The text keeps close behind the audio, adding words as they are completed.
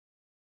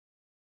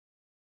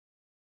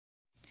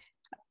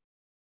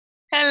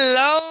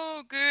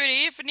Hello, good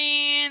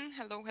evening.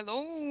 Hello, hello.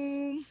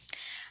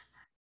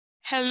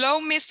 Hello,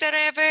 Mr.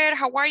 Ever.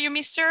 How are you,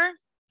 Mr.?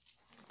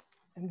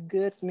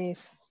 Good,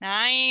 Miss.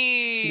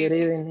 Nice. Good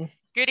evening.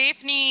 Good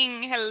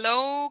evening.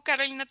 Hello,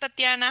 Carolina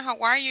Tatiana.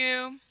 How are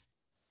you?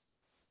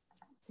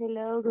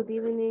 Hello, good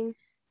evening.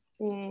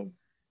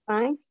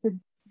 Fine.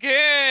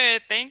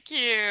 Good, thank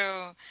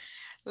you.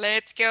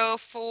 Let's go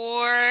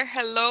for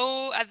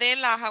hello,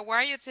 Adela. How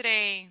are you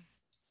today?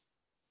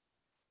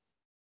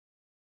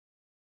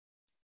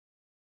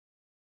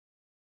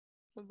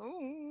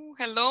 Hello,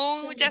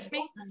 hello,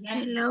 Jasmine.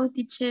 Hello,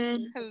 teacher.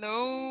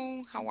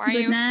 Hello, how are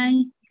Good you?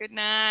 night. Good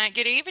night.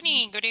 Good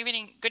evening. Good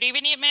evening. Good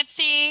evening,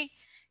 Metsi.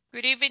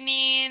 Good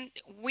evening,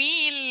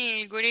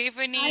 Will. Good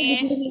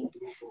evening.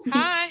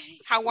 Hi.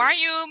 How are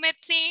you,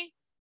 Metsi?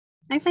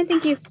 I'm fine,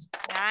 thank you.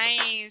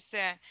 Nice.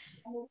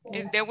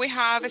 Then we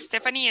have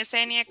Stephanie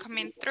Yesenia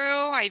coming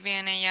through. Ahí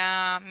viene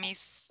ya Miss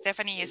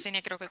Stephanie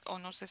Yesenia, creo que, o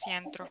no sé si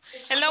entro.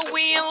 Hello,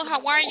 Will.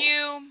 How are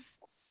you?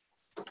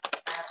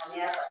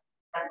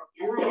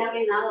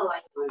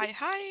 Hi,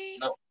 hi.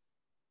 No.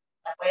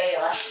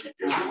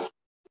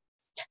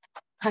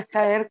 A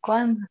caer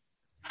cuándo.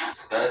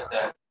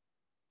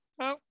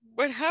 Oh,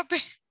 what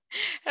happened?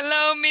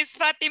 Hello, Miss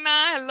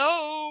Fatima.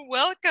 Hello,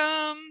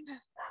 welcome.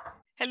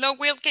 Hello,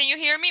 Will. Can you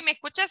hear me? ¿Me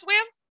escuchas,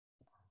 Will?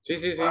 Sí,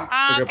 sí, sí.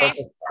 Ah, Lo que okay.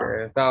 pasa es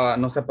que estaba,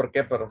 no sé por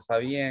qué, pero está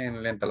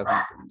bien lenta la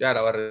conexión. Ya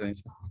la voy a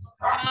reiniciar.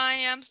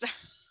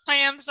 I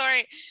am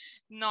sorry.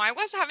 No, I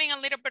was having a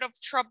little bit of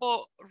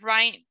trouble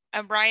right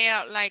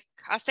like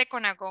a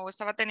second ago.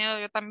 Estaba teniendo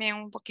yo también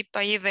un poquito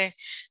ahí de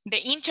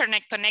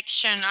internet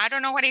connection. I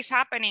don't know what is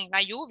happening.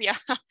 La lluvia,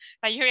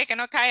 la lluvia que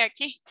no cae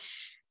aquí.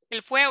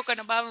 El fuego que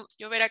nos va a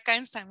llover acá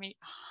en San Miguel.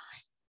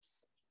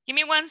 Give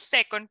me 1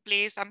 second,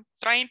 please. I'm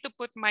trying to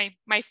put my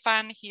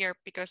fan here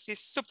because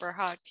it's super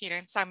hot here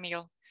in San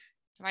Miguel.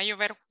 Va a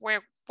llover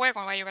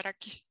fuego va a llover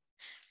aquí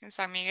en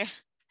San Miguel.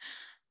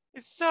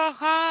 It's so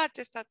hot.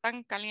 Está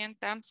tan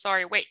caliente. I'm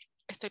sorry. Wait.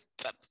 Estoy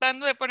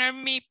tratando de poner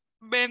mi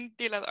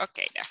ventilador. Ok,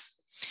 ya.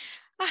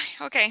 Ay,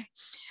 ok.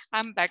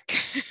 I'm back.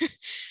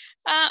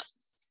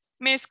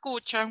 Me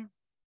escuchan.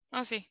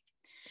 Oh, sí.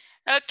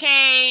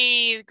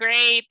 Okay,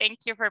 great.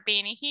 Thank you for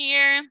being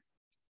here.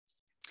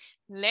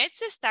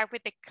 Let's start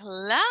with the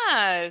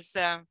class.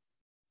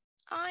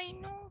 I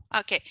know.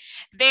 Okay,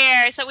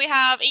 there. So we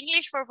have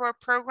English for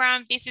Work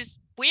program.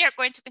 We are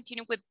going to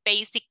continue with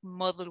basic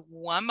module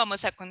 1.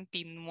 Vamos a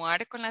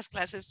continuar con las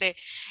clases de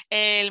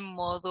el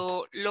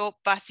módulo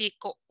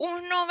básico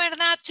 1,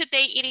 ¿verdad?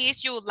 Today it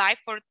is July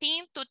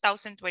 14,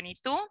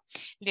 2022.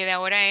 El día de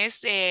ahora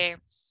es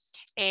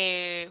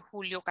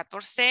julio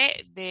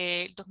 14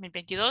 del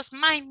 2022.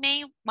 My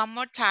name, one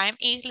more time,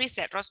 is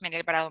Lisette Rosemary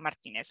Alvarado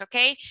Martinez,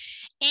 okay?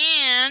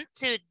 And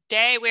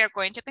today we are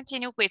going to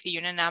continue with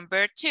unit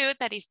number 2,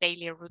 that is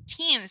daily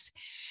routines.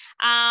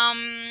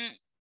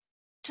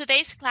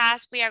 Today's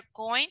class, we are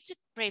going to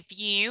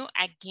review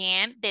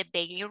again the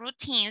daily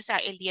routines.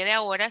 El día de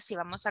ahora sí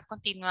vamos a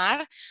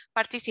continuar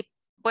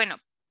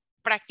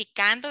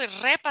practicando y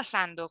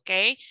repasando,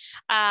 okay?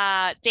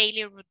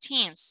 Daily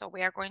routines. So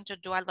we are going to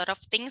do a lot of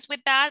things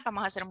with that.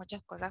 Vamos a hacer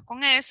muchas cosas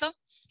con eso.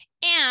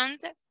 And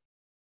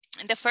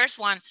the first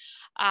one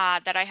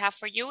that I have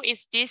for you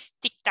is this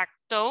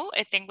tic-tac-toe.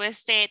 Tengo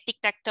este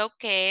tic-tac-toe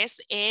que es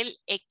el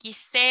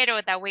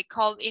X0 that we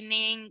call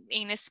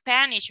in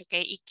Spanish,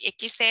 okay?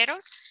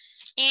 X0s.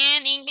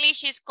 In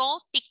English is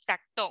called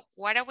tic-tac-toe.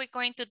 What are we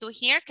going to do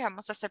here? ¿Qué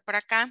vamos a hacer por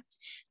acá?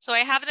 So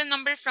I have the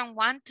numbers from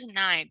 1 to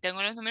 9.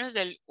 Tengo los números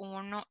del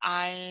 1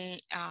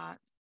 al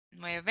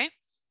 9.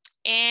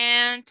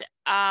 And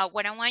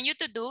what I want you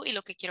to do, y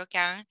lo que quiero que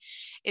hagan,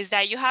 is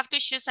that you have to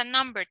choose a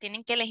number.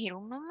 Tienen que elegir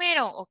un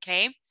número,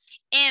 okay?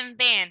 And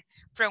then,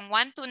 from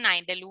 1 to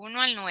 9, del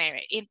 1 al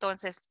 9.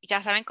 Entonces,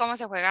 ya saben cómo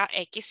se juega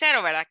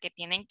X0, ¿verdad? Que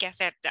tienen que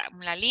hacer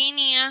una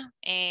línea,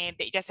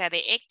 ya sea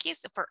de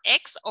X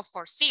or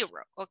for 0,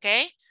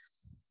 okay?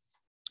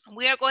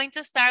 We are going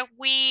to start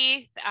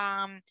with,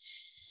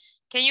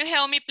 can you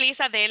help me please,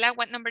 Adela?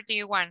 What number do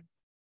you want?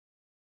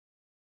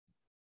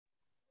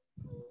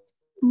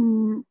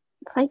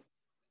 5.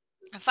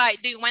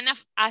 5. Do you want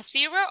a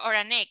 0 or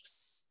an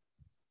X?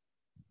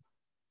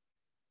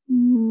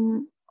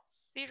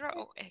 0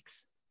 o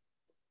X?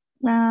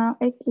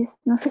 X,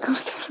 no sé cómo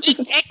se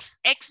pronuncia.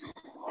 X.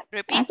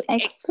 Repeat.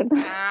 X.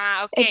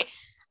 Ok. X.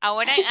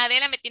 Ahora,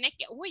 Adela, me tienes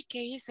que... Uy,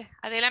 ¿qué hice?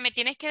 Adela, me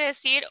tienes que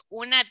decir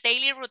una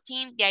daily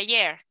routine de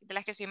ayer, de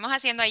las que estuvimos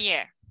haciendo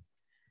ayer.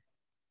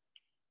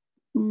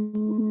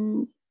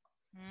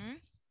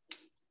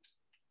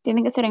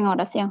 Tiene que ser en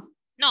oración.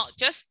 No,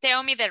 just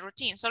tell me the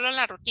routine, solo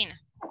la rutina.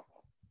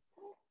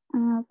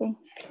 Ok.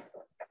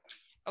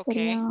 Ok.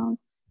 Sería...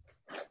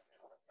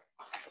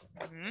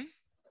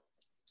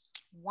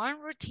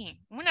 One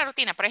routine. Una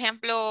rutina, por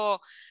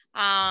ejemplo,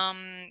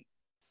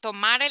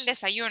 tomar el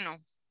desayuno.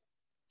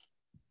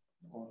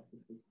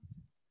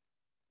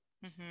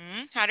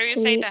 How do you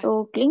say that?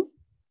 O clean.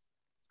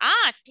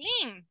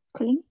 Clean.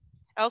 Clean.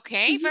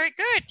 Okay, very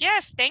good.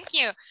 Yes, thank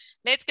you.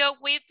 Let's go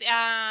with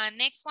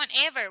next one,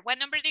 Ever. What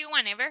number do you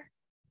want, Ever?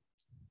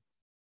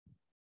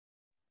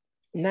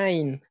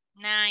 9.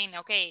 9.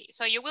 Okay,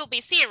 so you will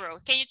be 0.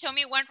 Can you tell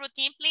me one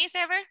routine, please,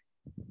 Ever?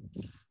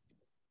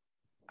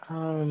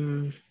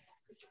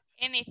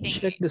 Anything.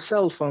 Check the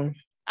cell phone.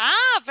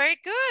 Ah, very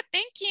good.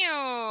 Thank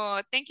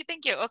you. Thank you.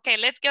 Thank you. Okay,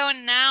 let's go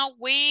now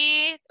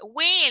with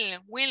Will.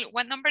 Will,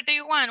 what number do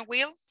you want,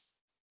 Will?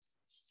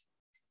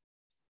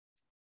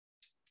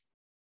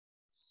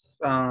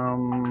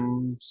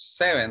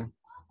 7.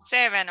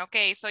 7.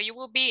 Okay, so you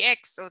will be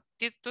X. So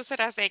tú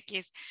serás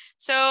X.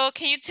 So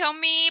can you tell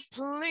me,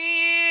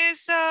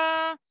 please,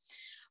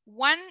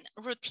 one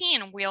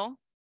routine, Will?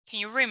 Can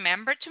you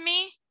remember to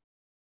me?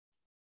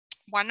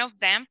 One of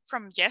them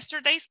from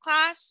yesterday's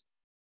class?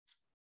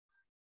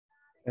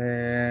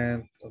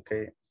 Okay.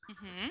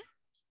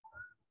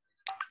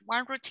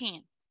 One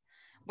routine.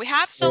 We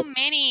have so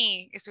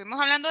many. Estuvimos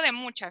hablando de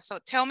muchas. So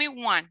tell me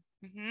one.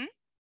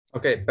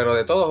 Ok, pero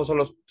de todos o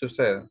solo de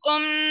ustedes.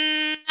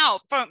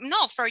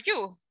 No, for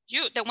you.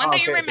 You, the one that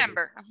you Okay.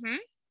 remember. Okay.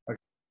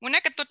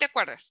 Una que tú te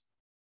acuerdas.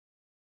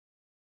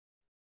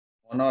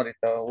 No,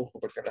 ahorita busco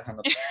porque las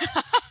anoté.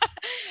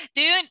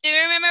 Do you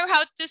remember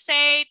how to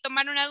say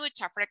tomar una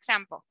ducha, for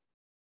example?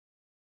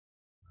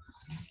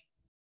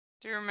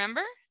 Do you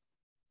remember?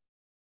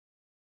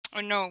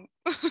 Or no?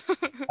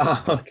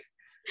 Okay.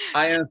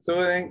 I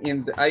study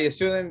in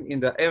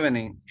the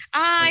evening.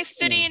 I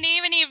study in the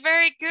evening.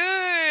 Very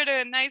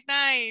good. Nice,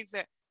 nice.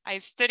 I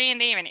study in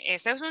the evening.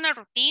 Esa es una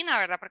rutina,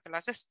 ¿verdad? Porque lo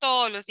haces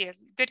todos los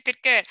días. Good, good,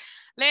 good.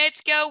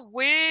 Let's go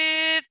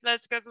with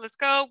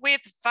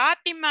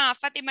Fátima.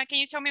 Fátima, can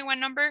you tell me one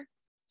number?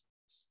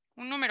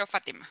 Un número,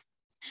 Fátima.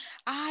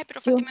 Ay,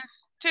 pero Fátima.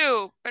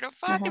 2. Pero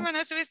Fátima, no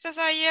estuviste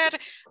ayer.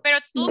 Pero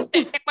tú te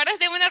acuerdas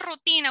de una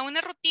rutina.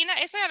 Una rutina,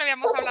 eso ya lo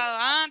habíamos hablado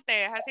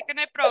antes. Así que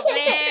no hay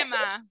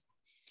problema.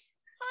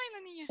 Ay, la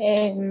niña.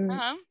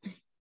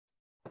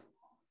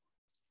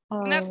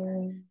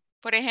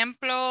 Por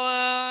ejemplo,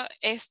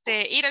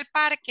 ir al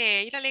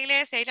parque, ir a la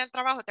iglesia, ir al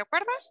trabajo, ¿te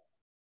acuerdas?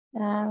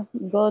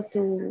 Go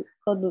to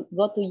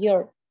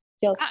your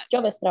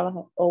job es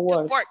trabajo o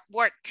work.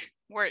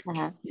 Work.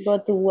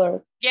 Go to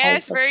work.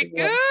 Yes, very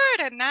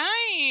good.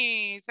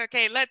 Nice.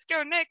 Okay, let's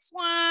go next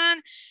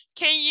one.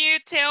 Can you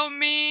tell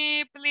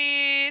me,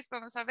 please?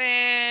 Vamos a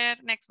ver.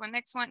 Next one.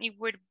 It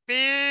would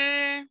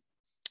be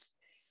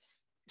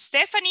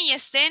Stephanie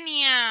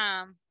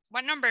Yesenia.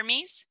 What number,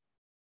 miss?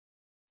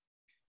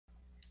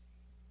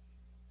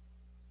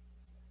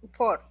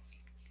 4.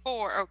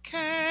 4,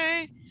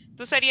 okay.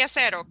 Tú serías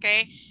 0,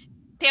 okay.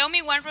 Tell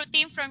me one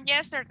routine from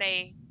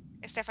yesterday,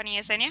 Stephanie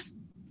Yesenia.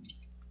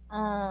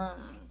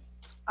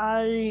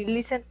 I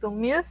listen to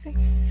music.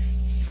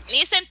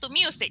 Listen to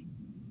music.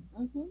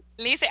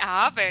 Listen.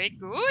 Very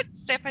good,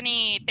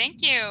 Stephanie.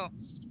 Thank you.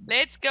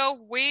 Let's go.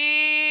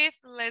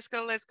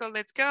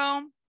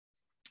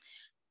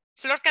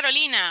 Flor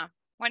Carolina.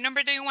 What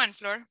number do you want,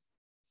 Flor?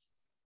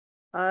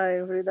 I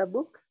read a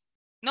book.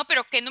 No,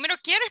 pero ¿qué número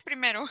quieres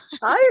primero?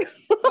 Ay.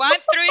 1,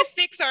 3,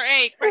 6 or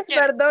 8.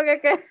 Perdón,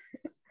 es que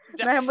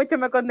no hace mucho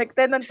me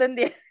conecté, no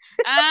entendí.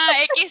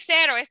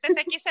 X0. Este es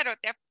X0.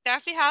 ¿Te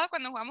has fijado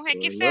cuando jugamos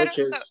X0?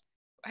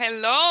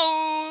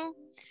 Hello,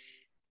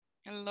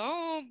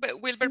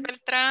 Wilber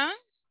Beltrán.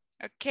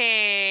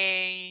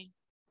 Okay.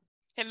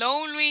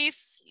 Hello,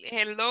 Luis.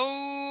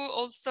 Hello,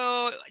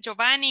 also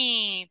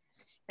Giovanni.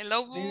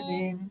 Hello.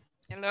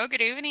 Hello,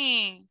 good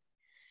evening.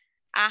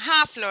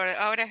 Ajá, Flor.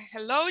 Ahora,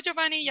 hello,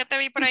 Giovanni. Ya te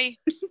vi por ahí.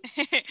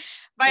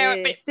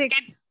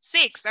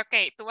 6. Ok,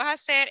 tú vas a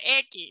hacer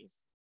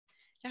X.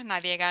 Ya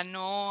nadie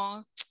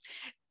ganó.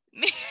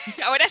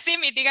 Ahora sí,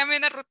 dígame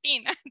una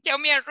rutina. Tell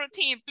me a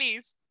routine,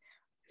 please.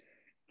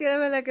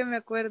 Quédame la que me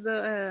acuerdo.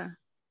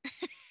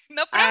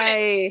 No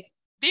problem.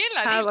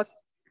 Dila.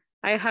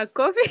 I have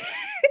coffee.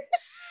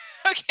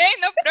 Okay,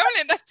 no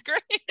problem. That's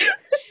great.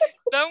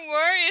 Don't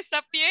worry.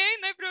 Está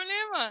bien. No hay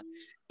problema.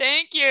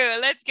 Thank you.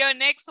 Let's go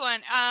next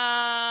one.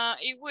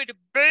 It would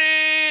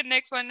be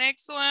next one.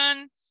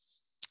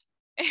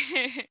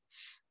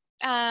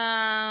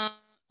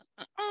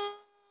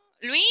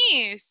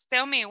 Luis,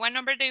 tell me, what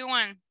number do you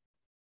want?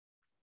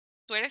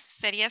 Tú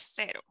serías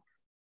 0.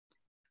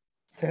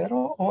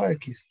 ¿0 o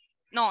X?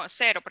 No,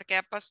 0,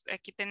 porque pues,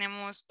 aquí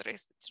tenemos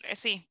 3.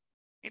 Sí,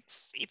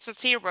 it's a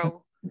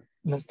 0.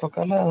 Les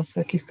toca las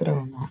X,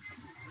 creo, ¿no?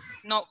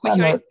 No,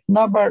 bueno,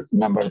 number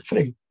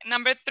 3.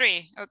 Number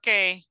 3,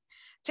 okay.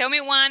 Tell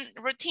me one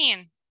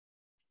routine.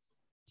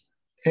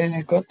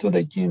 Go to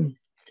the gym.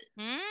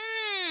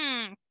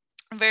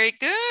 Very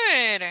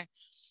good.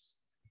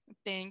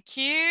 Thank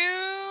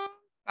you.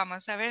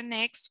 Vamos a ver,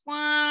 next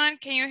one.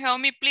 Can you help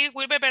me, please,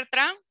 Wilber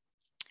Bertrán?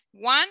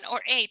 1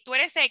 or 8. Tú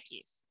eres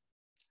X.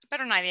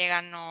 Pero nadie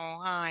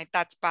ganó. Ay,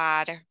 that's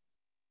bad.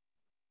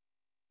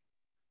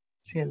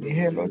 Si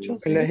elige el 8,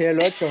 sí. Elegí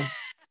el 8.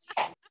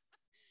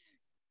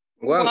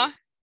 Wow.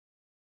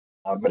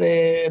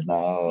 Hombre,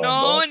 no.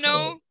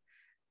 No.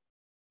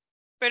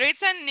 Pero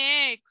it's an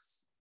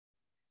X.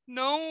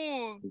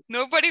 No,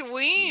 nobody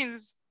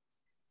wins.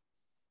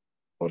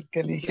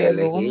 Porque elige el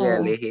 1. Ya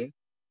elegí.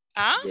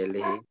 ¿Ah? Ya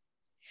elegí.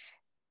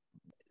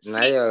 Sí.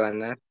 Nadie va a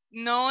ganar.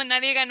 No,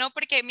 nadie ganó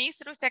porque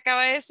Mr. usted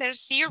acaba de ser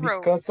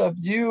zero. Because of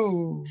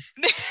you.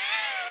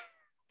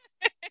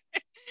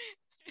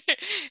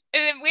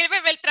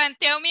 Wilber Beltrán,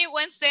 tell me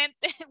one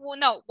sentence,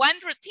 no, one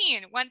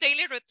routine, one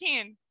daily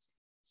routine,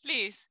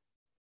 please.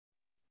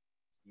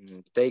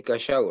 Take a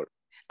shower.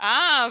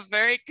 Ah,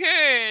 very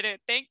good.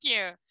 Thank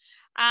you.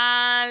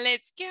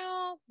 Let's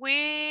go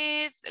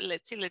with,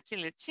 let's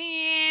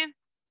see.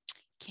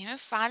 ¿Qué me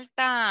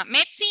falta?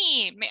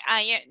 Metzi.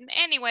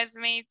 Anyways,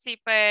 Metzi,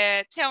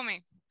 but tell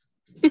me.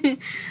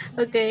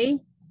 Okay.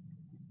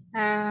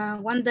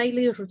 One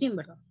daily routine,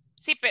 ¿verdad?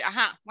 Sí, pero,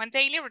 ajá, one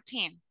daily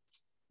routine.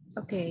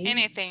 Okay.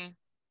 Anything.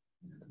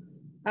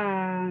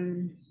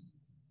 I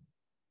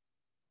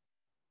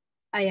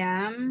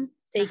am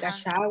take a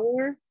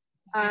shower.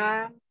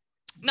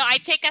 No, I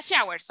take a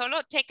shower.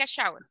 Solo take a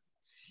shower.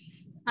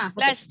 Okay.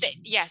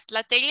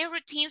 Las daily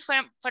routines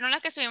fueron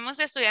las que estuvimos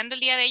estudiando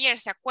el día de ayer,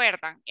 ¿se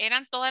acuerdan?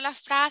 Eran todas las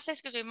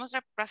frases que estuvimos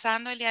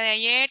repasando el día de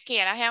ayer, que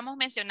ya las habíamos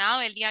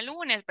mencionado el día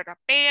lunes, ¿verdad?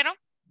 Pero,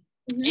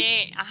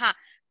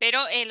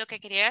 lo que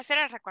quería hacer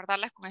es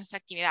recordarlas con esta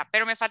actividad.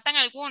 Pero me faltan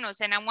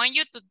algunos, and I want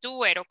you to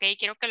do it, ¿ok?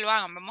 Quiero que lo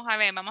hagan. Vamos a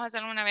ver, vamos a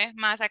hacerlo una vez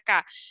más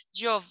acá.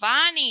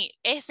 Giovanni,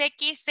 es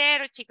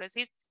X0, chicos,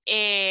 es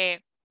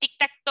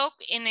tic-tac-toe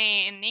en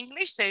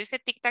English, se dice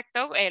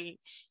tic-tac-toe, el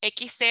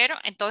X0.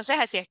 Entonces,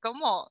 así es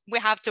como we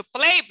have to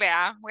play,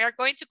 ¿verdad? We are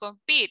going to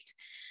compete.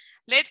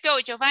 Let's go,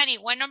 Giovanni.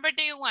 What number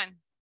do you want?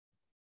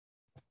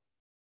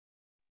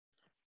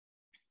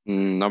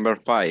 Number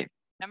 5.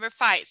 Number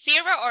 5.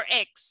 0 or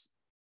X?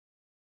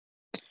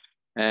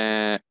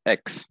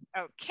 X.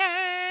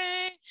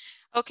 Okay.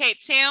 Okay,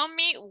 tell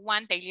me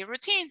one daily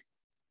routine.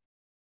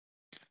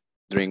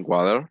 Drink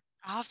water.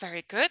 Oh,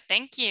 very good.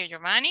 Thank you,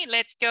 Giovanni.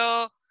 Let's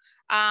go.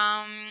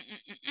 And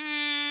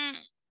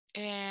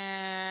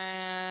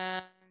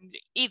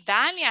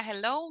Idalia.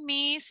 Hello,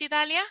 Miss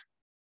Idalia.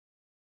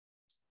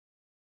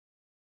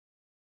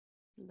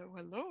 Hello,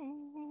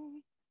 hello.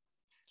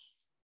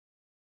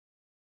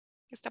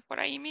 ¿Está por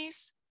ahí,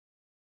 Miss?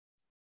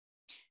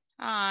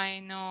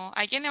 Ay, no.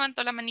 ¿Alguien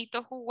levantó la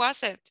manito? Who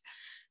was it?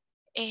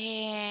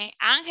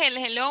 Ángel.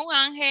 Hello,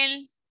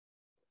 Ángel.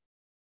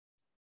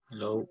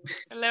 Hello.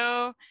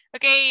 Hello.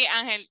 Okay,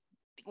 Ángel.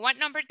 What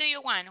number do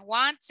you want?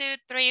 1, 2,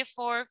 3,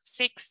 4,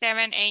 6,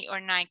 7, 8, or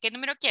 9. ¿Qué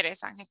número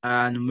quieres, Ángel?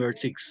 Number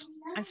 6.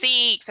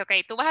 6. Ok,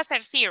 tú vas a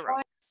hacer 0.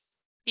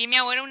 Dime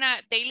ahora una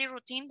daily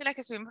routine de las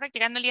que estuvimos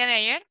practicando el día de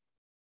ayer.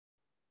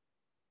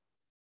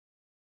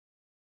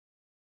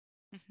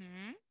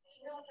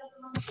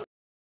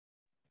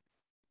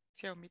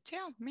 Tell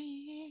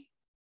me.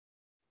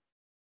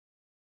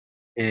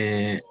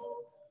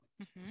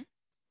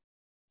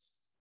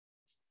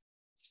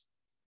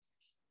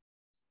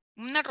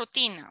 Una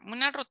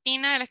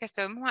rutina de las que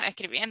estuvimos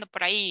escribiendo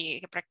por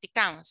ahí, que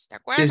practicamos, ¿te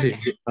acuerdas? Sí,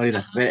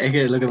 ahorita. Es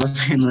que lo que pasa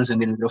es que no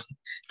encendí el micrófono.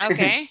 Ok,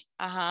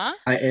 ajá.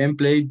 I am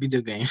playing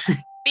video game.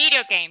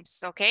 Video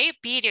games, okay,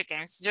 video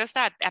games, just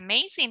that,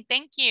 amazing,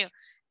 thank you.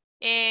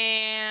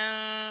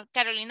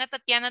 Carolina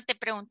Tatiana, te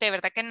pregunté,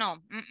 ¿verdad que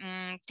no?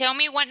 Tell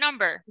me what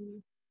number.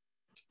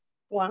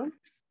 1.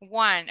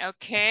 1,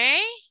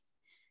 okay.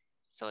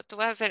 So tú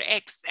vas a hacer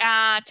X.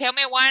 Tell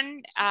me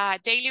one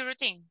daily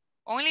routine,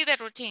 only the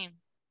routine.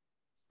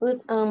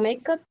 Put on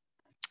makeup.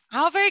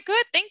 Oh, very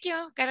good. Thank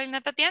you,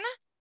 Carolina Tatiana.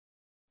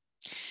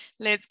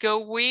 Let's go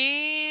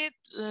with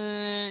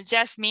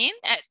Jasmine.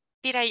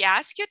 Did I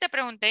ask you? ¿Te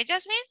pregunté,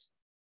 Jasmine?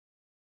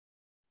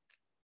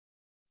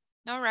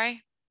 No,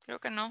 right. Creo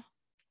que no.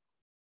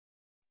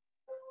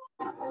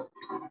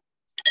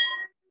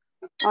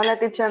 Hola,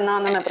 teacher. No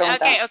me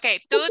preguntaron. Okay.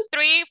 2,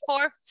 3,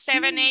 4,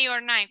 7, 8,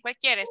 or 9. ¿Cuál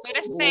quieres? Tú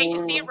eres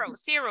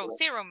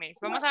 0, Miss.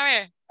 Vamos a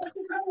ver.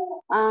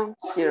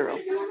 0.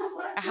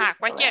 Ajá,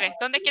 ¿cuál quieres?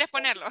 ¿Dónde quieres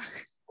ponerlo?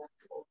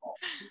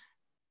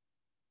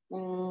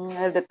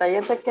 El detalle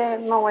es de que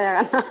no voy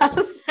a ganar.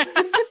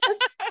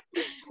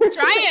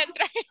 Try it.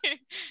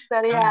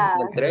 Sería...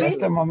 En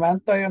este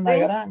momento hay una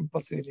gran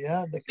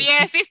posibilidad de que...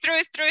 Yes, it's true.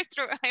 Es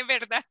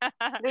verdad.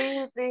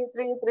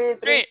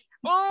 3.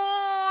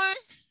 Oh,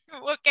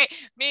 ok,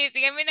 Miss,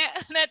 dígame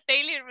una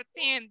daily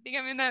routine.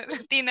 Dígame una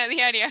rutina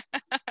diaria.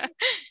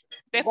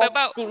 Después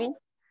Watch TV.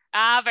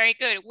 Very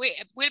good.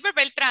 Wilber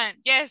Beltrán.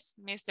 Yes,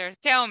 mister.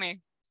 Tell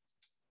me.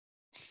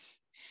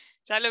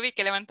 Ya lo vi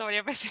que levantó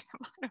varias veces.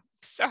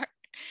 Sorry.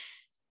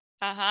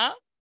 Ajá.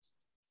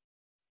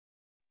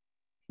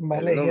 Va a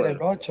elegir el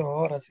 8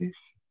 ahora, sí.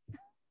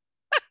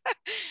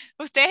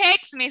 Usted es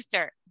ex,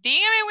 mister.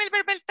 Dígame,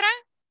 Wilber Beltrán.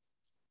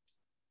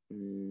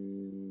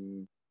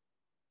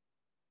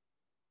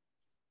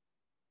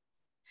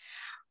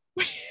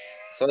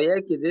 Soy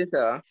X, dice,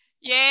 ¿ah?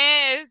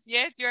 Yes,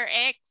 you're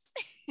ex.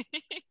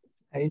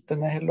 Ahí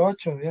tenés el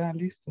 8, ya,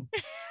 listo.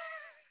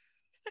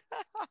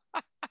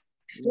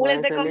 No,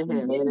 ese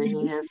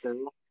elegí ese,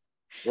 ¿no?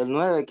 El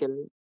 9 que...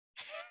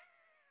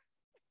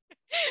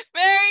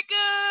 Very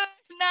good.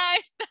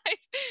 Nice.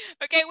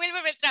 Okay,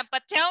 Wilber Beltrán,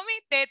 but tell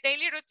me the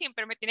daily routine.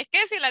 Pero me tienes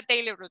que decir la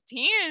daily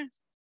routine.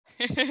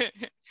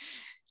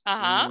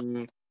 Ajá.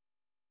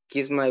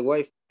 Kiss my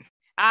wife.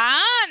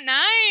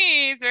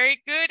 Nice. Nice,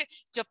 very good.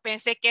 Yo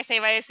pensé que se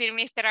iba a decir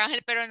Mr.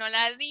 Ángel, pero no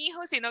la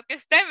dijo, sino que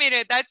usted,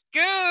 mire, that's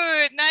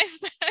good. Nice,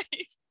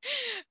 nice.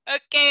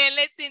 Okay,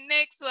 let's see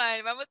next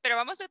one. Vamos, pero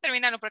vamos a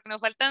terminarlo porque nos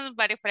faltan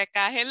varios por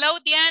acá. Hello,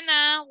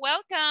 Diana.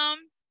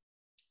 Welcome.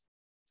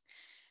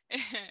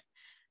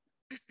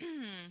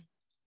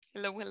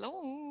 Hello,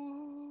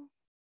 hello.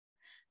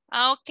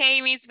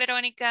 Okay, Miss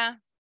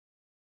Verónica.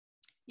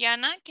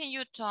 Diana, can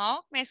you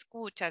talk? ¿Me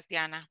escuchas,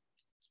 Diana?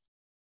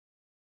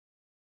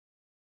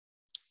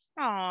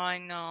 Oh,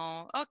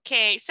 no.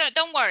 Okay, so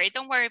don't worry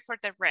for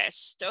the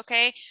rest,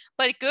 okay?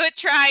 But good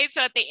try.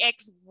 So the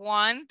X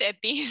won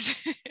this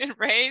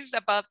race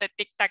about the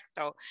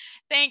tic-tac-toe.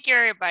 Thank you,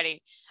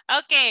 everybody.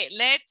 Okay,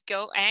 let's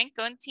go and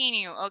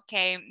continue.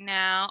 Okay,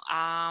 now,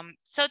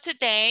 so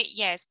today,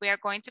 yes, we are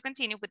going to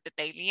continue with the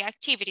daily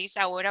activities.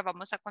 Ahora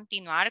vamos a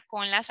continuar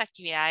con las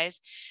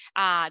actividades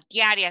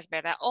diarias,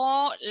 ¿verdad?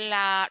 O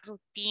la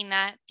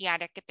rutina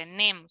diaria que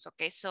tenemos,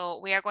 okay? So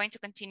we are going to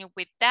continue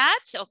with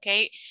that,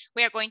 okay?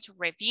 We are going to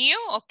review,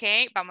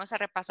 ok, vamos a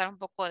repasar un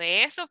poco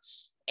de eso.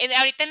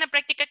 Ahorita en la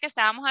práctica que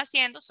estábamos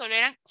haciendo solo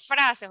eran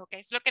frases,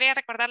 ok, solo quería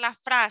recordar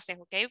las frases,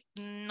 ok,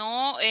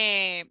 no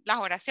las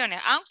oraciones,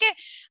 aunque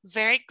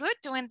very good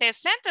doing the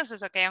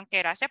sentences, ok, aunque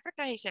gracias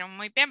porque las hicieron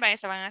muy bien,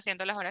 se van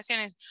haciendo las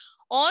oraciones.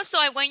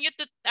 Also, I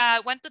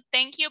want to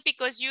thank you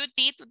because you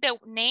did the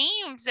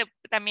names.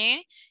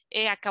 También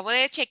acabo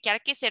de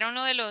chequear que hicieron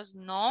lo de los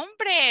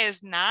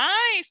nombres.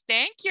 Nice,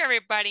 thank you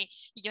everybody.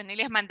 Y yo ni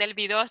les mandé el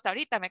video hasta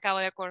ahorita, me acabo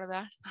de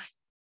acordar.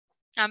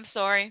 I'm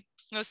sorry,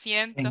 lo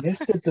siento. En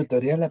este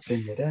tutorial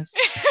aprenderás.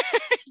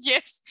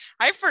 Yes,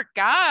 I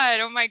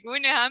forgot. Oh my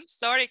goodness, I'm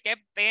sorry. Qué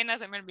pena,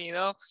 se me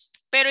olvidó.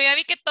 Pero ya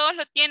vi que todos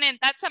lo tienen.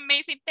 That's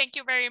amazing. Thank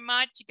you very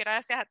much.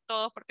 Gracias a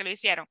todos porque lo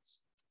hicieron.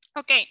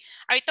 Ok,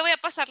 ahorita voy a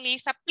pasar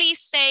lista.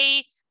 Please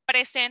say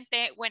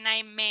presente when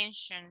I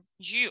mention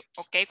you.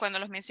 Ok, cuando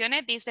los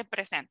mencione dice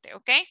presente.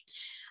 Ok,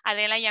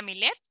 Adela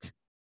Yamilet.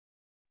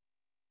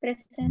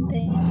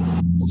 Presente.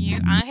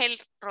 Ángel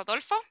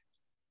Rodolfo.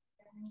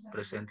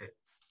 Presente.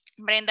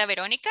 Brenda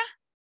Verónica.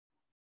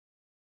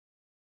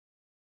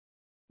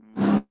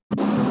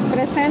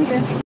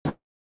 Presente.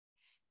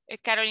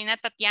 Carolina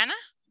Tatiana.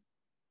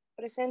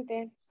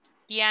 Presente.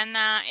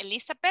 Diana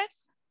Elizabeth.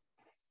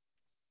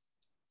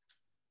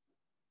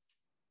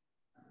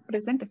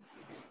 Presente.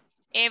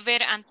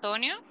 Ever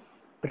Antonio.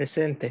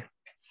 Presente.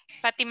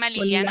 Fátima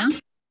Liliana. Hola.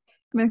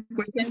 ¿Me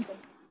escuchan?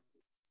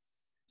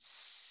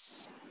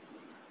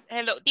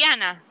 Hello,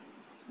 Diana.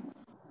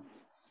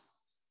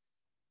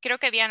 Creo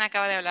que Diana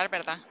acaba de hablar,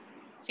 ¿verdad?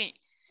 Sí.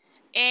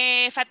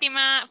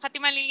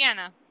 Fátima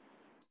Liliana.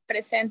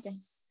 Presente.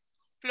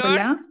 Flor.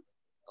 Hola.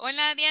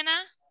 Hola,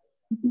 Diana.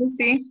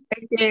 Sí,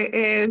 es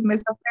que me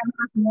está fallando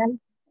la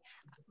señal.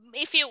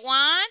 If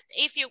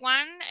you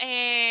want,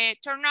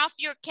 turn off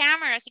your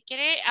camera. Si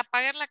quiere,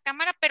 apagar la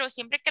cámara, pero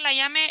siempre que la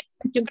llame,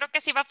 yo creo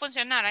que sí va a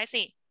funcionar.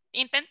 Así.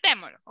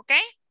 Intentémoslo, ¿ok?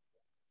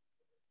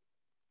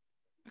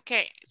 Ok,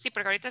 sí,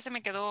 porque ahorita se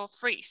me quedó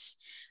freeze.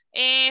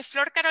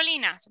 Flor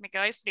Carolina, se me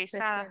quedó ahí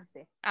freezada.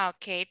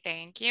 Ok,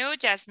 thank you.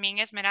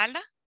 Jasmine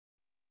Esmeralda.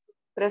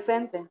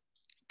 Presente.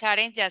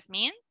 Karen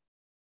Jasmine.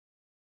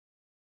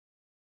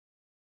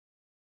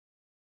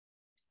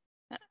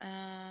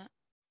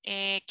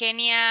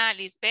 Kenia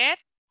Lisbeth.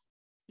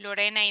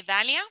 Lorena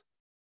Idalia.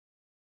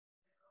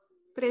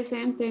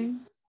 Presente.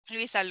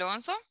 Luis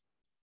Alonso.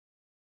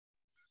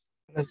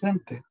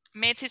 Presente.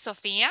 Metzi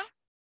Sofía.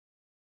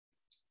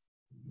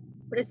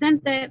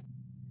 Presente.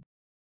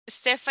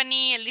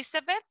 Stephanie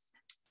Elizabeth.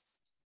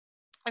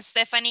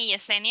 Stephanie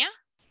Yesenia.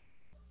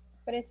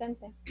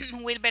 Presente.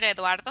 Wilber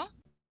Eduardo.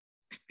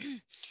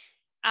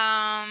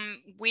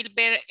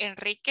 Wilber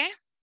Enrique.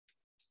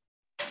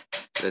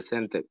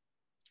 Presente.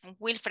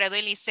 Wilfredo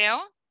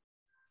Eliseo.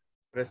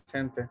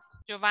 Presente.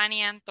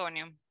 Giovanni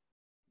Antonio.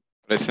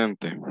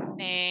 Presente.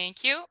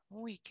 Thank you.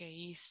 Uy, ¿qué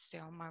hice?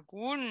 Oh my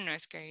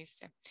goodness, ¿qué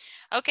hice?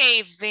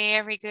 Okay,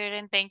 very good.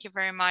 And thank you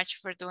very much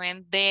for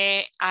doing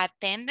the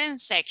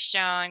attendance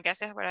section.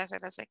 Gracias por hacer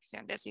la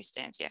sección de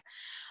asistencia.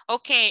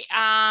 Okay,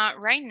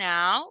 right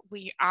now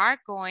we are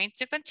going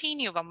to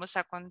continue. Vamos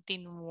a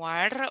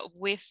continuar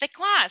with the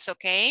class,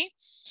 okay?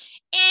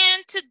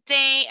 And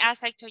today,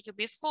 as I told you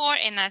before,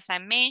 and as I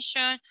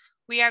mentioned,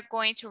 we are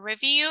going to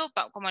review,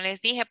 como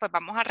les dije, pues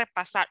vamos a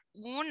repasar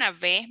una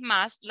vez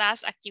más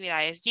las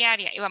actividades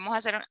diarias y vamos a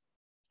hacer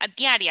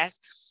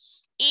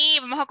diarias. Y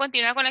vamos a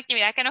continuar con la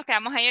actividad que nos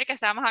quedamos ayer, que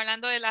estábamos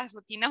hablando de las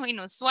rutinas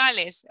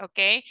inusuales,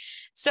 okay?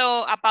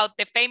 So, about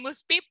the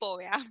famous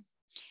people, yeah.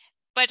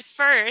 But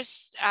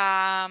first,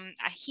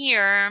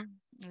 here,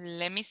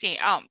 let me see.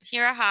 Oh,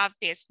 here I have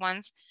these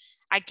ones.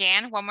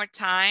 Again, one more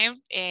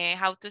time,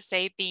 how to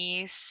say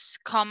these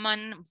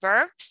common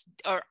verbs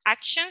or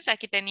actions.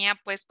 Aquí tenía,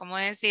 pues, cómo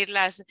decir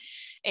las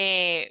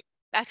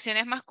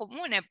acciones más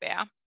comunes,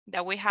 ¿vea?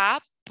 That we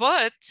have.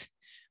 But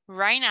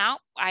right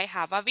now, I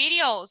have a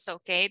video,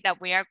 okay, that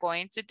we are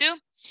going to do.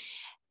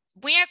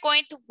 We are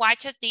going to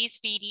watch this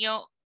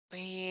video,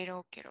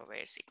 pero quiero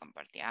ver si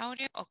compartí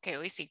audio. Okay,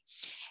 we see.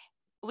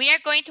 We are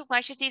going to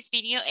watch this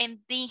video and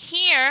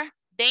here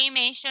they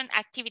mention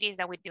activities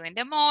that we do in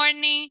the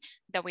morning,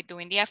 that we do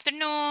in the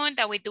afternoon,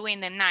 that we do in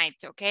the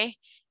night, okay?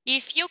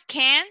 If you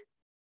can,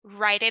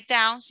 write it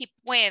down. Si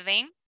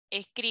pueden,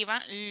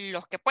 escriban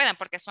los que puedan,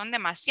 porque son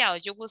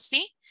demasiados. You will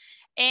see.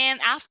 And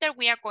after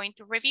we are going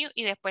to review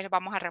y después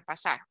vamos a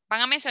repasar.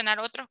 Van a mencionar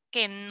otros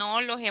que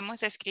no los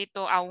hemos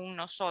escrito aún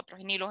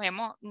nosotros, ni los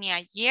hemos ni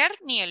ayer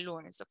ni el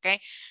lunes,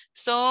 okay?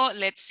 So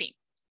let's see.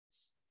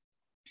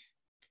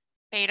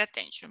 Pay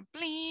attention,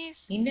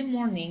 please. In the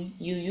morning,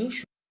 you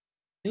usually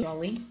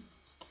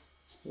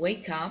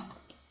wake up,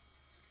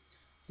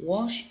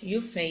 wash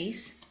your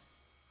face,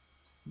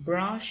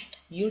 brush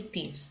your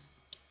teeth.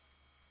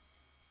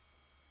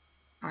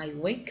 I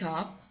wake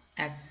up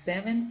at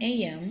 7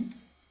 a.m.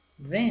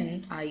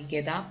 Then I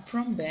get up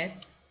from bed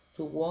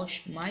to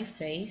wash my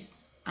face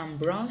and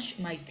brush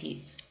my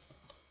teeth.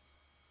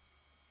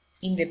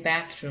 In the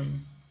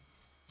bathroom,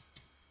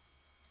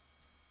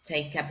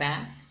 take a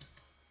bath,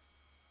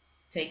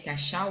 take a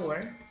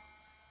shower,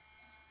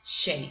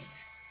 shave.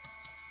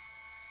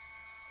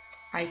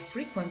 I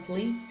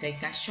frequently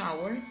take a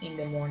shower in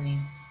the morning.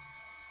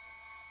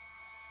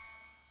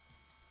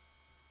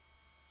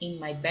 In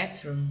my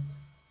bedroom,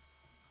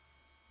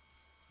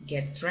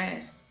 get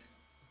dressed,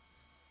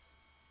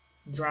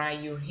 dry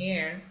your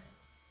hair,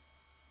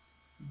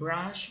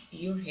 brush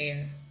your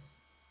hair.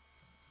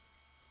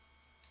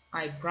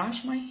 I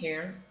brush my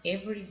hair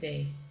every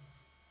day.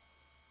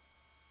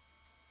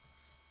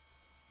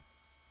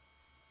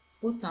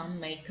 Put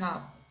on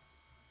makeup.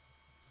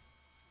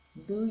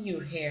 Do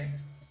your hair.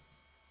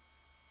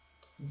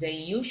 They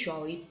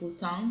usually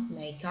put on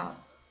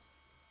makeup.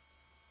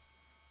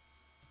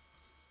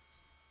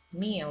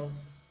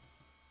 Meals.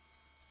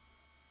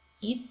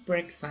 Eat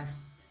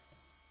breakfast.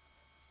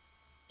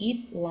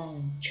 Eat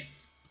lunch.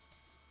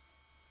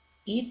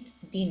 Eat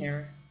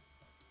dinner.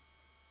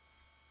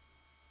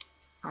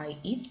 I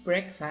eat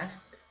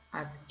breakfast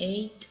at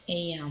 8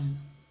 a.m.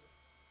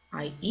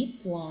 I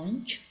eat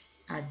lunch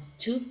at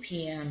 2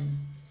 p.m.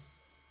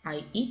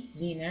 I eat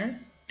dinner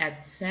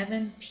at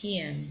 7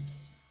 p.m.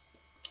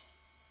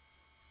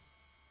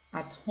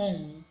 At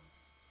home,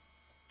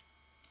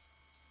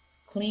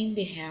 clean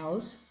the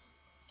house,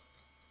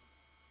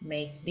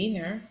 make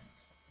dinner,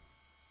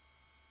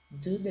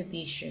 do the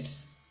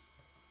dishes,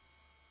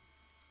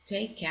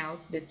 take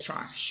out the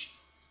trash.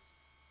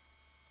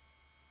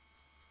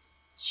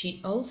 She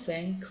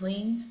often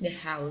cleans the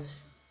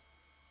house.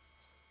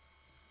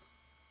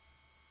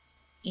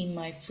 In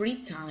my free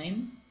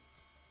time,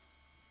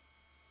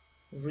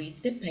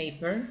 read the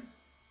paper,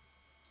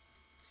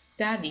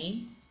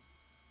 study,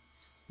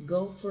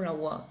 go for a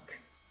walk.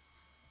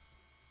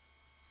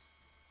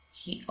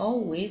 He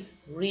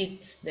always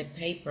reads the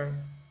paper.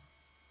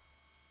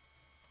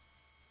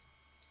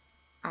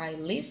 I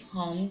leave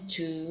home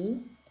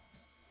to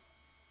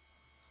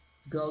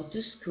go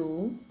to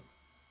school,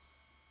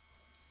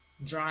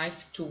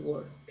 drive to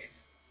work.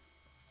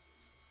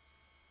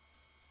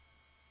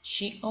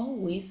 She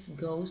always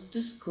goes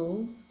to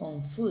school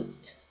on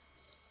foot.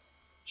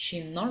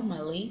 She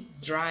normally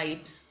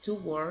drives to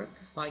work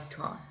by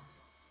car.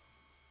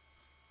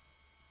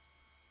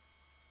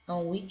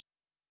 On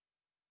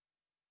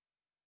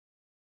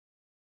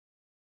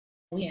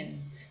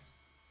weekends,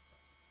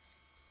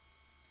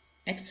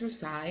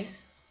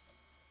 exercise,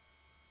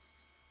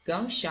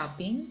 go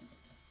shopping,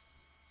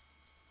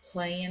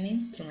 play an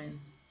instrument.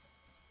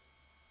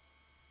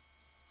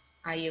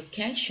 I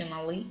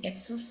occasionally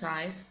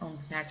exercise on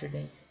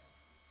Saturdays.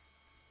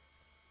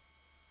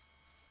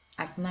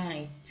 At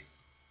night,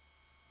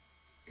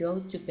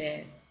 go to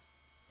bed.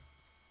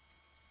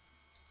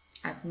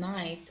 At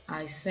night,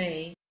 I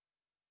say.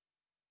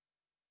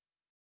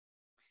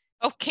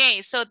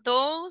 Okay, so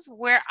those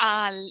were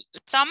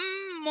some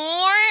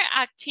more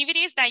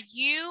activities that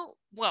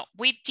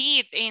we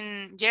did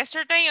in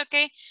yesterday,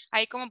 okay.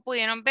 Ahí como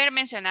pudieron ver,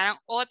 mencionaron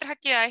otras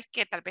actividades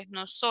que tal vez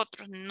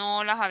nosotros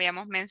no las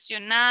habíamos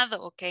mencionado,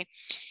 okay.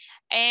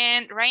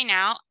 And right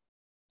now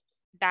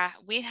that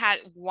we had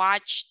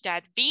watched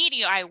that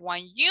video, I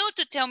want you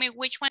to tell me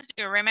which ones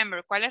do you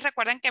remember. ¿Cuáles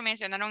recuerdan que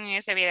mencionaron en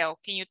ese video?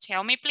 Can you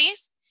tell me,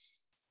 please?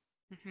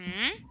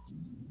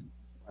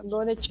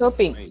 Go to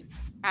shopping.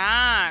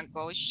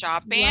 Go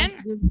shopping.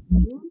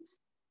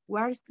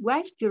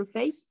 Wash your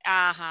face.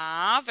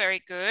 Very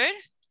good.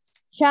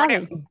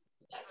 Shower.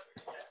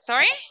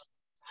 Sorry?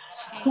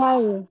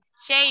 Shower.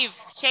 Shave.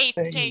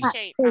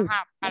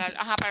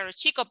 Para los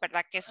chicos,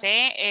 ¿verdad? Que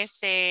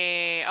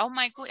oh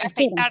my God,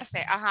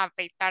 afeitarse.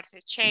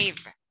 Afeitarse,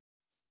 shave.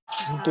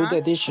 Do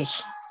the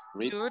dishes.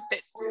 Do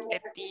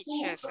the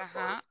dishes,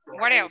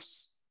 What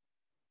else?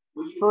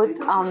 Put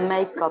on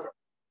makeup.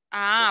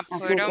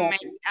 Put on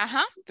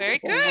makeup. Very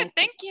good.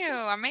 Thank you.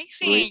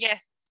 Amazing. Yes.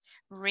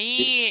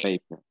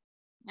 Read.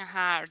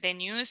 The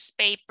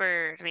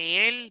newspaper.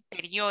 Leer el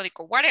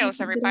periódico. What else,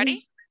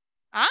 everybody?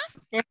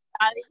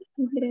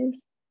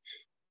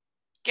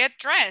 Get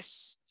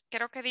dressed.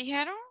 Creo que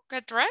dijeron.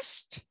 Get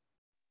dressed.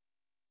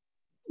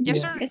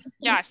 Yes, or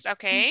yes.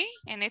 Okay.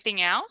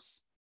 Anything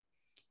else?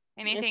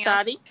 Anything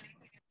else?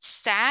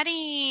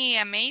 Study,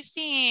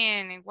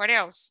 amazing. What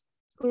else?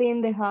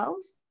 Clean the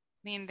house.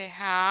 Clean the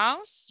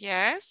house,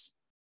 yes.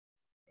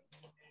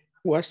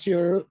 Wash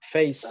your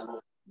face.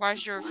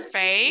 Wash your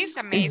face,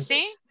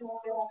 amazing.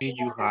 Did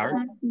you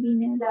hard?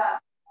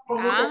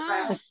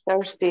 Ah,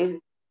 Thirsty.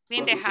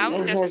 clean the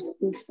house.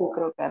 Ejercicio,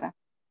 creo que era.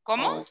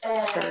 ¿Cómo?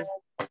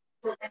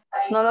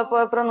 No lo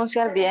puedo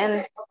pronunciar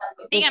bien.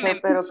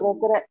 Dígame. Pero creo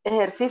que era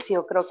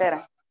ejercicio, creo que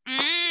era.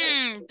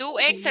 Do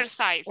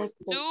exercise.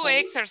 Do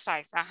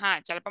exercise.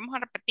 Ajá, ya lo vamos a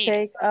repetir.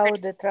 Take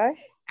out the trash.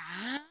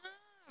 Ah,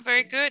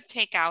 very good.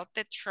 Take out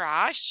the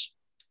trash.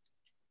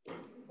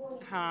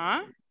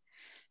 Ajá.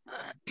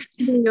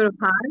 Do your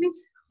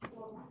eyes?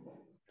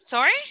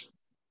 Sorry?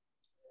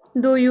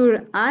 Do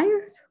your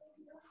eyes?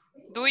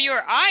 Do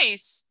your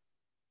eyes.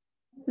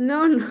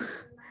 No, no.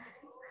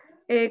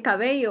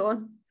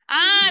 Cabello.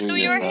 Ah, do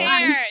your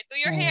hair. Do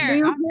your hair. Do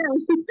your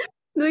hair.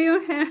 Do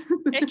your hair.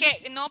 Es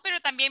que no,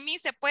 pero también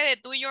se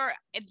puede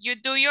you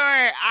do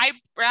your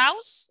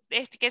eyebrows,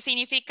 que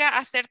significa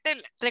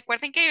hacerte,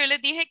 recuerden que yo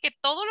les dije que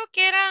todo lo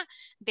que era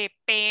de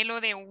pelo,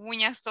 de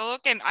uñas,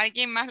 todo que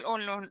alguien más o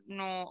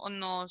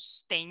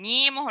nos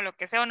teñimos o lo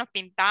que sea, o nos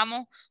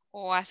pintamos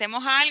o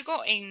hacemos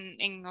algo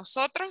en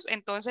nosotros,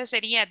 entonces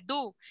sería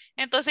do.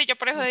 Entonces yo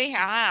por eso dije,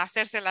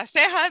 hacerse las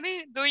cejas,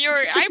 do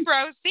your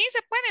eyebrows. Sí,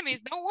 se puede,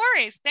 miss, no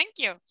worries, thank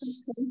you.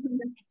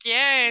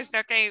 Yes,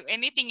 okay,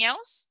 anything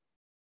else?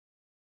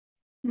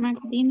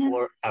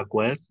 For a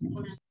where?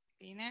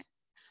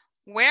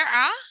 Where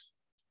are?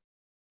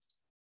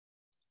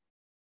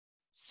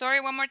 Sorry,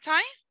 one more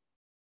time.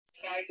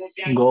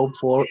 Go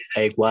for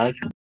a walk.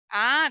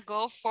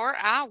 Go for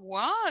a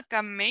walk.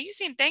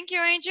 Amazing. Thank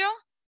you, Angel.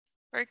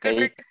 Very good.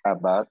 Take a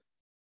bath.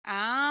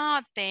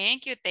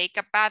 Thank you. Take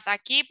a bath.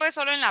 Aquí pues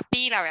solo en la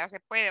pila, ¿verdad? Se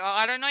puede.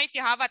 I don't know if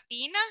you have a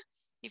tina.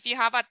 If you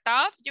have a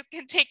tub, you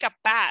can take a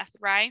bath,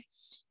 right?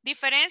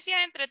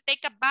 Diferencia entre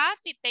take a bath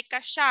y take a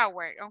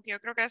shower. Aunque yo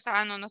creo que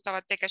no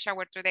estaba take a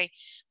shower today.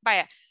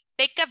 Vaya,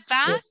 take a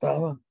bath. Ya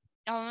estaba.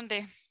 ¿A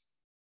dónde? Sí,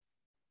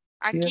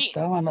 Aquí.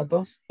 estaban las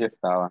dos. Sí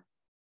estaba.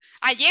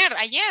 Ayer.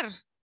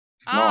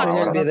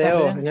 No,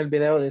 En el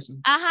video de eso.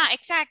 Ajá,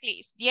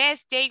 exactly.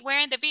 Yes, they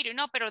were in the video.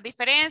 No, pero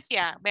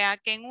diferencia. Vea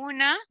que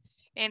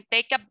en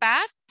take a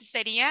bath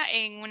sería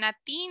en una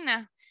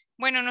tina.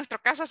 Bueno, en nuestro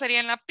caso sería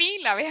en la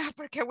pila, vea,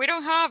 porque we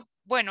don't have,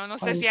 bueno, no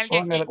sé si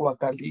alguien... Con el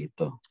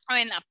guacalito. O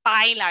en la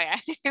paila, vea,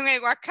 en el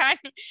guacal.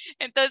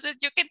 Entonces,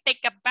 you can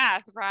take a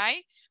bath,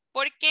 right?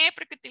 ¿Por qué?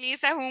 Porque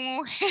utilizas un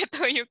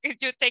objeto, you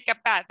take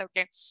a bath,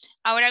 ok.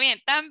 Ahora bien,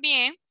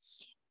 también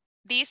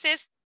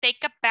dices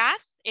take a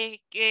bath,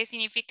 que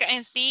significa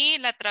en sí,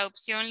 la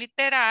traducción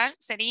literal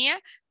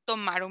sería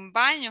tomar un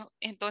baño.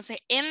 Entonces,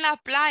 en la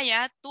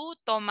playa, tú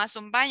tomas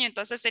un baño,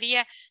 entonces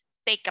sería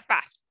take a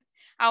bath.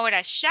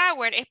 Ahora,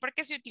 shower es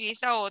porque se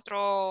utiliza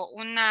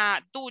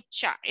una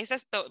ducha. Esa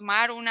es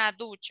tomar una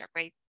ducha,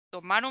 ¿ok?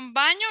 Tomar un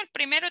baño, el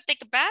primero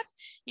take a bath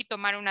y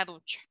tomar una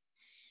ducha.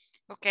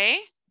 ¿Ok?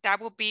 That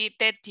would be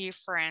the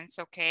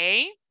difference, ¿ok?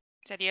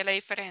 Sería la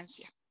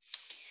diferencia.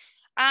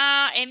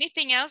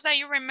 Anything else that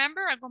you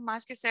remember? ¿Algo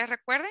más que ustedes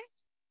recuerden?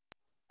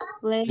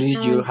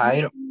 Did you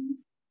hire?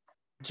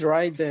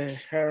 Dry the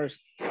hair.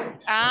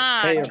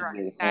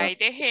 Dry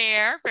the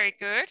hair. Very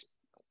good.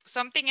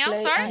 Something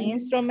else, Play sorry? an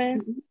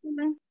instrument.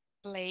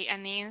 Play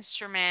an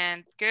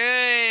instrument.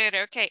 Good.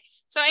 Okay.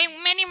 So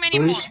many more.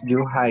 Brush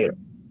your hair.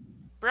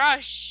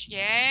 Brush.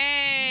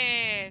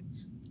 Yes.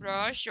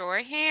 Brush your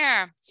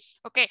hair.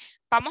 Okay.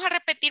 Vamos a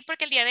repetir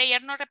porque el día de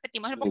ayer no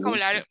repetimos el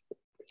vocabulario.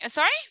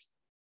 Sorry?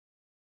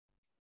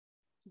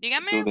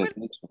 Dígame.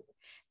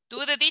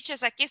 Do the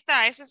dishes. Aquí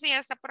está. Ese sí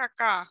está por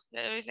acá.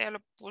 Ya lo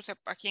puse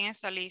aquí en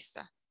esta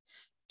lista.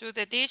 Do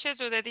the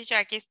dishes,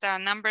 aquí está,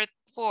 number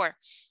 4.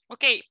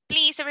 Okay,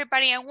 please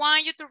everybody, I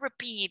want you to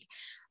repeat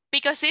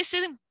because this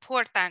is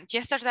important.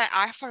 Yesterday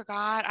I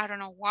forgot, I don't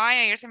know why,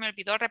 ayer se me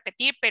olvidó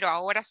repetir, pero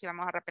ahora sí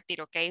vamos a repetir,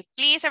 okay?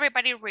 Please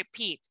everybody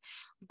repeat.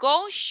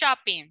 Go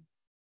shopping.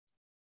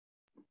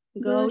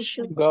 Go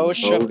shopping. Go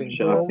shopping.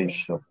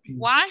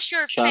 Wash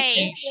your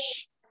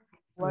face.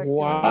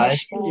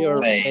 Wash your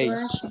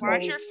face.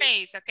 Wash your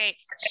face, okay.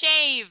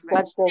 Shave.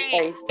 Wash your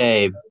face.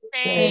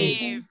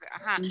 Shave.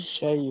 Ajá.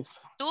 Shave.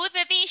 Do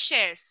the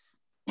dishes.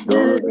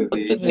 Do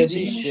the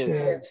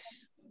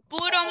dishes.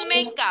 Put on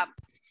makeup.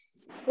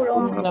 Put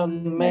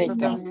on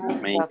makeup.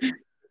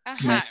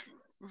 Ajá.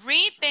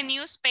 Read the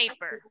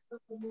newspaper.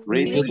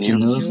 Read the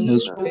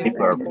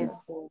newspaper.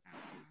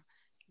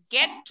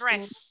 Get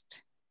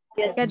dressed.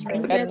 Get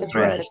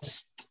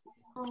Dressed.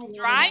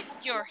 Dry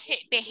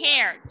the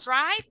hair.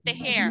 Dry the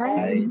hair.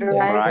 Dry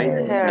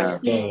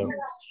the hair.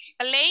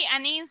 Play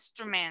an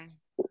instrument.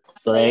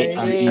 Play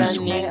an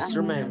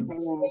instrument.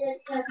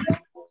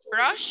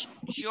 Brush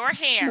your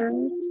hair.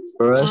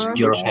 Brush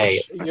your hair.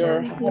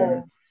 Your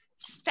hair.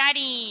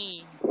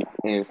 Study.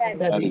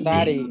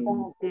 Study.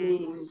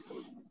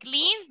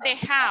 Clean the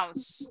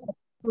house.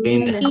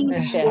 Clean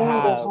the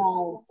house.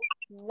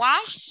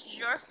 Wash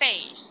your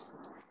face.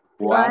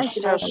 Wash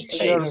your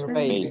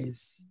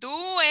face. Do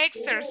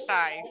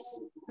exercise.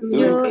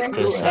 You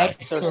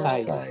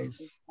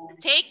exercise.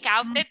 Take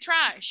out the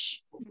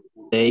trash.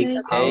 Take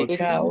out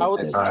Take out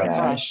the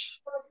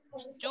trash.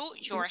 Do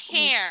your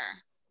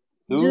hair.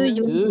 Do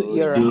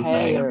your Do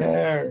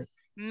hair.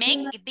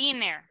 Make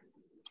dinner.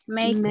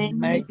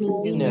 make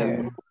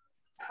Dinner.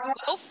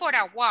 Go for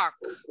a walk.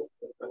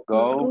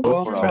 Go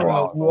Go for a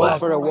walk. Go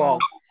for a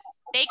walk.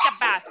 Take a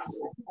bath.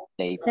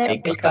 Take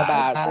Take a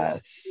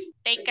bath.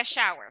 Take a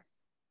shower.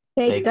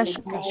 take a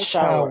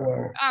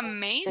Shower.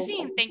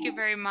 Amazing. Thank you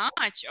very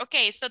much.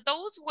 Okay, so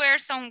those were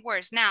some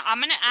words. Now, I'm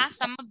going to ask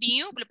some of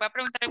you, le voy a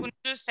preguntar a algunos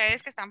de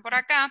ustedes que están por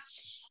acá,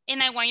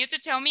 and I want you to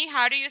tell me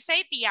how do you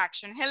say the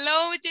action.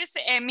 Hello,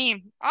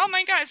 me. Oh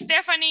my God,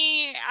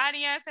 Stephanie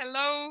Arias,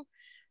 hello.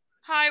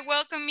 Hi,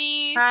 welcome,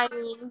 Miss. Hi.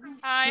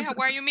 Hi, how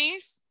are you,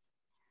 Miss?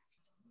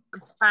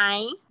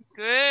 Fine.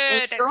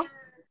 Good.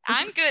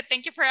 I'm good.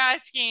 Thank you for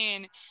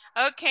asking.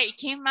 Okay,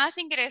 ¿quién más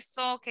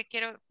ingresó? Que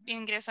quiero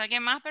ingresar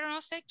alguien más, pero no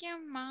sé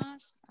quién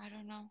más. I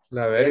don't know.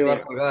 La Beri va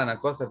colgada en la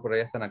cosa, pero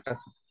ya está en la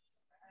casa.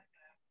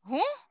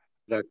 Who?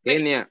 La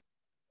Kenia.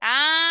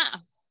 Ah.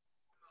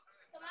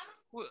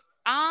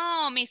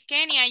 Oh, Miss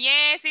Kenya.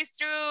 Yes, it's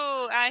true.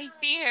 I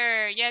see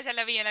her. Yes, I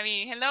la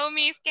vi. Hello,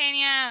 Miss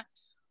Kenya.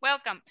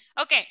 Welcome.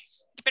 Okay,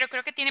 pero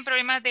creo que tiene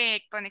problemas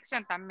de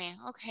conexión también.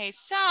 Okay,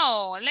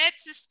 so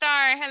let's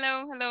start.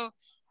 Hello.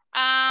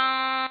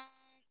 I'm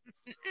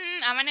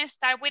gonna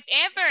start with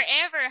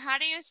Ever. How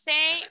do you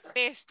say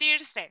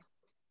vestirse?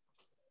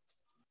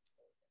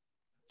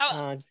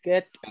 Oh.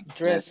 Get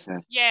dressed.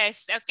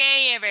 Yes,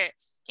 okay, Ever.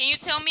 Can you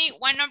tell me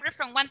one number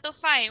from 1 to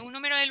 5? Un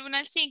número del 1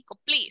 al 5,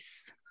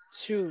 please.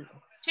 2.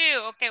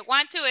 2, okay.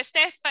 1, 2,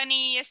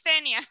 Stephanie,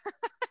 Yesenia.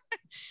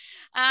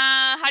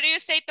 How do you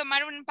say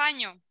tomar un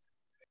baño?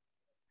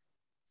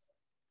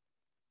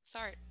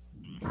 Sorry.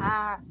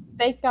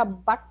 Take a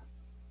bath.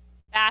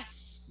 Bath.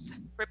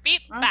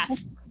 Repeat, bath.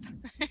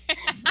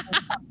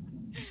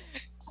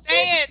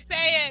 Say it.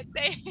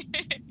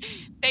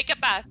 Take a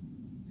bath.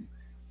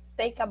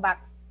 Take a bath.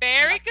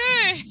 Very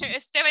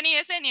good. Stephanie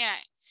Yesenia,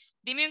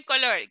 dime un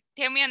color.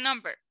 Tell me a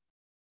number.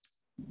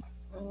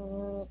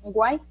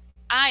 White.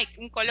 Ay,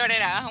 un color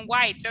era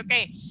white,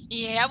 ok.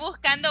 Y ella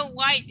buscando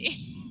white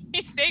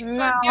y se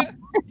escondió.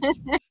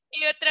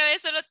 Y otra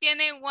vez solo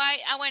tiene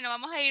white. Ah, bueno,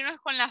 vamos a irnos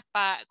con las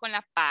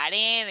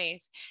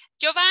paredes.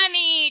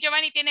 Giovanni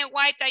tiene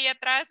white ahí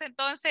atrás.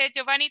 Entonces,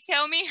 Giovanni,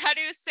 tell me how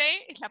do you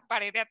say, la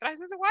pared de atrás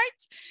es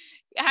white.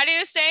 How do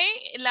you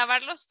say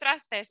lavar los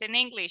trastes en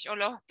English o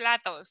los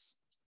platos?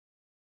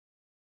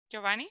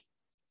 Giovanni?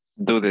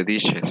 Do the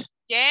dishes.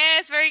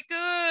 Yes, very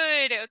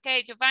good.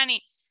 Okay,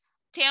 Giovanni,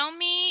 tell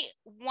me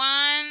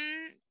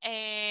one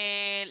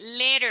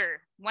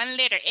letter. One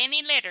letter,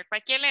 any letter,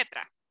 cualquier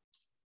letra.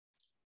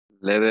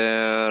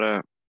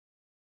 Letter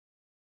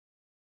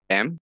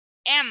M.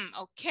 M,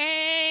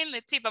 okay.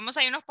 Let's see, vamos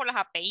a irnos por los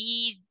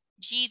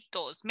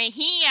apellidos.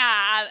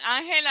 Mejía,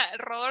 Ángela,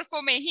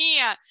 Rodolfo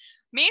Mejía.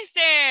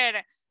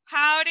 Mister,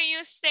 how do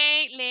you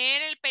say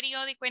leer el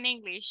periódico en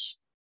English?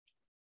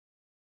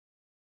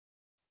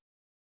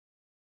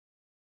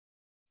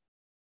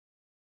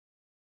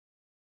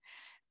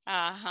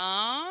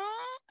 Ajá.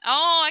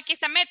 Oh, aquí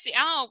está Metzi.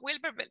 Oh,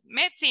 Wilber.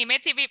 Metzi,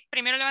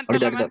 primero levanta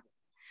la mano.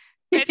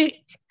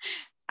 Metzi.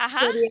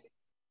 Ajá.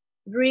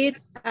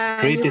 Read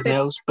the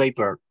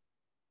newspaper.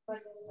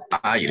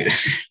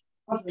 Yes.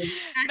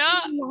 No.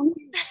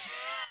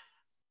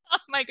 Oh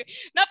my God.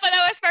 No, but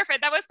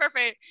that was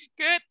perfect.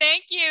 Good,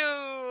 thank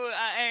you,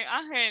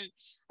 Ángel.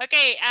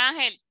 Okay,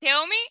 Ángel,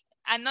 tell me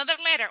another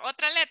letter,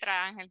 otra letra,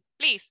 Ángel,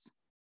 please.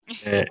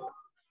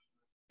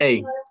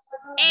 A.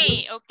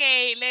 A,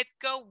 okay, let's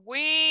go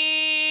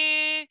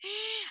with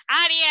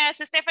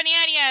Arias, Stephanie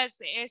Arias.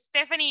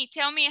 Stephanie,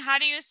 tell me, how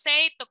do you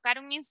say tocar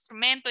un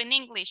instrumento in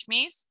English,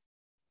 miss?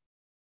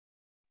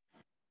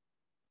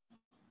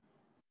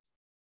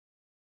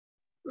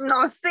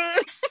 No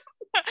sé.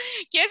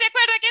 ¿Quién se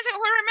acuerda?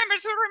 Who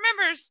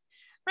remembers?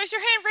 Raise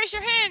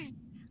your hand.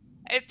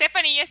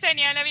 Stephanie,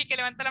 Yesenia, la vi que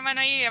levantó la mano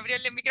ahí, abrió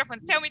el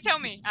micrófono. Tell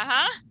me.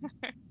 Ajá.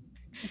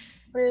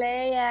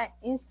 Play an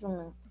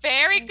instrument.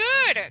 Very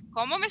good.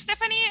 ¿Cómo,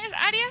 Stephanie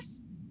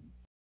Arias?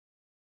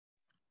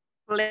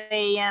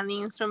 Play an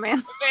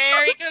instrument.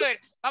 Very good.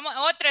 Vamos,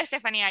 otra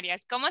Stephanie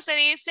Arias. ¿Cómo se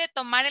dice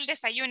tomar el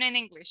desayuno en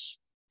English?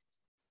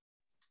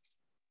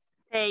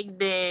 Take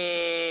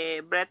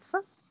the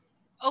breakfast.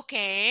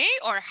 Okay,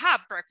 or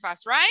have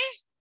breakfast,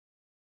 right?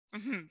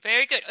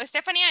 Very good.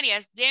 Stephanie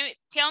Arias,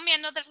 tell me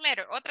another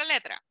letter, otra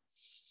letra.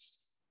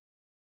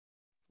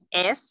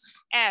 S.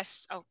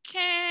 S,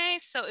 okay,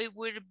 so it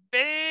would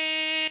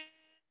be,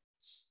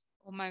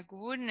 oh my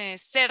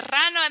goodness,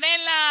 Serrano,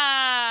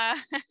 Adela.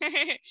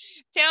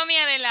 Tell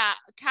me, Adela,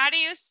 how do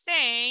you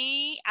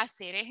say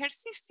hacer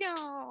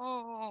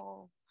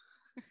ejercicio?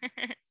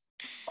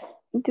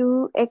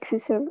 Do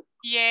exercise.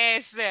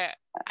 Yes,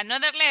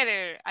 another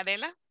letter,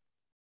 Adela.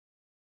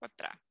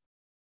 Otra.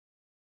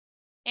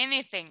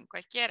 Anything,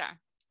 cualquiera.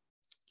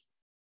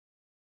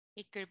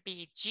 It could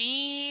be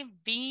G,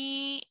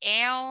 V,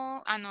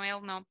 L, no,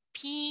 L no,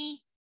 P,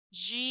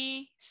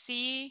 G,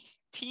 C,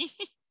 T,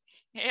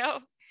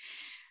 L.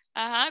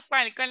 Ajá,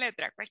 ¿cuál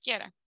letra?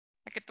 Cualquiera.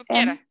 La que tú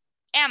quieras.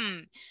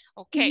 M.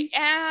 Ok.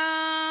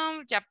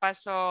 Ya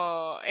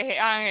pasó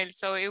Ángel.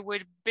 So it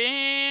would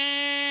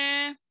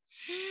be...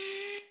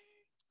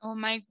 Oh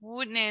my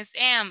goodness.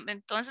 M.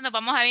 Entonces nos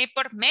vamos a ir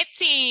por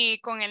Metzi.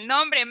 Con el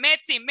nombre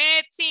Metzi.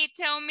 Metzi,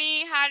 tell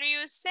me how do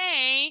you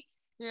say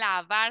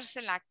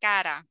lavarse la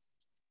cara.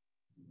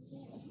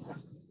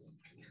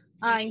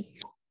 Ay.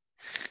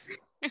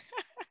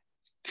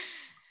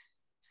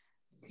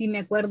 Sí me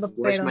acuerdo,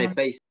 Wash pero my no.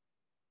 face.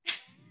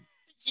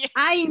 Yeah.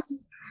 Ay.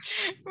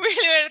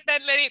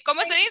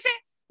 ¿Cómo se dice,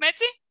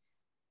 Metzi?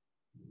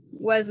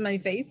 Was my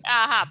face.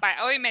 Ajá,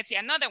 hoy Metzi,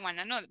 another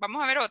one.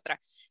 Vamos a ver otra.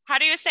 How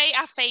do you say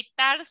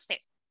afeitarse?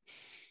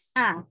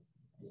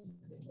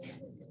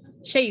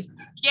 Shave.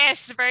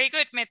 Yes, very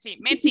good, Metzi.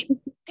 Metzi,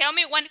 tell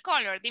me one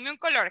color. Dime un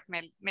color,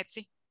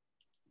 Metzi.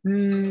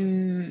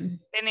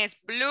 Tenés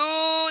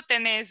blue,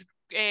 tenés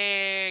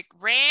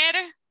red,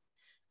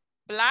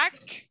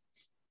 black.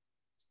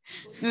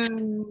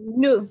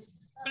 No.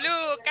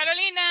 Blue,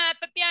 Carolina,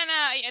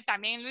 Tatiana, y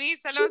también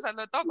Luis, Alonso,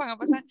 los dos van a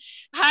pasar.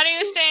 How do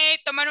you say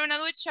tomar una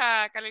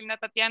ducha, Carolina,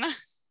 Tatiana?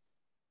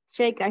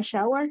 Take a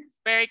shower.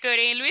 Very good.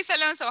 Y Luis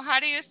Alonso, how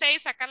do you say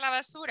sacar la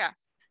basura?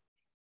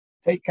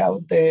 Take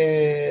out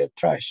the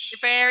trash.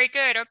 Very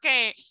good.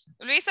 Okay.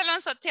 Luis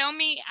Alonso, tell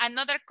me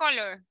another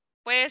color.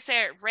 Puede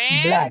ser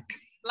red.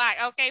 Black.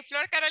 Black. Okay.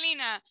 Flor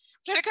Carolina.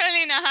 Flor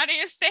Carolina, how do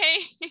you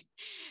say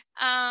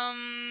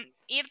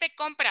ir de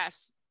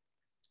compras?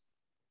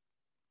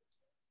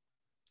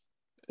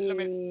 No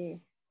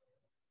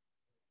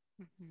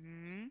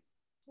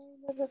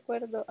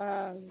recuerdo.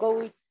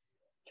 Go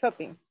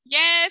shopping.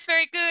 Yes,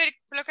 very good.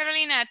 Flor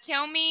Carolina,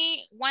 tell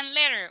me one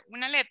letter.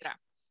 Una letra.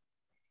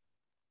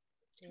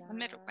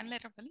 One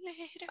letter.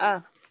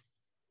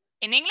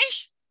 In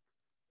English?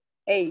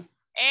 A.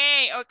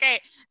 A,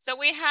 okay. So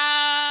we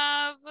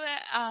have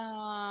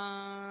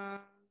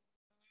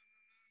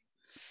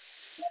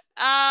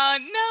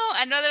no,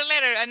 another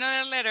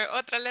letter,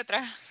 otra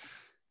letra.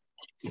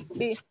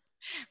 B.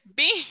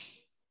 B.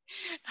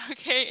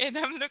 Okay, and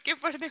I'm looking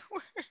for the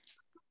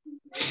words.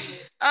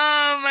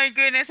 Oh my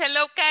goodness.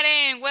 Hello,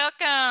 Karen.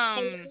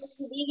 Welcome.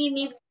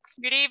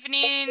 Good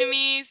evening,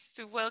 Miss.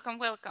 Welcome,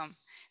 welcome.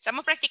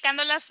 Estamos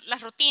practicando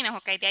las rutinas,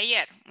 ok, de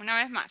ayer, una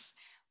vez más.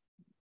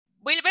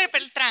 Wilber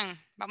Beltrán,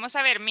 vamos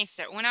a ver,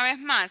 mister, una vez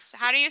más.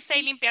 How do you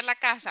say limpiar la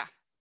casa?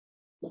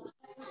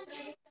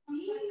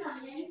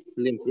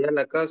 Limpiar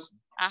la casa.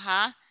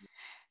 Ajá.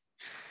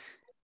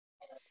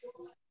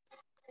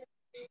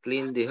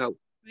 Clean the house.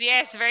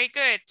 Yes, very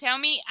good. Tell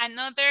me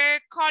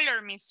another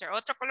color, mister.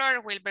 Otro color,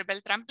 Wilber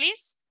Beltrán,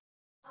 please.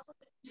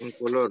 Un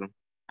color.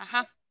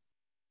 Ajá.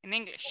 In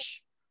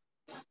English.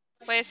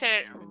 Puede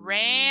ser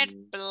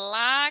red,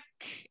 black,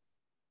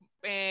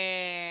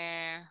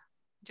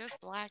 just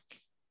black.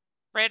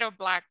 Red or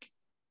black.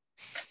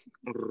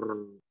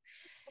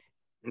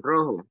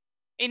 Rojo.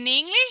 In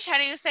English, how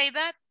do you say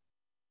that?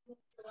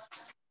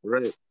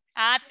 Red.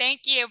 Ah,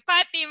 thank you.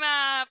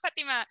 Fátima,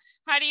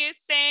 how do you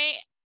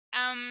say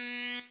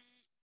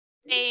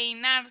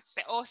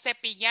peinarse o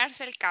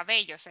cepillarse el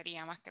cabello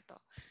sería más que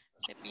todo.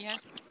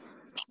 Cepillarse.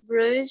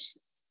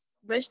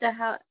 Brush the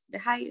hair.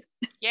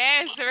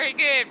 Yes, very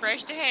good.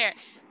 Brush the hair.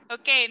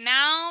 Okay,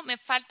 now me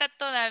falta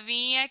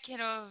todavía,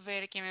 quiero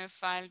ver qué me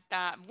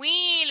falta.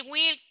 Will,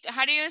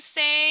 how do you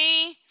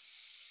say?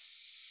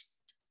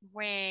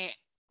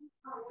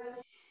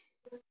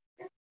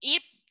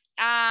 Ir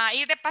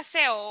de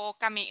paseo o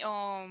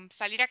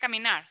salir a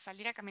caminar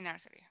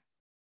sería.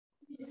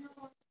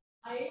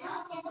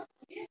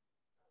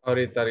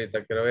 Ahorita,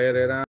 quiero ver,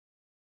 era...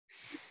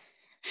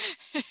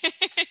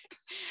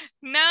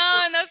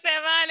 No se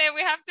vale,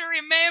 we have to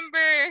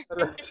remember.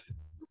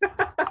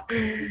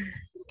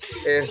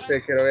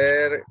 Quiero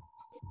ver,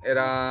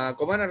 era,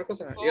 ¿cómo era la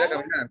cosa? Ir a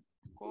caminar.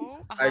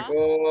 I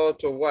go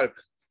to walk.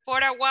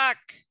 For a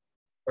walk.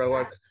 For a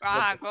walk.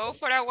 Go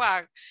for a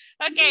walk.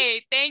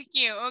 Okay, thank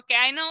you. Okay,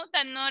 I know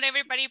that not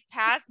everybody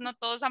passed, no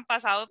todos han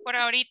pasado por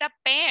ahorita,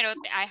 pero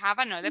I have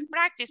another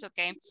practice,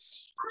 okay?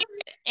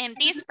 And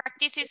this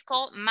practice is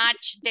called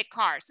match the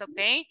cards,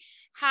 okay?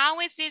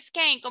 How is this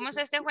game? ¿Cómo es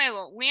este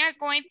juego? We are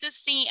going to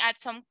see at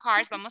some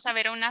cards. Vamos a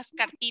ver unas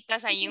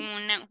cartitas ahí en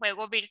un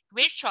juego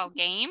virtual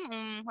game,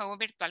 un juego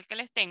virtual que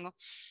les tengo.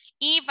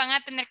 Y van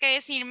a tener que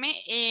decirme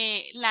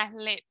las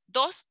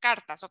dos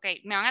cartas, ok.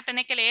 Me van a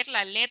tener que leer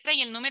la letra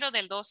y el número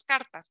de dos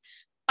cartas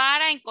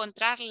para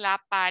encontrar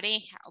la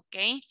pareja,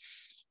 ok.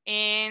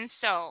 And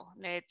so,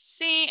 let's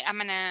see. I'm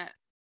gonna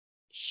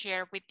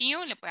share with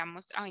you. Le voy a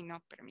mostrar. Ay,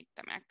 no,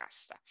 permítame, acá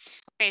está.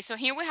 Okay, so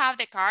here we have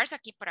the cards.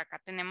 Aquí por acá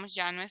tenemos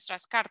ya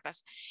nuestras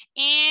cartas.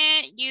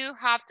 And you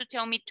have to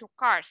tell me two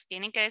cards.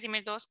 Tienen que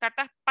decirme dos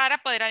cartas para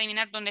poder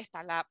adivinar dónde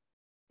está la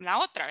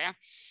otra, ¿verdad?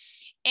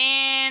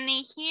 And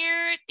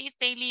here, these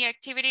daily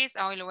activities.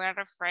 Oh, lo voy a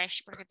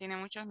refresh porque tiene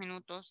muchos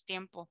minutos,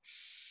 tiempo.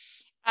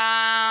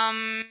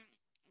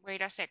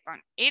 Wait a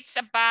second. It's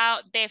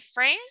about the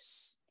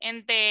phrase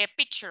and the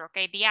picture,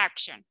 okay, the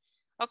action.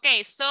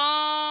 Okay, so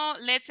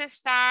let's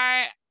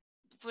start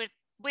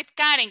with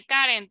Karen.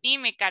 Karen,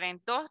 dime,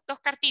 Karen, dos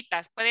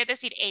cartitas. Puedes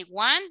decir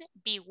A1,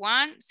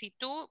 B1,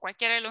 C2,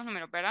 cualquiera de los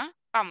números, ¿verdad?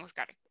 Vamos,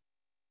 Karen.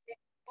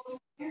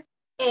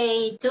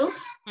 A2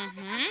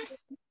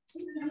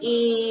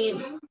 y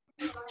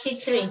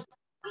C3.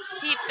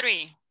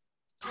 C3.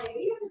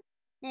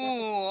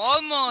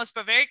 Almost,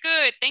 but very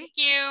good. Thank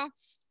you.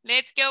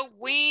 Let's go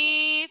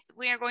with,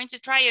 we are going to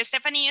try it.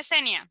 Stephanie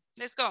Yesenia.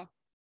 Let's go.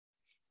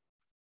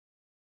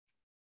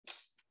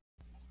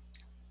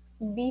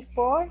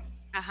 B4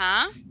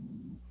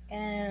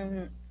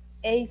 and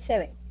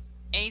A7.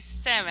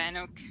 A7,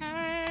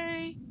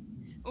 okay.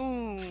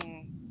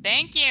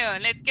 Thank you.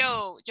 Let's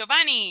go.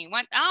 Giovanni.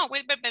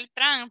 Wilber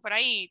Beltrán, por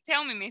ahí.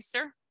 Tell me,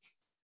 mister.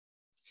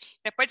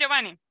 Después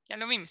Giovanni. Ya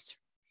lo vi, mister.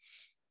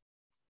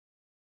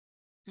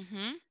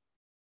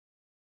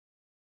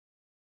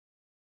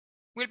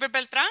 Wilber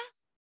Beltrán.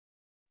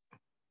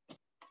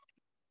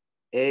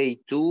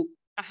 A2.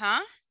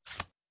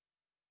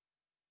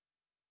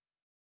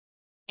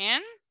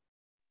 And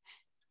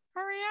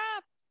hurry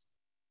up.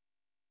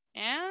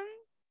 And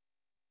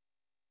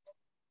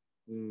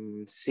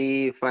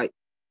C5.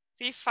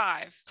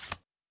 C5.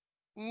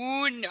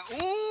 No.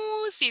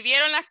 Si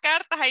vieron las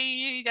cartas,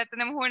 ahí ya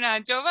tenemos una.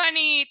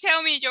 Giovanni,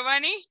 tell me,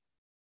 Giovanni.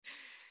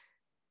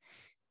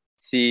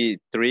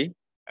 C3.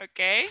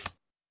 Okay.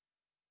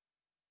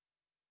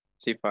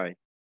 C5.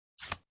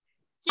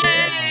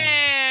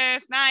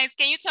 Yes, nice.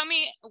 Can you tell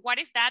me what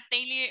is that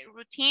daily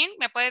routine?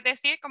 ¿Me puedes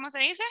decir cómo se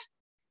dice?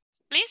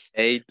 Please.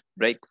 8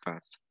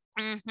 breakfast.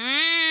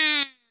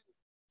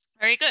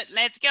 Very good.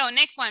 Let's go.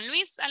 Next one.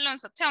 Luis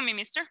Alonso, tell me,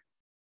 mister.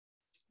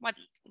 What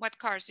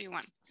cars do you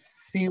want?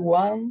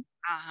 C1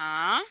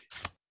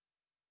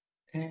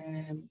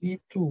 and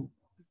B2.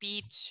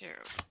 B2.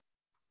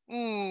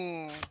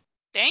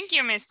 Thank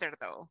you, mister,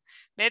 though.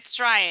 Let's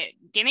try it.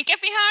 Tienen que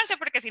fijarse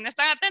porque si no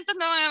están atentos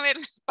no van a ver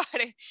los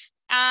pares.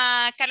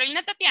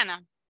 Carolina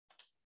Tatiana.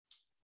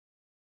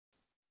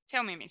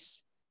 Tell me,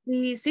 miss.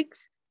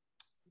 C6.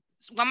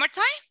 One more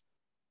time.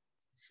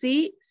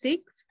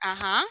 C6.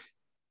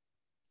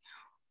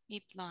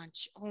 Eat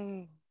lunch. A5.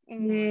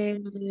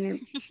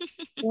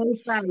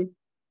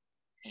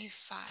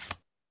 A5.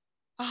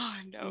 Oh,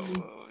 no.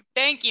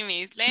 Thank you,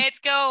 miss. Let's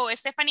go.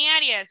 Stephanie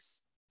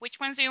Arias. Which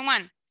ones do you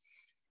want?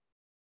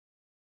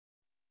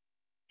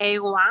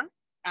 A1.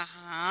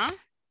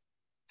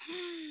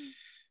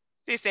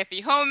 Si se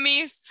fijó,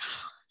 miss.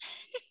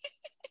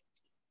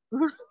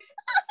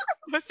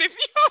 No se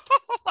fijó.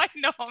 I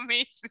know,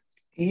 miss.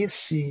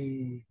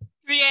 Easy.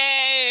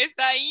 Yes,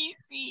 ahí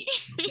sí.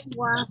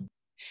 Wow.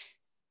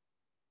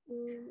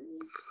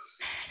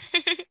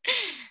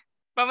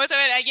 Vamos a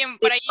ver, alguien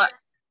por ahí.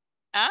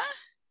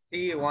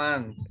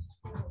 C1.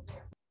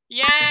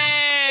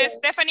 Yes,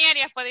 Stephanie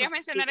Arias, ¿podrías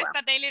mencionar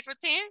esta daily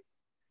routine?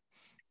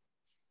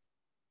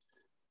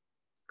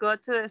 Go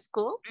to the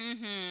school.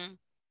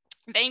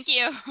 Thank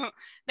you.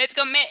 Let's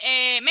go,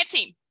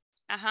 Metzi.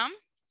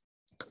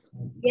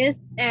 Yes.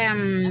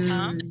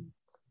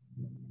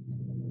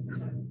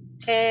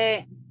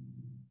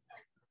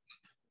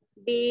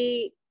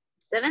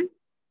 B7.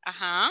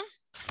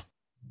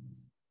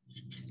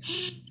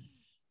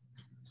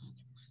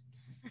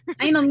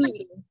 Ay, no,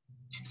 mire.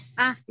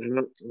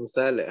 No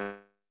sale.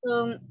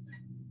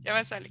 Ya va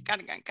a salir,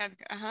 carga.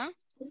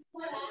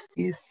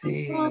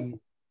 Easy.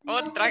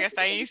 Otra que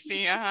está ahí,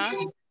 sí,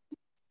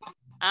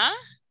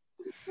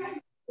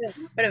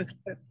 Espérame.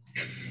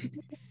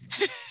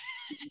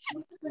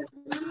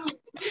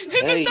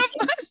 Eso está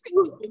fácil.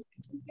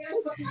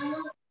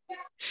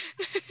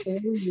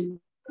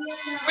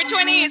 Which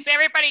one is,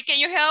 everybody? Can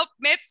you help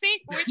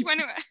Metzi? Which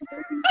one?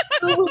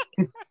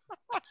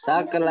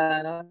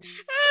 Sácala.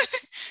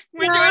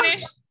 Which one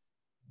is?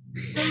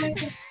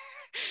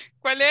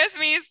 ¿Cuál es,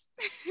 Miss?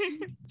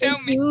 Tell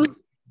me.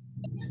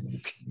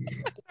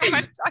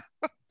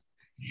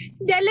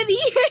 Ya le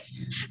dije.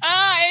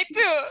 A2.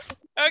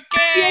 Ok.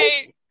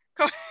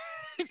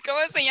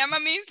 ¿Cómo se llama,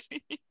 Miss?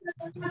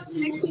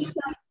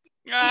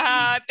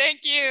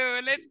 Thank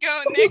you. Let's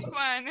go. Next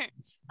one.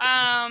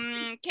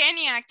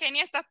 Kenia,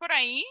 ¿estás por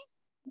ahí?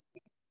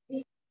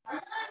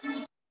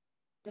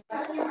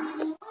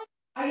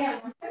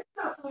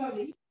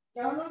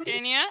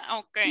 Kenia,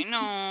 okay,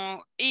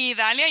 no. ¿Y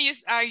Dalia,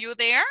 are you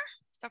there?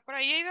 ¿Estás por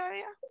ahí,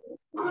 Dalia?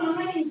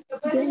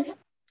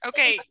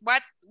 Okay,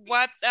 what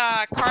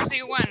cards do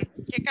you want?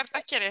 ¿Qué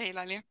cartas quieres,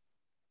 Dalia?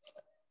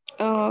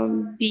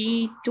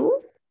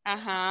 B2.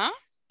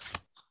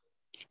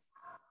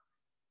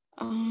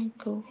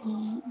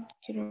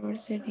 Quiero ver,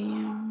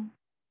 sería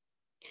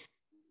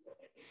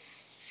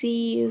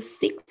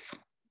C6.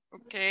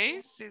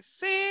 Okay,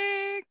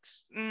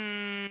 C6.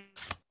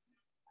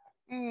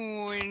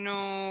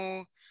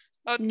 No.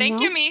 Oh, thank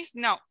you, Miss.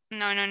 No.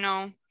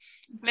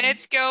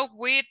 Let's go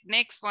with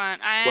next one.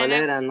 ¿Cuál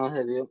era? No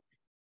se vio.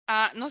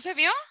 ¿No se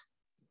vio?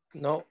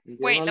 No.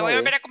 Wait, lo voy a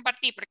volver a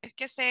compartir porque es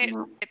que se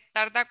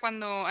tarda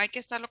cuando hay que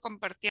estarlo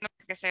compartiendo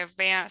para que se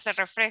vea, se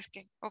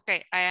refresque. Ok,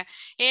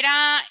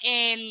 era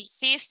el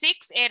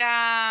C6,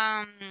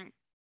 era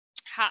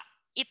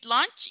Eat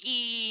Lunch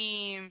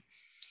y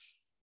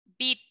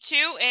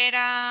B2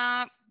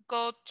 era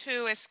go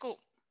to school.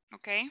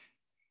 Okay.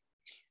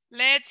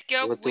 Let's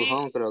go, Go to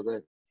home, creo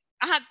que.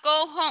 Ajá,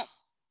 go home.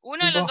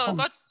 Uno de los dos,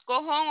 home. go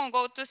home o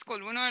go to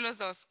school. Uno de los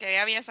dos, que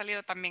ya había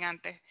salido también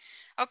antes.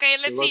 Okay,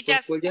 let's Go see. to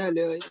Just, school ya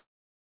salió ahí.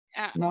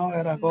 No,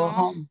 era go no.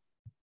 home.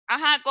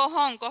 Ajá, go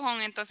home.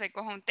 Entonces,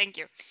 go home. Thank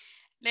you.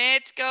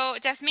 Let's go.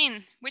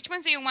 Jasmine, which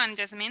one do you want,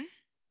 Jasmine?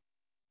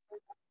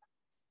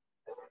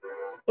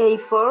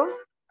 A4.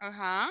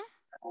 Ajá.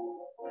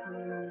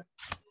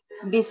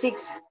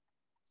 B6.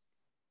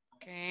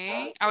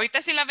 Okay.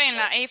 Ahorita sí la ven,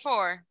 la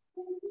A4.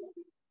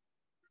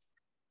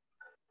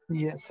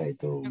 Yes, I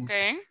do.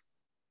 Okay.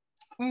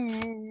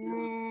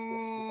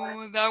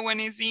 Ooh, that one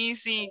is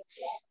easy.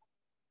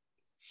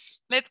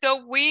 Let's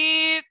go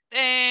with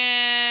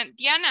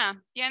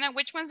Diana. Diana,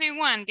 which ones do you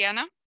want,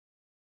 Diana?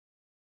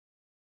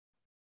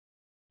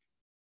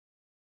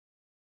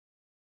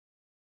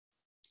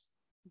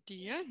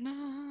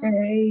 Diana.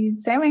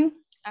 A7.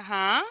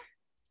 Ajá.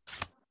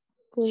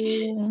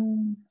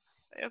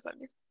 Ya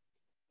salió.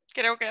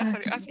 Creo que ya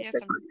salió. Así ya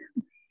salió.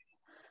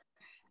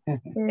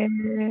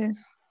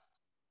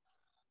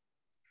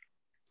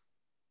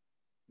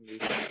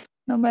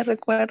 No me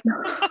recuerdo.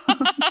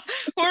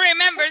 Who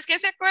remembers? ¿Quién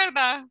se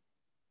acuerda?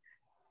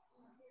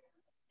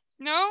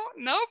 No,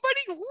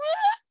 nobody.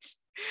 What?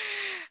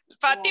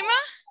 Fátima.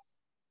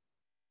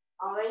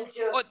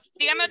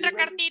 Dígame otra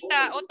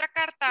cartita, otra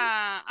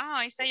carta. Ah,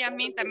 ahí está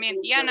Yasmin también.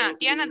 Diana,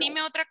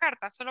 dime otra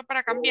carta, solo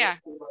para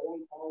cambiar.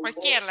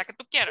 Cualquiera, la que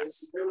tú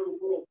quieras.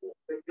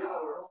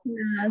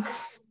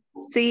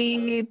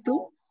 Sí,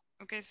 tú.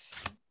 Okay.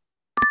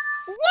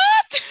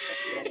 What?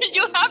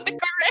 You have the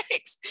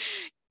correct.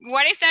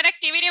 What is that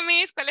activity,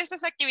 Miss? ¿Cuál es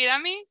esa actividad,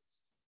 Miss?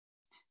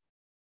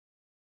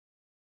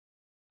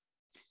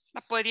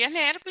 ¿La podrías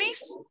leer,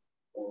 please?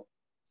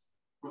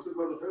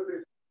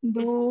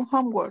 Do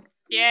homework.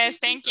 Yes,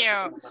 thank you.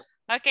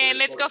 Okay,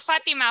 let's go,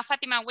 Fatima.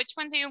 Fatima, which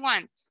one do you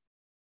want?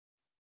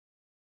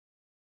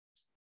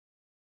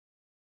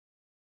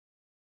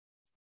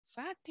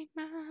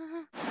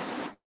 Fatima.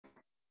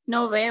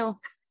 No veo.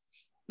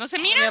 ¿No se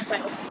mira?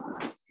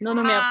 No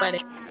me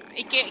aparece.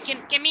 ¿Y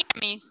qué mira,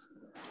 Miss?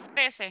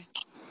 Aparece.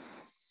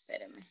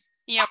 Espérame.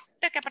 ¿Y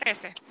ahorita qué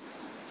aparece?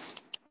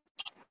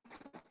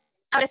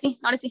 Ahora sí.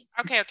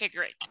 Okay,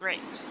 great.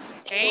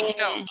 Okay,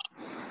 go.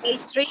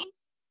 A3.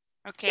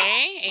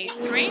 Okay,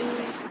 A3.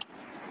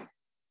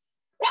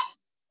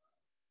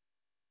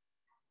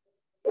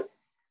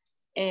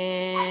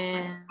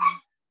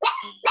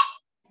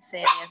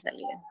 Se había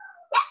salido.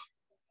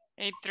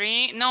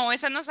 A3. No,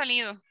 esa no ha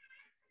salido.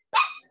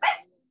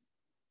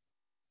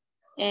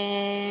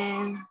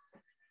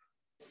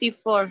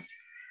 C4.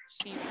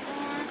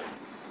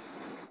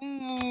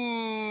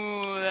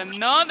 Ooh,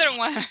 another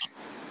one.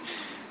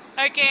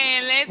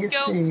 Okay, let's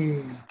go.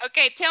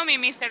 Okay, tell me,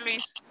 Mr.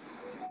 Luis.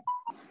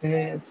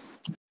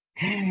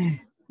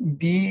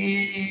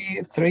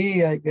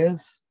 B3, I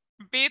guess.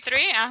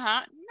 B3,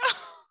 ajá. No.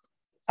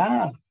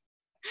 Ah.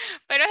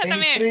 Pero esa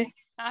también. A3.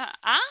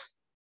 ¿Ah?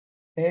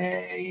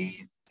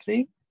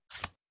 A3.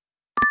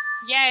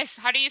 Yes,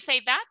 how do you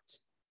say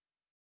that?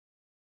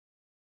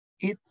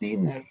 Eat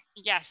dinner.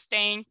 Yes,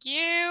 thank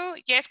you.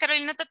 Yes,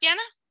 Carolina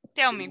Tatiana?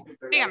 Tell me.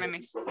 Dígame,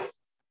 Miss.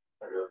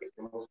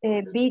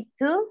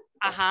 B2.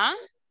 Ajá.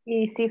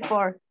 Y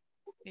C4.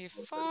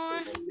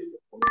 C4.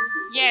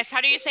 Yes, how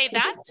do you say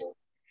that?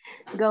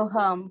 Go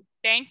home.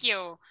 Thank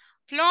you.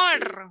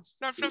 Flor.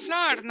 No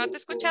te he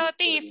escuchado a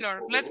ti,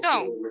 Flor. Let's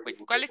go.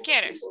 ¿Cuáles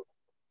quieres?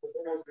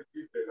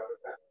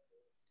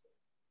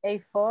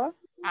 A4.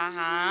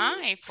 Ajá,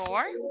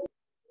 A4.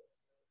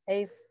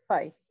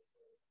 A5.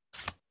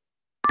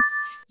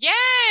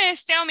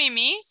 Yes, tell me,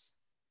 Miss.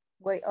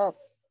 Way up.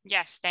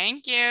 Yes,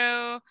 thank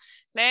you.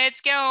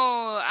 Let's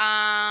go.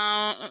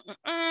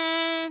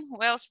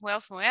 Who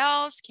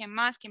else? ¿Quién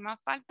más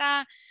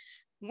falta?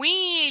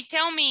 Will,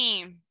 tell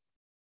me.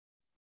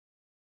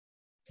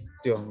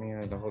 Dios mío,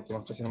 las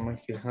últimas cosas no me he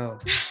fijado.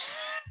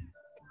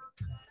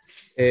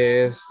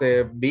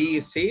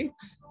 B6.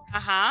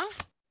 Ajá.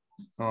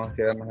 No,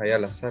 tirarnos allá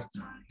al azar.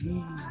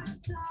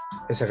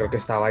 Esa creo que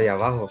estaba ahí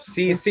abajo.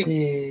 Sí.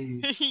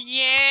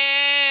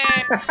 Yeah.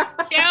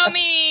 Tell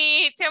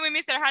me,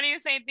 mister, how do you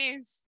say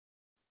this?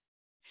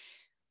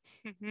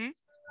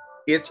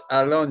 It's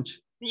a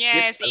lunch.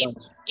 Yes,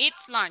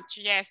 it's lunch.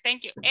 Yes,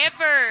 thank you.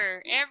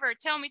 Ever.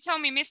 Tell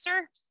me,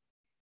 mister.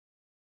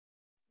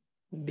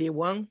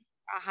 B1.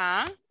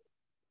 Ajá.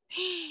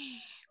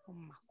 Oh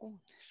my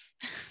goodness.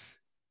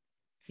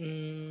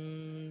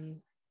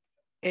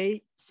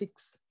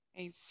 A6.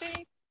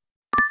 A6.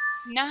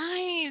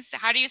 Nice.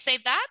 How do you say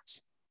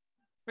that?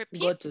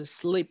 Repeat. Go to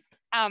sleep.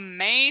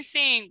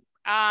 Amazing.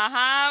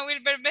 Ajá,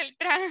 Wilber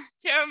Beltrán,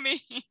 tell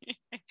me.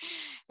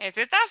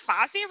 Ese está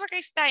fácil porque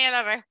ahí está ya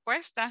la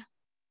respuesta.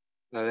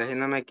 A ver si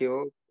no me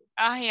equivoco.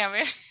 Ay, a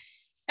ver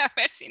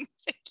si no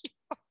se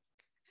equivoca.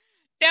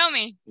 Tell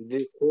me.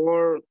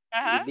 B4,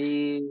 Ajá.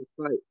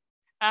 B5.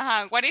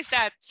 Ajá, what is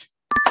that?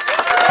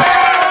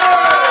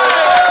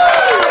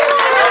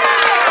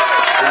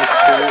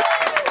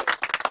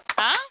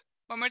 Huh?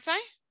 One more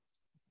time.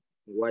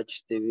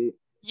 Watch TV.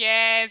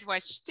 Yes,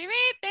 watch TV.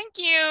 Thank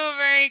you.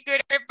 Very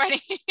good,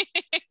 everybody.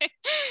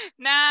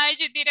 Nice.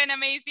 You did an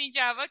amazing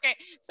job. Okay.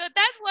 So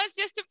that was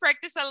just to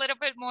practice a little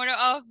bit more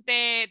of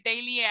the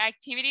daily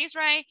activities,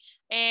 right?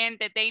 And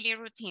the daily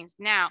routines.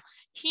 Now,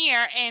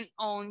 here and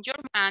on your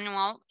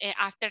manual,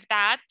 after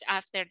that,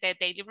 after the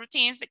daily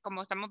routines,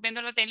 como estamos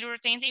viendo los daily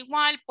routines,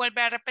 igual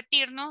vuelve a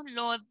repetirnos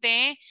lo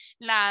de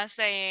las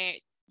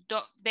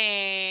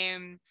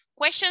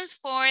questions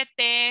for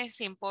the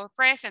simple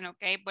present,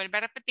 ok, vuelve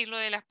a repetir lo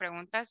de las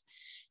preguntas,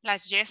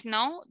 las yes,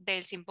 no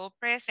del simple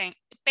present,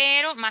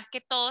 pero más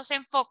que todo se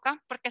enfoca,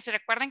 porque se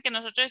recuerden que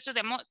nosotros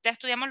ya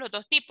estudiamos los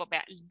dos tipos,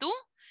 vea, el do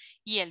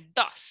y el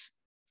does.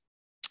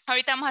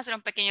 Ahorita vamos a hacer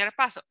un pequeño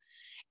repaso.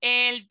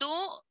 El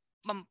do,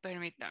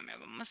 permítame,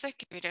 vamos a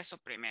escribir eso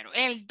primero.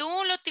 El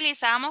do lo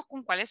utilizamos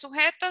con cuáles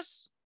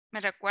sujetos,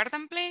 ¿me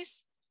recuerdan,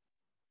 please?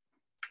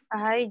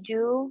 I,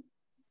 you,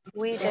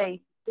 we,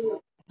 they.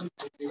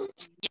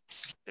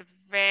 Yes,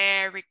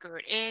 very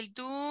good. El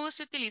do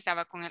se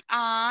utilizaba con el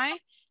I,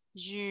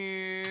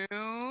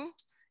 you,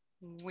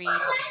 we,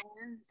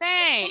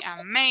 they.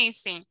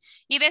 Amazing.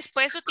 Y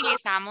después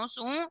utilizamos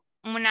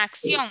una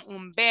acción,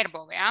 un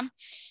verbo, ¿vean?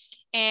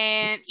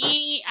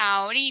 Y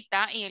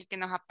ahorita, y el que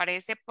nos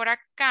aparece por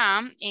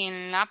acá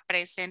en la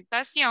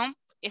presentación,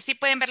 ¿sí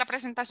pueden ver la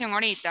presentación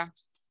ahorita?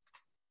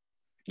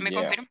 ¿Me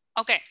confirman?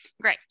 Ok,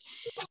 great.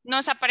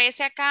 Nos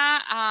aparece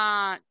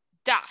acá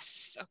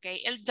does, ok.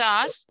 El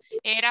does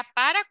era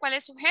para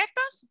 ¿cuáles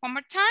sujetos? One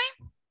more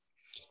time.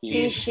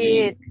 He,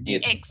 she,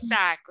 it.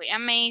 Exactly,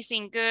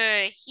 amazing,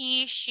 good.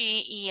 He,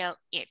 she y el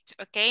it,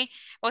 ok.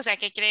 O sea,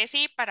 ¿qué quiere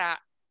decir?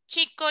 Para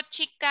chico,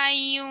 chica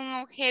y un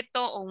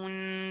objeto o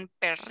un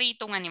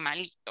perrito, un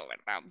animalito,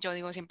 ¿verdad? Yo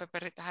digo siempre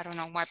perritos, I don't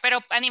know why,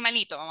 pero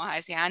animalito, vamos a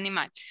decir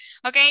animal.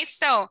 Ok,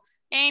 so,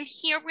 and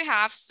here we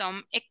have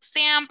some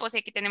examples.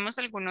 Aquí tenemos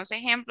algunos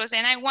ejemplos,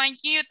 and I want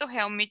you to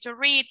help me to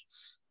read.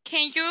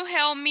 Can you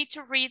help me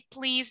to read,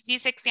 please,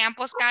 these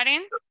examples,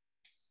 Karen?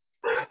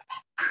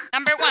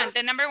 Number one,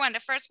 the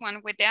first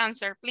one with the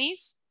answer,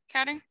 please,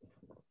 Karen.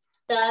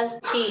 Does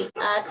she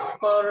ask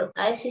for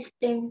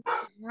assistance?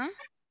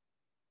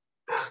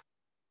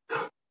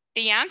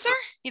 The answer?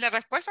 ¿Y la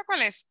respuesta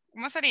cuál es?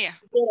 ¿Cómo sería?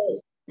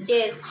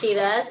 Yes, she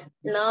does.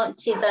 No,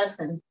 she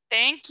doesn't.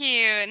 Thank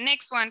you.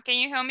 Next one, can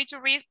you help me to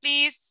read,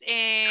 please?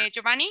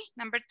 Giovanni,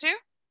 number two.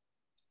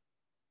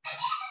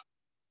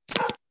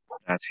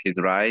 Does he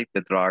drive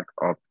the truck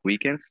on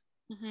weekends?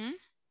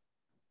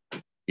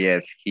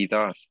 Yes, he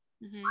does.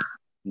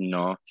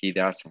 No, he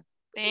doesn't.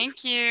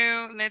 Thank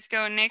you. Let's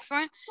go next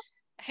one.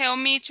 Help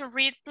me to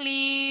read,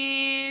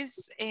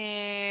 please.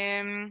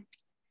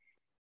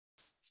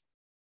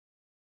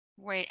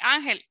 Wait,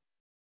 Ángel,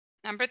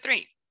 number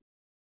three.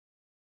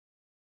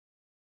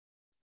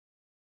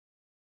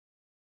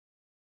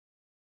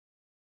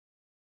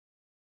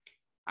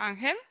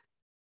 Ángel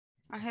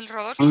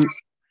Rodolfo.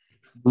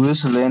 Do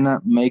Selena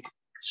make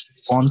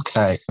phone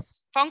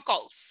calls? Phone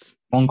calls.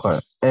 Phone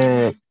call.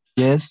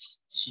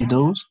 Yes, she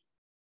does.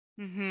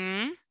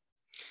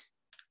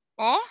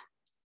 Oh,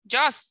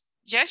 yes,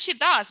 she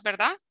does,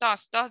 ¿verdad?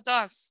 Does.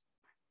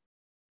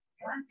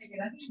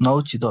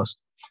 No, she does.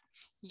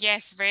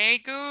 Yes, very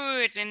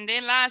good. And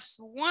the last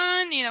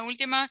one, y la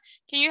última,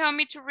 can you help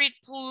me to read,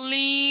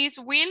 please,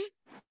 Will?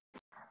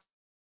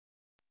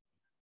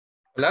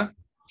 Hola.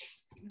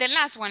 The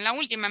last one, la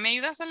última, ¿me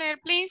ayudas a leer,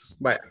 please?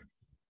 Vale.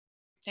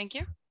 Thank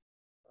you.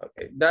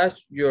 Okay.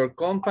 Does your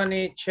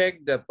company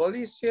check the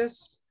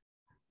policies?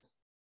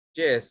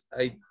 Yes,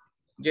 I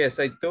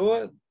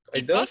do.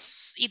 It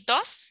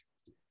does?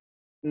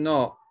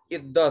 No,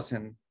 it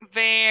doesn't.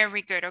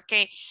 Very good,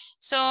 ok.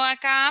 So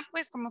acá,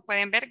 pues como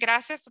pueden ver,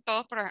 gracias a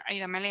todos por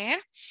ayudarme a leer.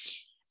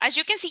 As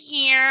you can see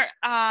here,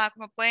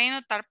 como pueden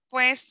notar,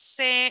 pues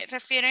se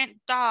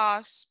refieren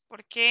does,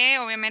 porque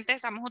obviamente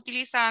estamos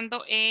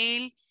utilizando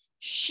el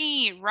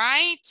she,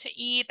 right?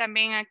 Y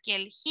también aquí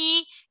el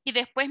he. Y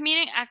después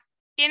miren,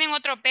 tienen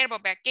otro verbo,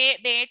 ¿verdad? Que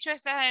de hecho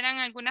estas eran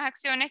algunas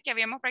acciones que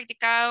habíamos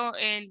practicado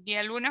el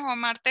día lunes o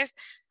martes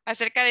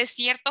acerca de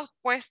ciertos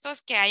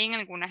puestos que hay en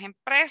algunas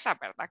empresas,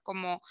 ¿verdad?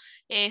 Como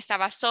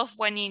estaba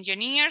software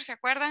engineer, ¿se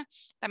acuerdan?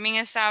 También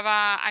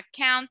estaba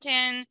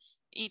accountant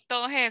y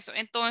todo eso.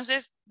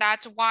 Entonces,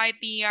 that's why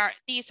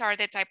these are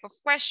the type of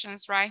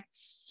questions, right?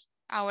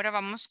 Ahora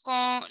vamos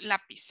con la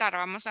pizarra.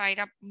 Vamos a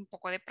ir a un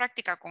poco de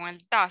práctica con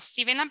el does.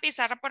 ¿Sí ven la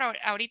pizarra por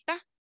ahorita?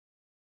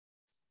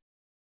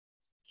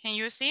 Can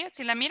you see it?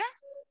 ¿Sí la mira?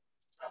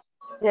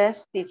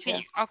 Yes,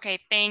 teacher. Okay,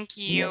 thank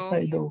you. Yes,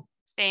 I do.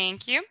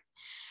 Thank you.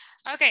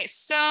 Okay,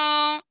 so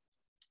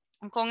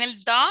con el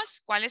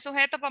does, ¿cuáles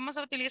sujetos vamos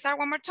a utilizar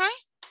one more time?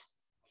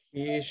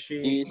 He,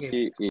 she,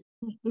 it.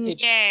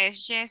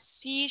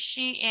 Yes, he,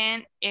 she,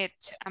 and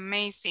it.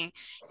 Amazing.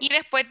 Y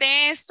después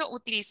de esto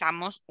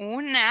utilizamos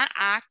una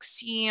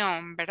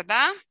acción,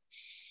 ¿verdad?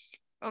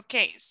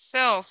 Okay,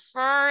 so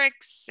for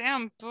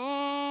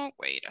example,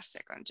 wait a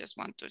second, just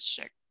want to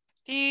check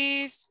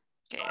this.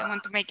 Okay, I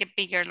want to make it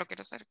bigger, lo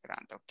quiero hacer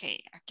grande.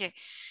 Okay, aquí.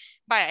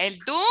 Vaya, el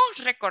do,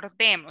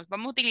 recordemos.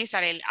 Vamos a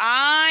utilizar el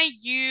I,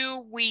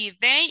 you, we,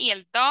 they y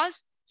el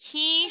does,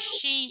 he,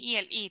 she y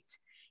el it.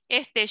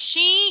 Este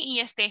she y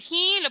este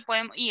he lo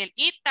podemos, y el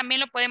it también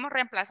lo podemos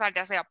reemplazar,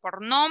 ya sea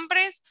por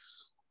nombres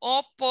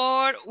o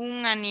por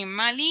un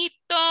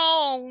animalito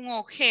o un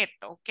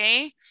objeto, ¿ok?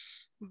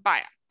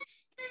 Vaya.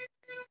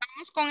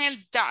 Vamos con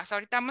el does.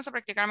 Ahorita vamos a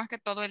practicar más que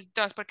todo el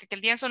does, porque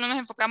aquel día solo nos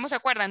enfocamos, ¿se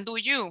acuerdan? Do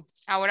you.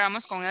 Ahora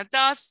vamos con el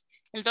does.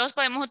 El does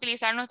podemos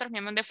utilizar nuestros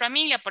miembros de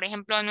familia, por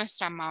ejemplo,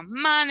 nuestra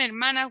mamá,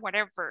 hermana,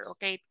 whatever,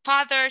 ¿ok?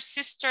 Father,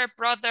 sister,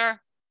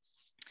 brother.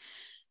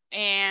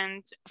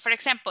 And for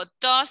example,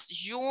 does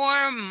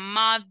your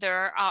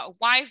mother,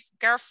 wife,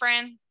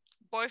 girlfriend,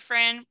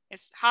 boyfriend,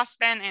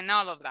 husband, and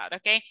all of that,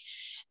 okay?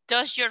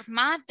 Does your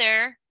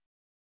mother,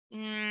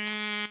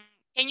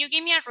 can you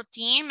give me a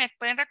routine? ¿Me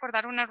pueden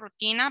recordar una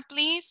rutina,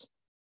 please?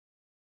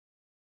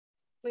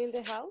 Clean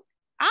the house.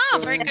 Ah,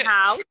 very good.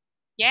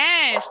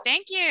 Yes,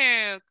 thank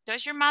you.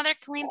 Does your mother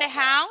clean the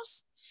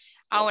house?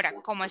 Ahora,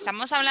 como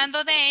estamos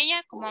hablando de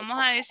ella, ¿cómo vamos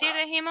a decir?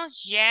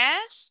 Dijimos,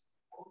 yes.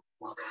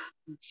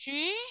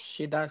 She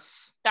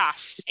does.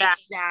 Does,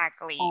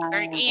 exactly.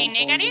 Very good. ¿Y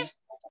negative?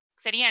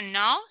 Sería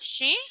no,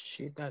 she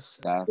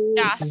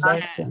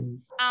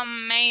doesn't.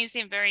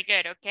 Amazing, very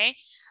good, ok.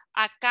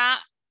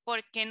 Acá,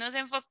 ¿por qué nos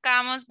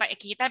enfocamos?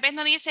 Aquí tal vez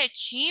no dice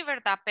she,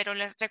 ¿verdad? Pero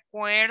les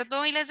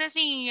recuerdo y les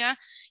decía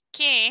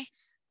que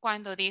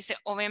cuando dice,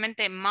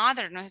 obviamente,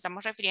 mother, nos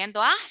estamos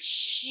refiriendo a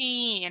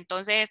she.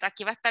 Entonces,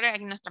 aquí va a estar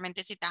en nuestra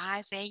mentecita,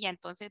 es ella.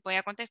 Entonces, voy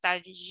a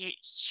contestar,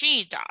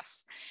 she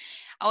does.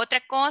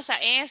 Otra cosa,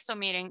 esto,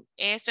 miren,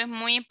 esto es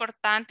muy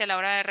importante a la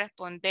hora de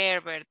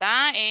responder,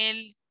 ¿verdad?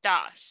 El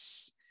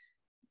does.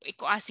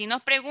 Así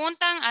nos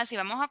preguntan, así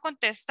vamos a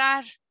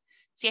contestar.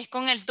 Si es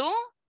con el do,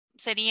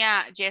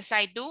 sería yes,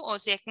 I do. O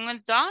si es con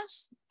el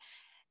does,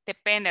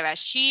 depende, ¿verdad?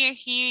 She,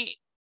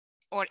 he,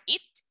 or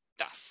it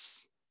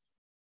does.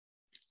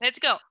 Let's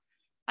go.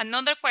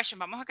 Another question.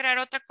 Vamos a crear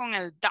otra con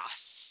el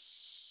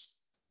does.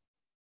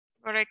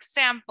 Por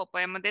ejemplo,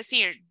 podemos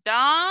decir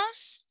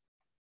does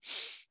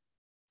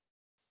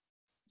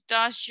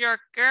your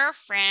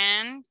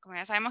girlfriend, como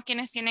ya sabemos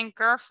quiénes tienen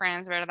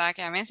girlfriends, ¿verdad?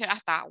 Que ya mencioné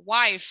hasta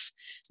wife.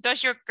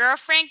 Does your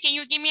girlfriend, can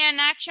you give me an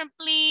action,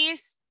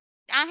 please?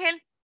 Ángel.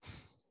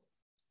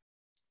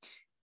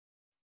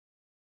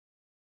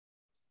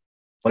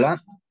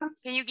 Hola.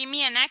 Can you give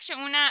me an action,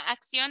 una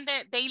acción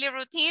de daily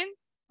routine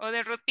o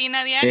de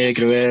rutina diaria?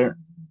 Quiero ver.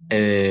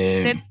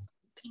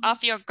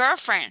 Of your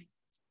girlfriend.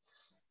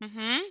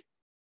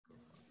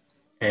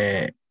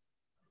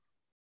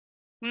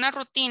 Una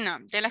rutina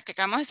de las que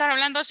acabamos de estar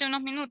hablando hace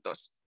unos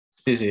minutos.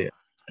 Sí.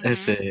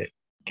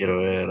 Quiero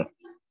ver.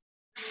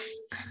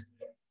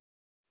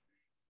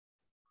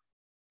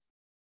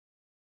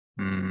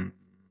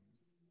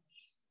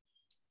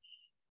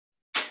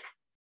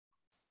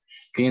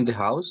 Clean the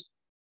house.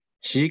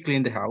 She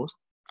clean the house.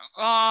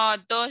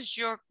 Does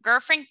your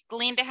girlfriend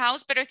clean the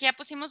house? Pero aquí ya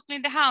pusimos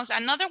clean the house.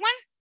 Another one?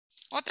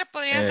 ¿Otra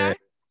podría ser?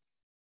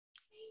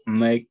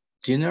 Make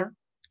dinner.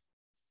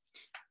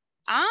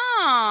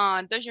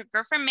 Does your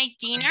girlfriend make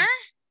dinner?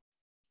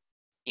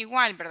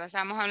 Igual, ¿verdad?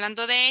 Estamos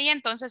hablando de ella,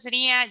 entonces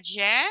sería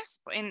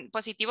yes. En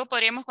positivo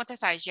podríamos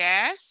contestar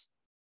yes.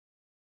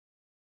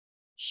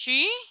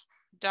 She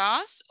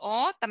does.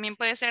 O también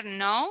puede ser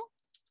no.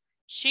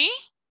 She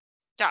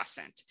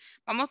doesn't.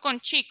 Vamos con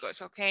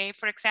chicos, okay?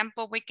 For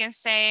example, we can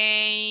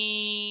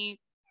say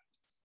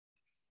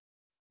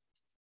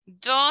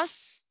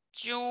does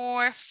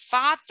your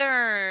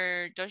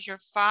father,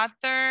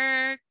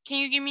 can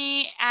you give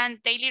me a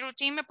daily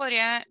routine? ¿Me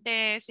podría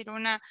decir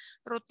una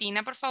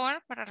rutina, por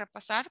favor, para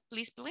repasar?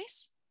 Please.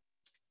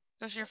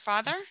 Does your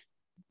father?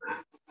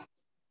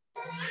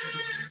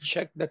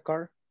 Check the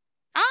car.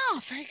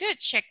 Very good.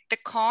 Check the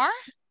car.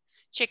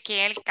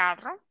 Chequea el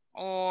carro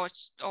o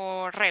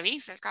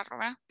revisa el carro,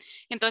 ¿verdad?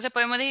 Entonces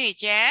podemos decir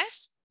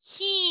yes,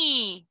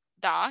 he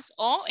does.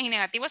 O en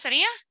negativo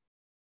sería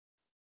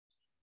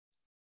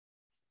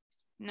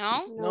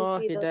No,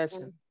 he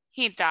doesn't.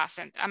 He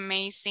doesn't.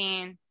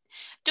 Amazing.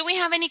 Do we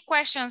have any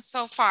questions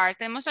so far?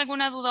 ¿Tenemos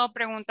alguna duda o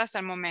pregunta hasta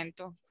el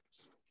momento?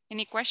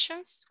 Any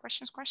questions?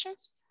 Questions?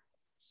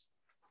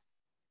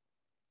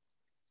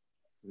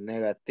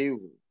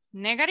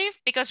 Negative?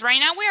 Because right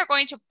now we are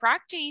going to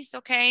practice,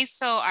 okay?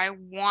 So I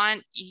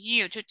want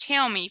you to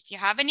tell me if you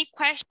have any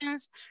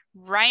questions.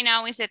 Right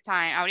now is the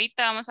time.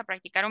 Ahorita vamos a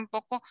practicar un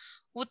poco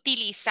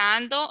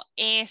utilizando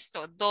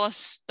esto.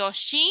 Does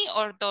she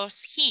or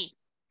does he?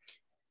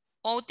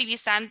 O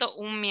utilizando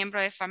un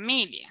miembro de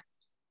familia.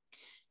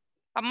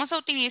 Vamos a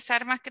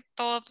utilizar más que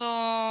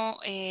todo,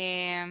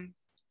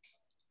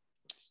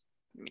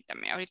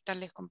 permítame, ahorita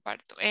les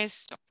comparto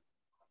esto.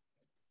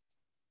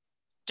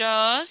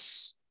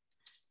 Does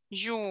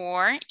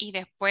your, y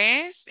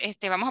después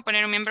vamos a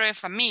poner un miembro de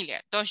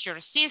familia. Does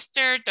your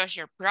sister, does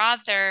your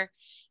brother,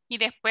 y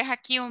después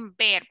aquí un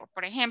verbo.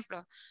 Por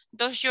ejemplo,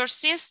 does your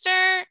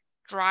sister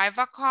drive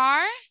a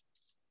car?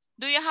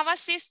 Do you have a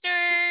sister?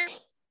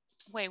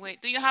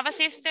 Wait. Do you have a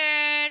sister,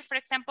 for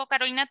example,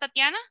 Carolina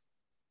Tatiana?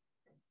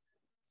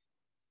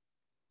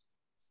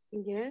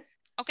 Yes.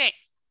 Okay,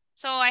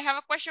 so I have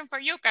a question for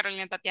you,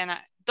 Carolina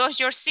Tatiana. Does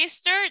your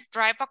sister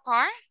drive a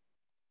car?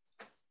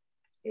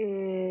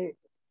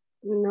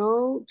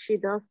 No, she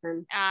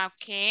doesn't.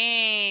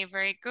 Okay,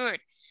 very good.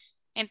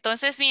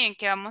 Entonces, miren,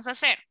 ¿qué vamos a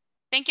hacer?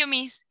 Thank you,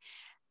 Miss.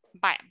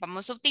 Vaya,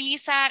 vamos a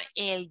utilizar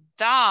el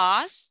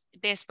does,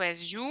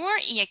 después your,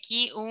 y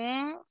aquí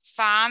un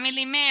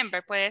family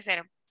member. Puede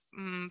ser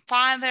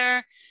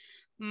father,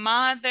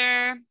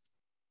 mother,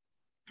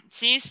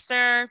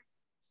 sister,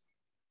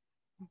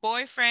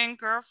 boyfriend,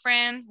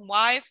 girlfriend,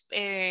 wife,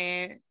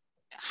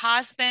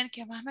 husband.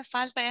 ¿Qué más me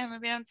falta? Ya me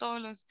vieron todos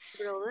los.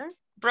 Brother.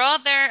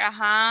 Brother,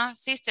 ajá,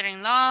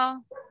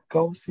 sister-in-law.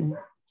 Cousin.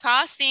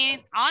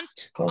 Cousin,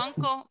 aunt, Cousin.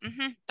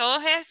 uncle,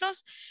 todos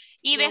esos.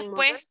 Y Grandmother.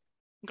 después,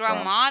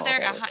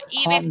 grandmother, ajá.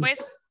 Y Aunt.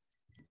 después,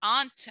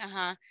 aunt,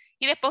 ajá.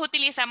 Y después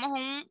utilizamos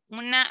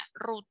una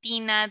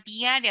rutina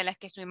diaria, las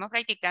que estuvimos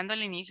practicando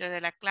al inicio de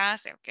la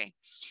clase, ¿ok?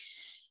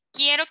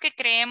 Quiero que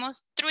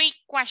creemos 3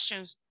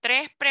 questions,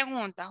 3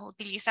 preguntas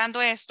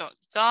utilizando esto.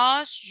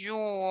 Does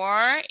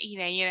your, y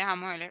de ahí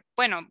dejamos el,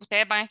 bueno,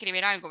 ustedes van a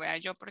escribir algo, ¿verdad?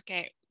 Yo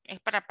porque es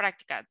para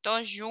práctica.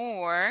 Does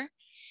your,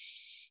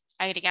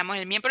 agregamos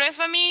el miembro de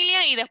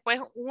familia y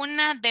después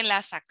una de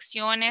las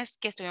acciones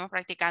que estuvimos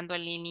practicando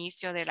al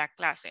inicio de la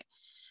clase.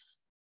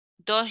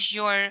 Does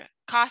your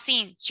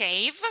cousin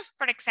shave,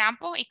 for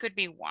example? It could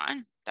be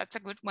one. That's a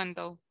good one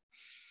though.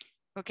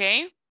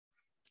 Okay.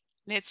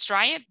 Let's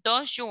try it.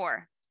 Does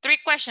your. 3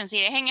 questions.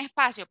 Y dejen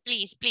espacio,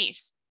 please,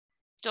 please.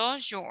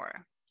 Does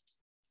your.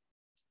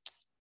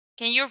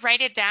 Can you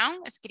write it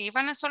down?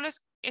 Escríbanlas, solo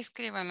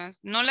escríbanlas.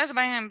 No las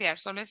vayan a enviar,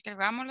 solo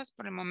escribámoslas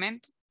por el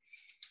momento.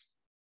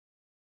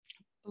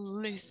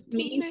 Please,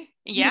 please.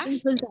 ¿Ya?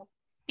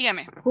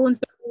 Dígame.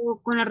 Junto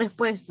con la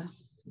respuesta.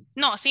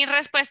 No, sin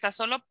respuesta,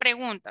 solo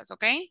preguntas,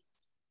 ¿ok?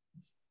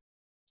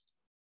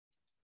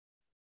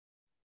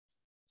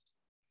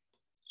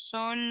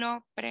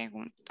 Solo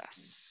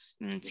preguntas.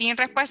 Sin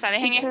respuesta,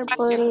 dejen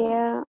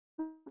espacio.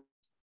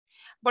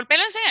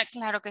 ¿Volverlo a enseñar?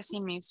 Claro que sí,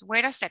 Miss.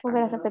 Wait a second.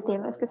 Volver a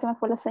repetirlo, es que se me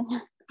fue la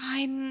señal.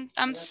 Ay,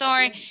 I'm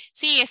sorry.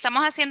 Sí,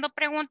 estamos haciendo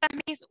preguntas,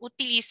 Miss,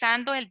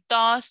 utilizando el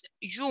does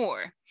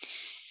your.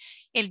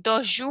 El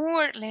does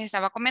your, les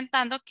estaba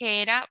comentando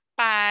que era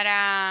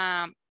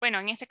para, bueno,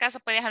 en este caso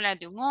puedes hablar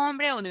de un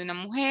hombre o de una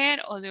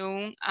mujer o de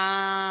un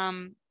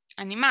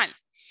animal.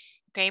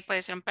 Ok,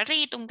 puede ser un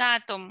perrito, un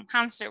gato, un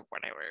hamster,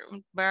 whatever,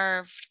 un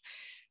bird.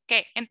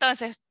 Ok,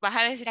 entonces vas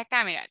a decir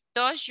acá, mira,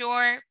 does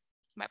your,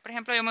 por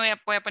ejemplo, yo me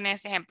voy a poner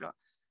este ejemplo.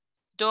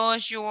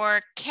 Does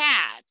your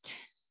cat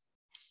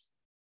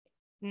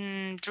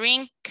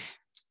drink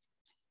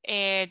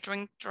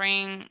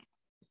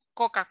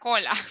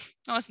Coca-Cola?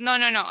 No,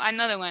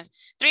 another one.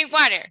 Drink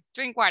water.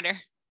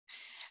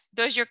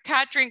 Does your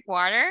cat drink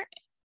water?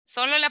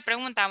 Solo la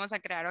pregunta vamos a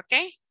crear, ¿ok?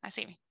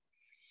 Así.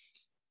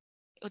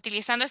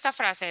 Utilizando esta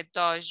frase,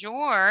 does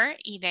your,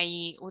 y de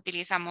ahí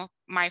utilizamos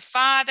my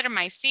father,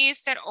 my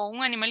sister, o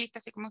un animalito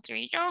así como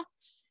escribí yo.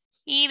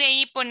 Y de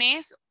ahí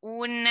pones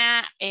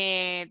una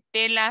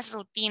de las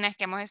rutinas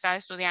que hemos estado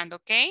estudiando,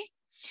 ¿ok?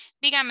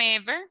 Dígame,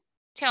 Ever,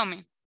 tell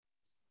me.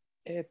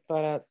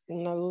 Para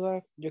una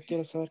duda, yo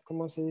quiero saber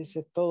cómo se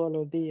dice todos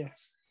los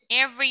días.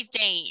 Every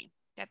day.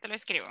 Ya te lo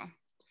escribo.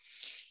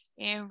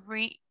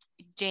 Every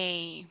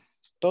day.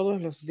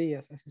 Todos los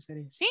días, así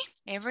sería. Sí,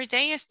 every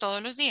day es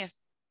todos los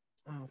días.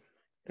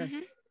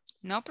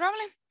 No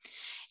problem.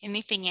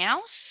 Anything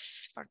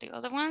else for the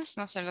other ones?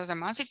 No sé los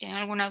demás. Si tienen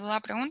alguna duda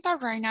o pregunta,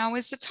 right now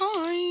is the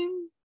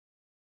time.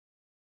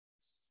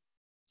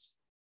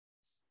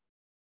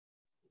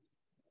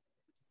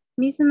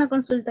 Me hice una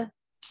consulta.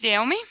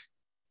 Tell me.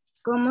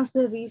 ¿Cómo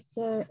se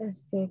dice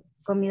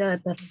comida de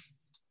perro?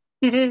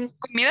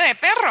 ¿Comida de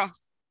perro?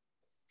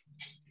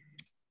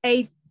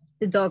 Ate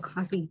the dog,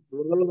 así.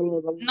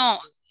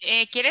 No,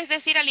 ¿quieres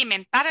decir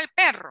alimentar al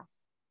perro?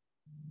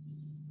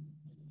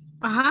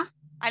 Ajá.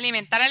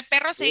 Alimentar al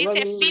perro se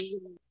dice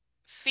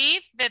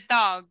feed the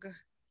dog.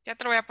 Ya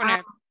te lo voy a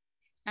poner.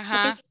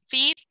 Ajá, okay.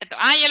 Feed the dog.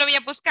 Ya lo había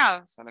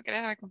buscado. Solo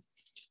quería saber cómo.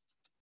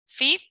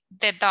 Feed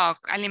the dog.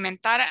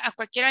 Alimentar a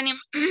cualquier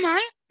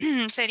animal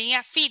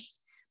sería feed.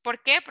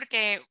 ¿Por qué?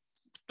 Porque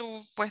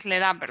tú pues le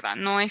das, ¿verdad?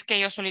 No es que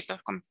ellos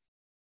solitos comen.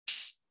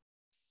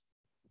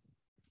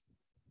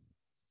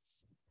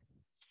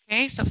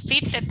 Ok, so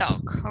feed the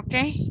dog, ok.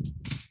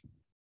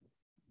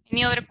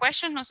 Any other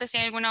questions? No sé si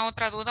hay alguna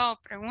otra duda o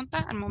pregunta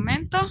al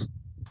momento.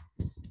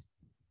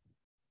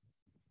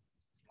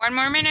 One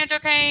more minute,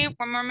 okay?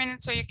 One more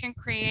minute so you can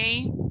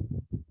create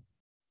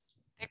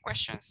the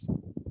questions.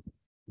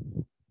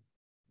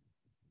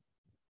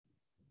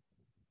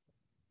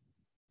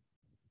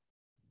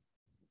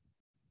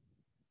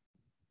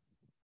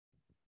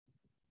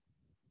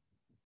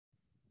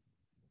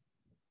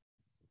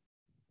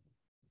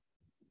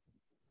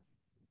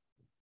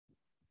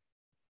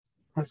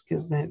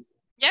 Excuse me.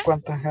 Yes?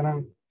 ¿Cuántas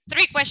eran?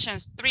 3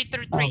 questions, 3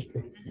 through 3.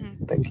 Okay.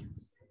 Thank you.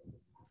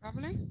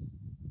 Problem?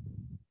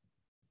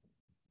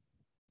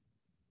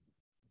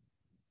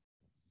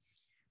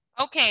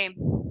 Okay.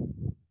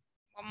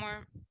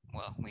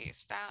 Well, we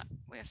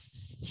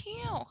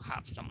still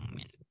have some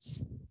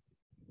minutes.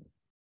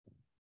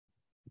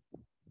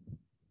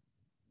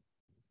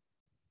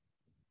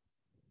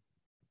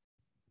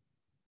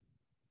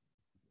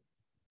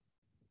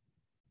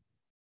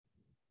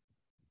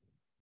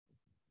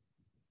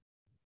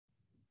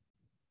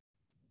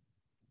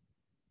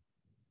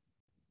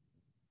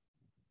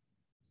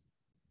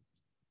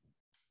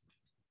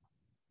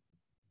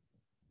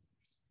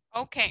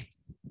 Okay.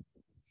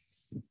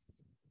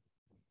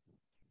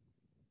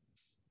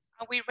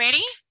 Are we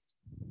ready?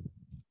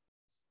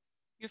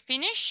 You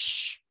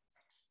finish?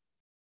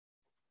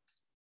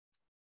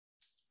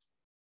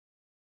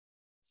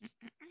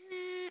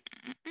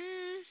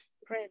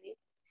 Ready.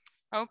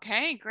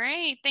 Okay,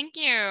 great. Thank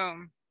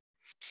you.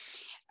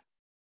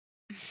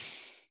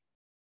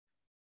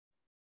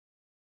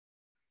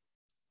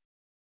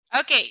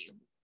 Okay.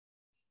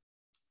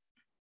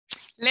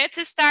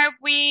 Let's start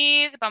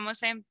with,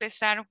 vamos a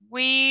empezar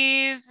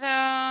with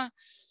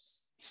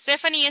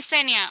Stephanie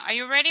Yesenia. Are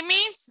you ready,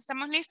 Miss?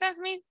 ¿Estamos listas,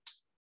 Miss?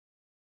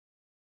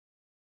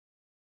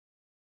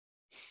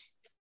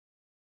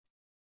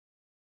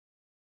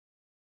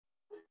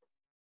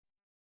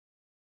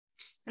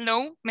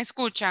 Hello, ¿me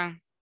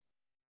escuchan?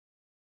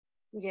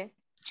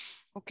 Yes.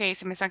 Ok,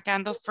 se me está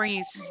quedando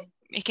freeze.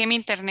 Es que mi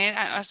internet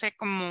hace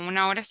como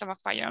una hora estaba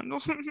fallando.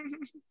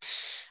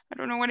 I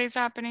don't know what is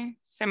happening.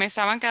 Se me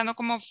estaban quedando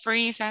como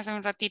freeze hace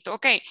un ratito.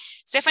 Ok,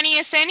 Stephanie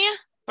Yesenia,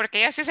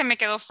 porque ya sí se me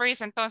quedó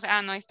freeze entonces.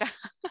 Ah, no, ahí está.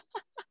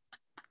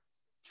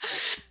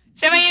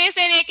 Stephanie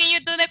Yesenia, can you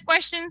do the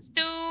questions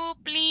too,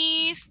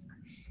 please?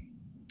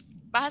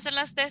 Vas a hacer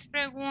las 3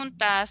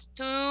 preguntas.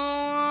 Tú...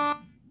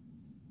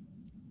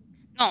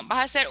 No, vas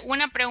a hacer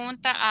una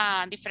pregunta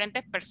a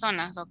diferentes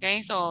personas, ¿ok?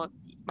 So,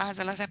 vas a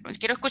hacer las 3 preguntas.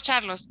 Quiero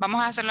escucharlos.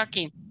 Vamos a hacerlo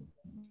aquí.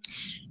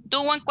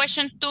 Do one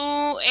question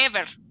to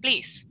Ever,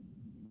 please.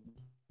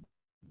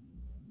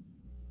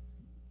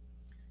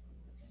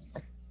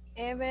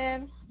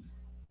 Ever,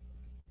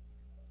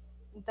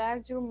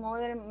 does your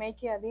mother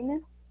make a dinner?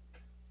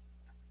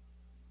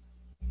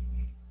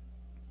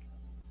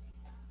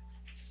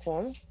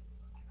 ¿Cómo?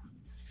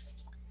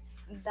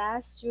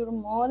 Does your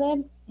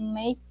mother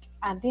make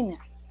a dinner?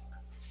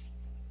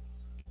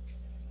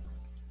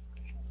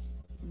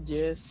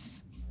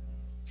 Yes,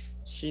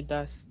 she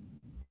does.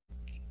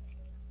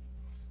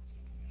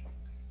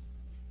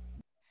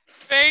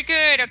 Very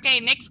good. Okay,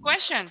 next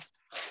question.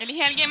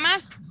 Elige a alguien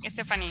más,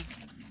 Stephanie.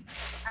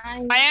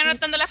 Vayan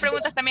anotando las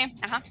preguntas también.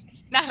 Ajá.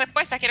 Las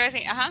respuestas, quiero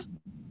decir. Ajá.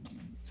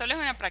 Solo es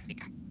una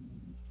práctica.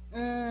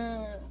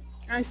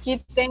 Aquí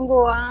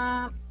tengo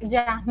a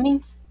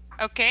Yasmin.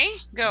 Okay,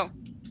 go.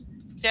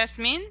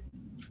 Jasmine.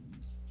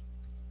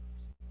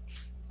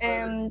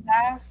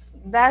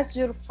 Does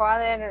your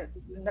father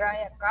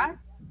drive a car?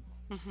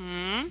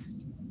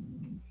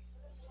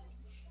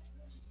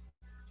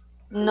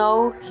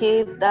 No,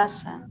 he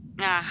doesn't.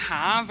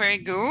 Ajá, very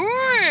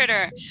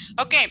good.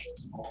 Okay,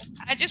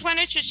 I just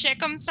wanted to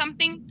check on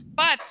something,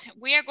 but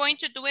we are going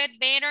to do it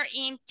better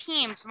in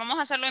teams. Vamos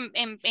a hacerlo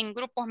en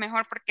grupos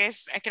mejor porque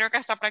creo que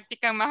esta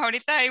práctica más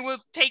ahorita, it will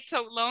take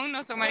so long,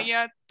 nos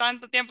tomaría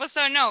tanto tiempo.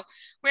 So no,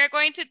 we are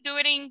going to do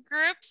it in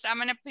groups. I'm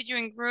going to put you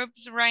in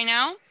groups right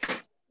now.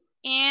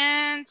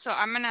 And so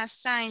I'm going to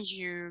assign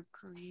you,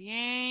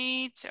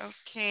 create,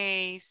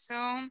 okay,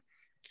 so.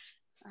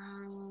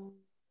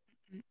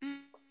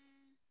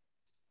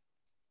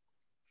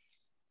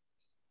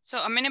 So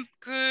I'm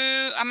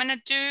gonna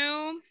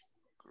do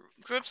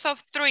groups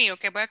of 3,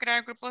 ok, voy a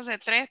crear grupos de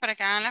 3 para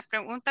que hagan las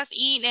preguntas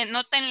y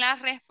noten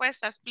las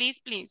respuestas, please,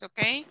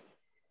 ok.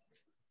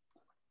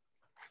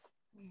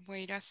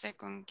 Wait a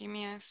second, give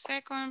me a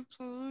second,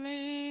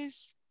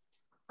 please.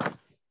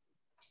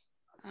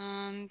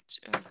 I'm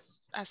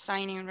just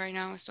assigning right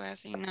now, estoy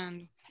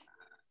asignando.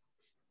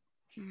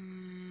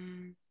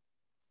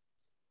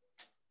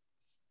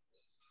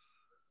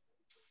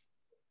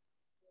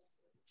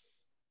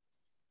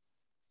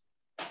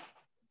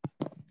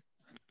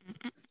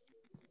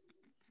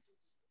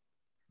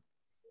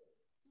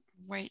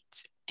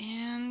 Wait,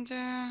 and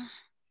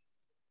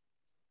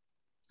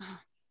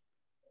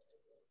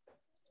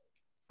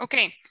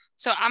okay,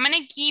 so I'm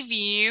gonna give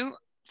you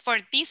for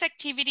this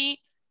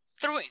activity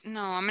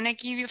I'm gonna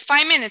give you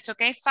 5 minutes,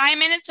 okay? 5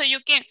 minutes so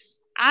you can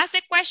ask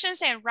the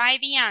questions and write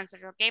the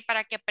answers, okay?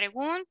 Para que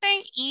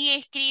pregunten y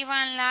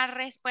escriban la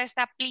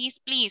respuesta,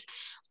 please.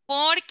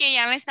 Porque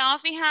ya me he estado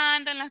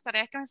fijando en las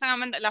tareas que me están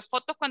mandando, las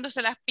fotos cuando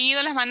se las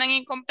pido las mandan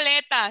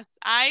incompletas.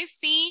 I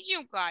see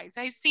you guys,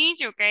 I see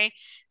you, okay?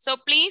 So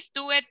please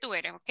do it,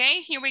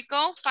 okay? Here we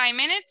go, 5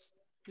 minutes.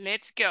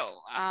 Let's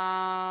go.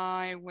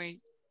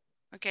 Wait,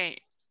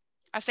 okay.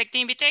 Accept the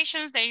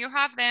invitations, there you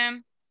have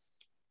them.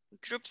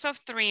 Groups of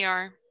 3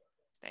 are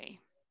they.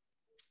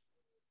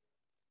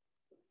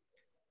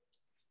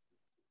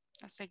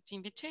 Accept the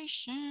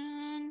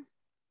invitation.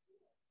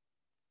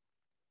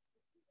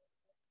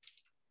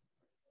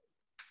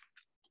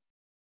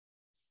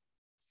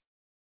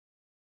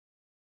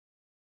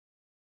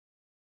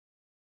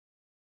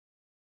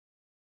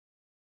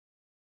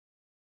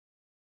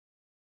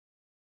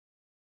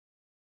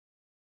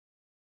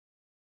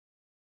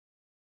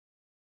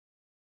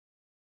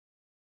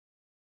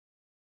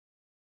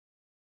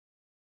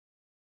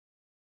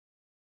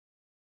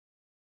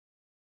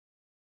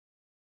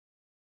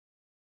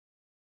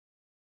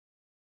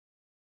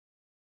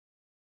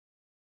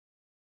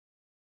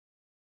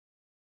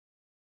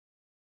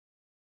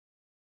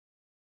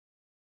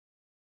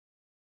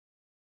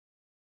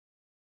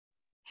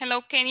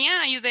 Hello, Kenia,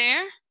 are you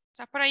there?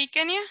 ¿Estás por ahí,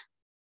 Kenia?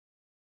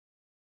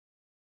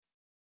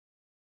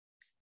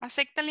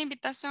 Acepta la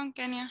invitación,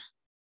 Kenia.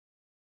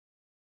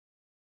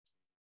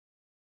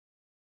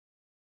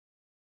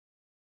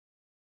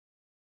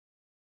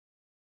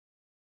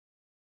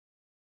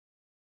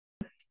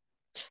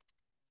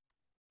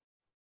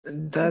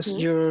 Does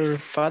your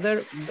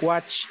father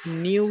watch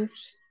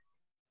news?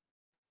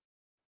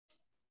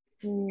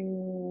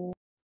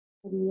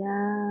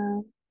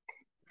 Sería,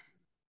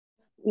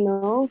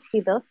 no,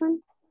 he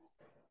doesn't.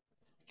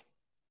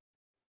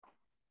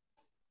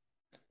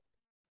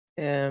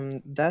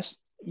 Does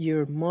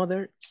your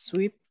mother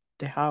sweep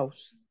the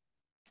house?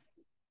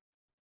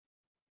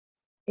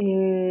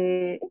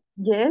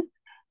 Yes,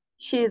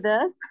 she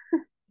does.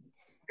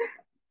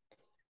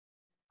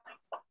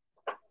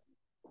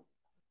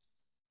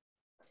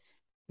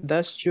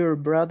 Does your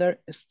brother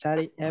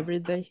study every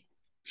day?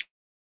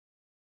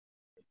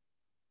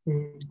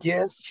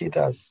 Yes, she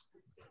does.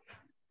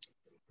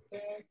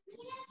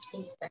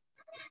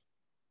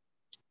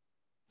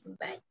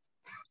 Bye.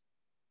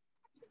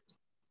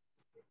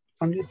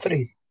 Only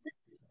three.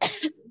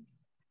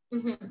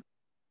 Bueno,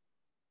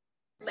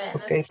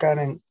 Okay,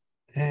 Karen.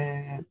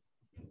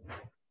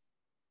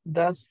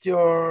 Does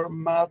your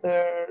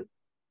mother,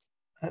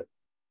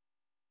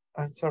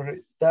 I'm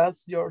sorry,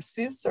 does your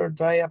sister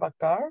drive a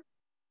car?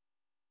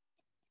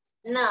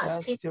 no,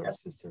 Does she your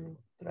doesn't. sister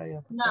drive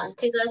a No, car?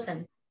 she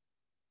doesn't.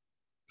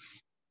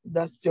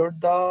 Does your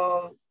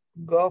dog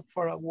go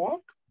for a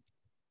walk?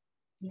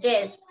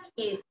 Yes,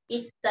 it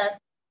does.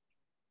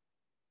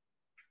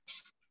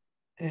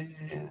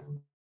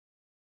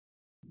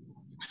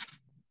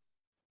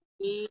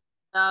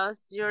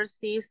 Does your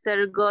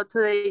sister go to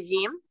the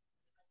gym?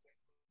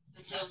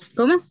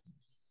 ¿Cómo?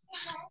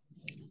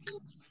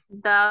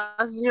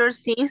 Does your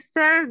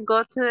sister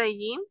go to the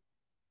gym?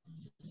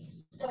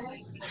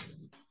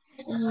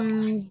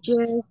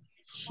 Yes,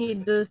 she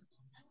does.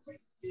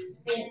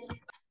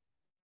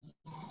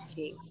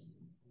 Okay.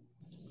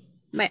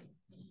 Bueno,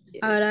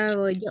 Yes. ahora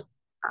voy yo.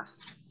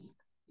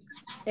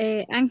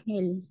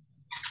 Ángel,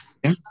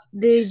 ¿Qué?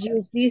 did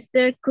your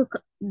sister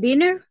cook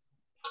dinner?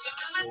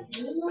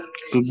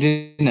 To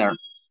dinner.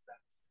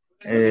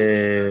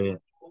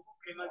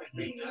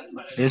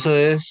 Eso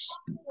es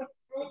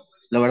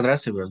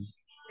lavarse, ¿verdad?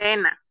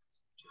 Cena.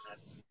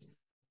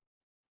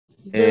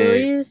 Do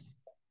Eh, you,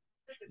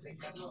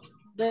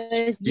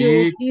 does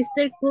your she,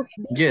 sister cook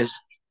dinner?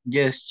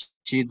 yes,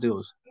 she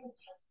does.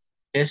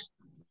 Yes,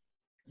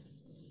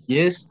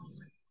 yes,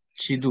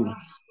 she do.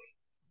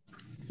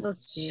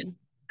 Okay.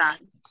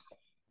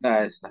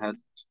 Ajá.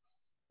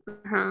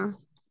 Ajá.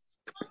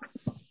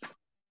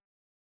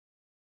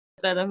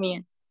 Claro,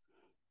 mía.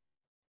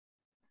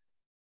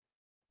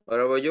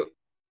 Ahora voy yo.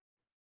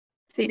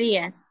 Sí.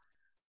 Día.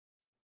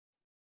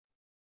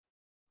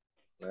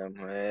 Vamos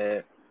a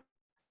ver.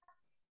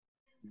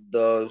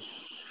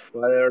 Does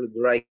father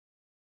drive?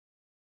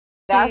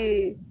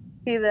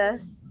 He does.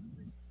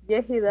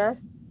 Yes, he does.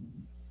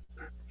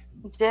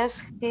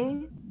 Yes,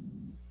 he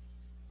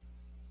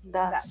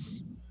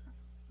does.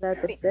 La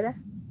tercera.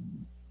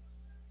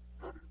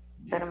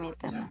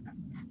 Permíteme.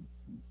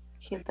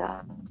 He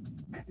does.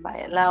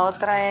 Vaya, la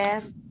otra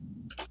es,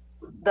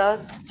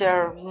 does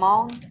your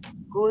mom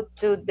go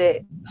to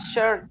the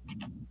church?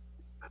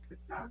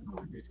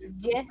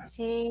 Yes,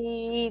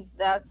 she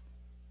does.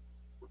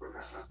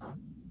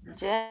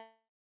 Yes.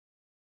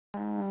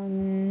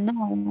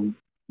 No,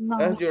 no,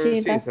 Does your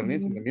she sister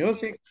listen to doesn't.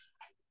 music?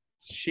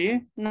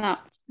 She? No,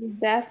 she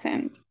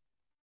doesn't.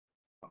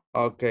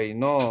 Okay,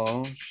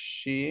 no,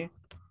 she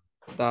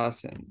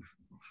doesn't.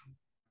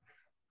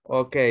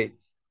 Okay.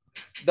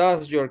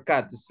 Does your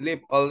cat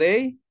sleep all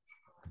day?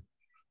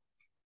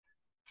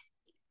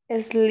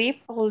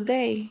 Sleep all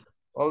day.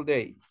 All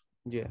day.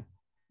 Yeah.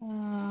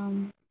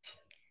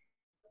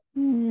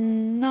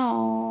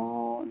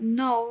 No,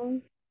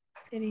 no.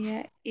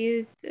 Sería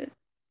it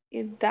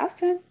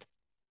doesn't.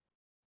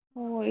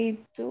 O it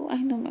do.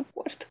 Ay, no me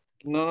acuerdo.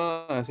 No,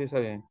 no, no, así está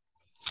bien.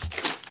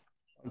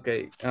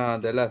 Okay,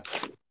 the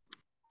last.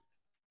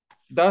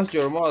 Does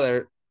your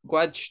mother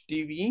watch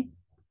TV?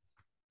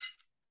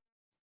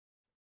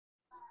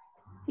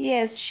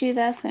 Yes, she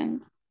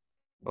doesn't.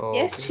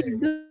 Yes, Okay. she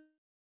do.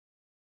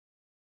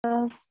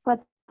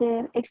 What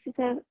the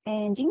exercise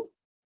engine?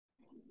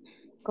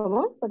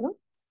 ¿Cómo? Perdón.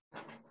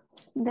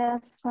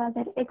 Does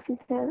father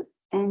exercise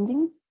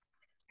engine?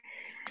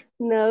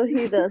 No,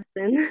 he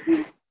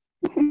doesn't.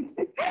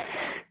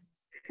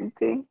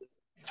 Okay.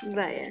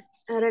 Vaya,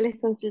 ahora les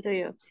consulto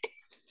yo.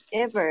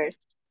 Ever,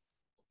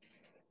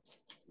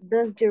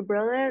 does your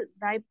brother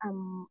drive a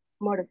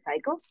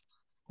motorcycle?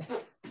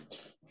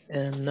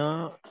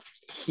 No,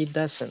 he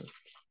doesn't.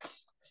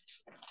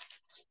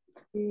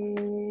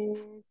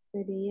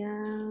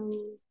 Sería,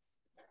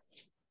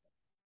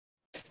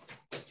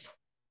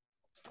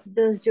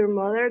 does your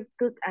mother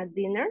cook a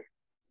dinner?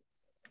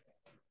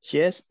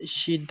 Yes,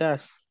 she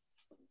does.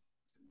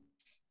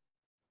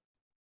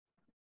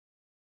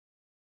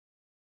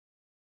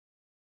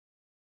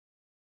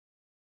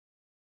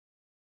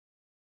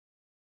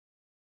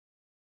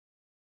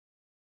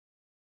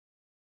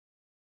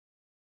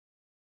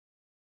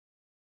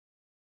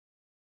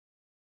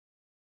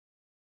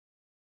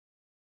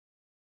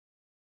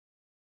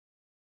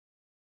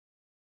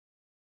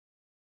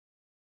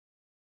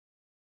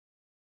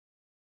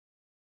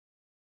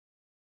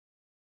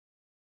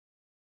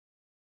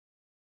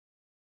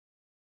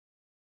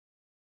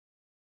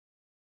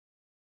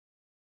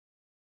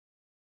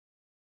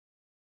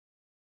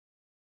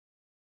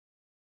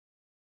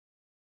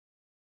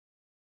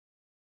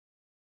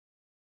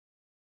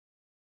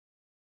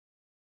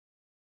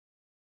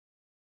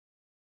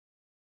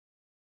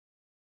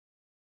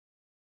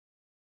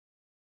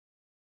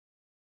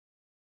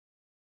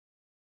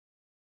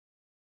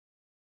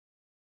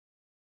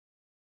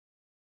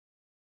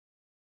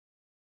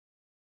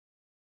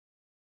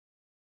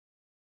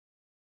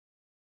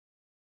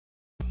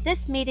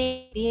 This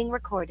meeting is being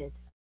recorded.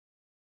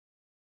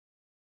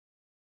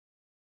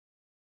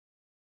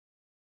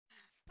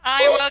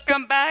 Hi,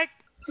 welcome back.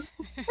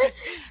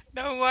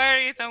 Don't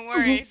worry, don't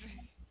worry.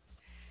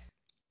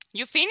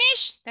 You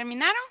finished?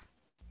 ¿Terminaron?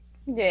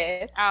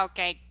 Yes.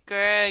 Okay,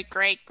 good,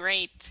 great,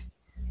 great.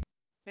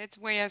 Let's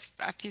wait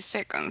a few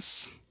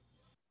seconds.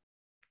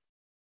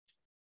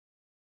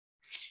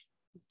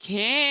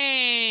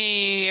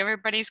 Okay,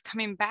 everybody's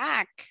coming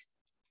back.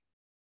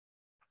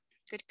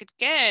 Good, good,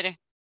 good.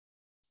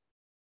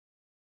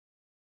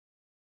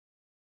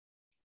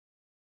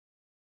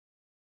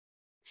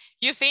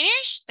 You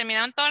finished?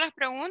 ¿Terminaron todas las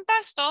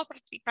preguntas? ¿Todos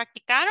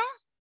practicaron?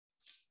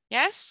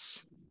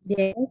 Yes?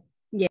 Yes.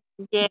 Yes.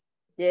 Yes.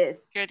 Yes.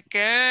 Good,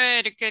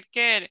 good, good,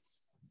 good.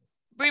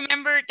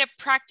 Remember, the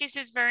practice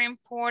is very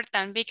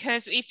important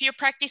because if you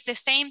practice the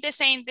same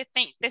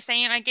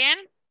again,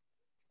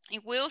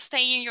 it will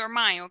stay in your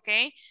mind,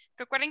 okay?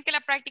 Recuerden que la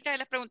práctica de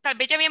las preguntas, tal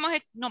vez ya habíamos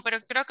hecho, no, pero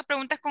creo que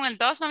preguntas con el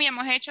does no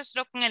habíamos hecho,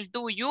 solo con el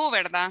do you,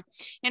 ¿verdad?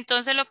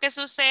 Entonces lo que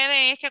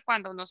sucede es que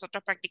cuando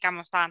nosotros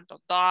practicamos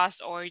tanto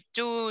does or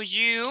do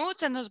you,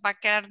 se nos va a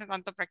quedar de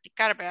tanto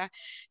practicar, ¿verdad?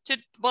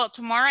 Well,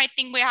 tomorrow I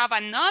think we have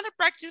another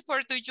practice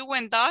for do you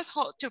and does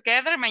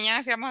together.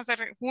 Mañana sí vamos a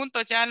hacer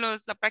juntos ya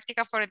la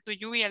práctica for el do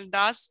you y el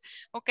does,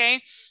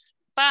 okay?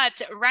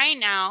 But right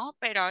now,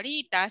 pero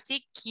ahorita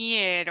sí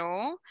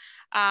quiero,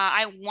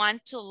 I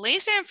want to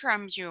listen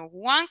from you.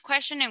 One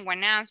question and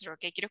one answer.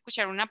 Okay, quiero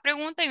escuchar una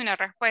pregunta y una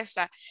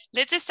respuesta.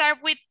 Let's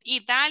start with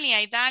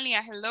Idalia.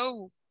 Idalia,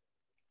 hello.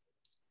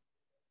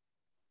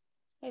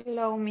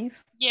 Hello,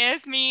 Miss.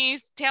 Yes,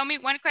 Miss. Tell me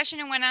one question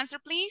and one answer,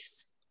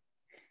 please.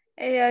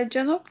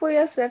 Yo no pude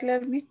hacerle a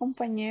mi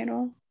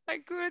compañero. My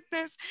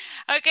goodness.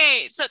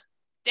 Okay, so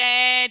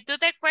do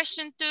the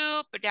question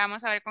two, pero ya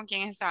vamos a ver con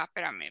quién está.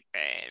 Espérame,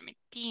 permíteme.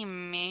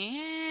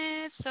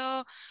 So,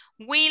 a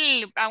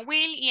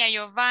Will y a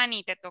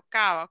Giovanni te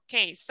tocaba.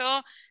 Ok,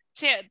 so,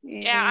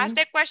 haz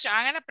the question,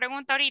 haga la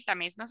pregunta ahorita,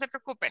 Miss, no se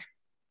preocupe.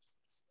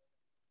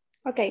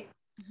 Ok.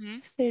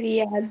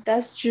 Sería,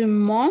 does your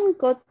mom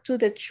go to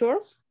the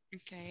church?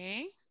 Ok.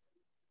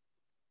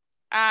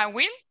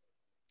 Will?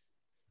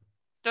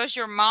 Does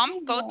your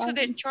mom go to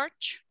the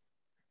church?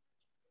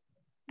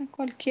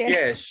 Cualquiera.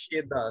 Yes,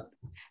 she does.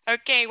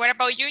 Okay, what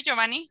about you,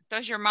 Giovanni?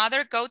 Does your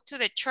mother go to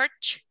the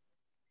church?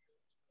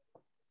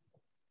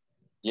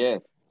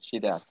 Yes, she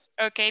does.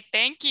 Okay,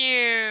 thank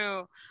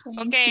you. Thank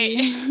okay.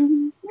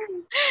 you.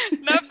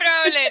 No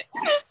problem.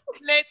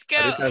 Let's go.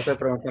 Ahorita estoy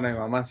preguntando a mi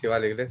mamá si va a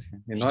la iglesia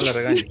y no la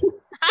regaño.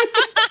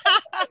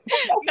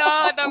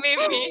 No, don't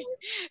make me.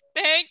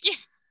 Thank you.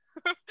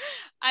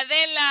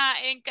 Adela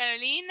en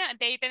Carolina,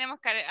 de ahí tenemos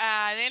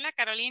Adela,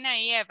 Carolina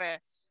y Ever.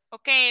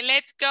 Okay,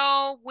 let's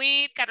go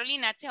with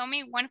Carolina. Tell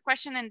me one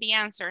question and the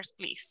answers,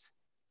 please.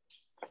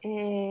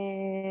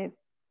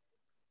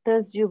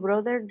 Does your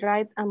brother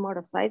drive a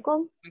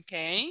motorcycle?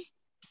 Okay.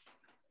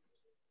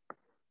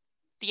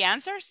 The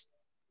answers?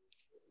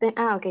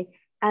 Okay.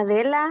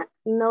 Adela,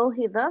 no,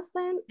 he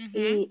doesn't.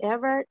 Y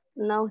Ever,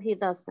 no, he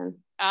doesn't.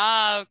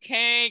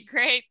 Okay,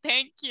 great.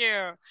 Thank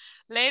you.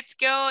 Let's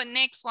go.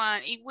 Next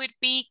one. It would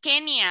be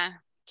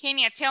Kenya.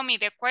 Kenya, tell me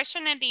the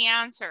question and the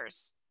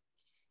answers.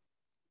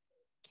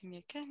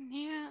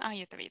 Kenya. Ah,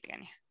 ya te vi,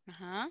 Kenya.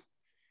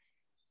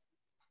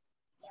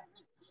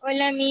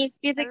 Hola, Miss.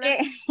 Fíjate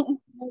que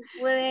no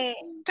pude.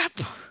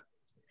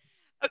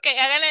 Ok,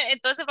 hágale.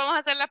 Entonces vamos a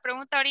hacer la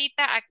pregunta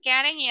ahorita a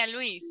Karen y a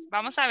Luis.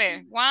 Vamos a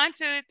ver. 1,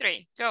 2,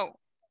 3. Go.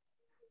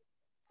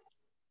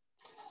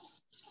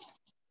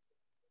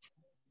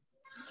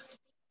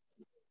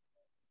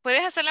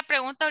 ¿Puedes hacer la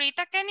pregunta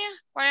ahorita, Kenia?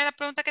 ¿Cuál es la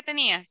pregunta que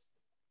tenías?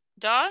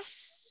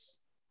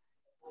 ¿Dos?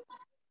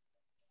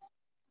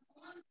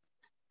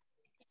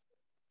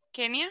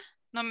 ¿Kenia?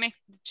 No me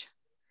escucha.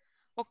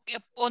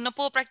 ¿O no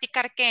puedo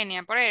practicar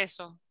Kenia por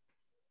eso?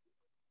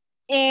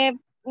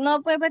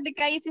 No puedo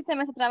practicar y sí se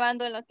me está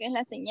trabando lo que es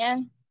la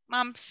señal.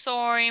 I'm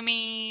sorry,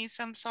 Miss.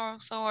 I'm so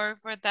sorry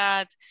for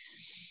that.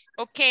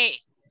 Okay.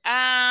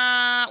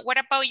 What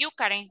about you,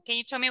 Karen? Can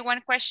you tell me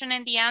one question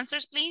and the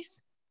answers,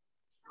 please?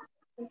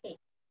 Okay.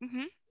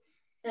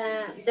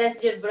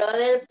 Does your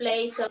brother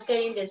play soccer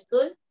in the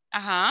school?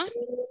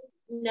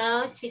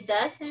 No, she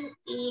doesn't.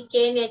 Y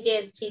Kenia,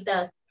 yes, she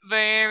does.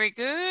 Very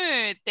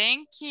good.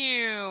 Thank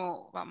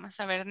you. Vamos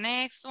a ver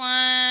next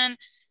one.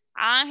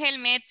 Ángel,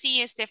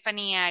 Metzi,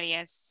 Stephanie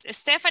Arias.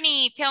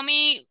 Stephanie, tell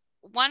me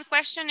one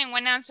question and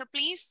one answer,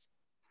 please.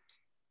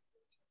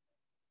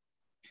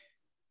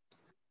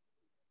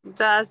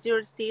 Does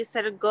your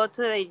sister go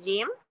to the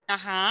gym?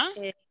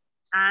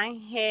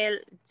 Ángel,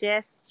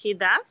 yes, she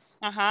does.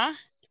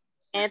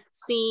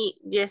 Etsy,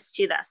 yes,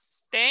 she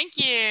does. Thank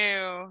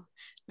you.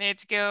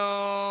 Let's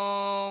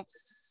go.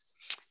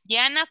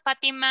 Diana,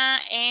 Fatima,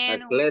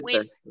 and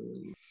Will.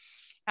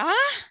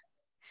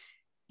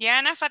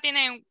 Diana, Fatima,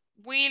 and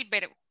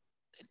Wilber.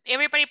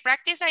 Everybody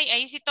practice.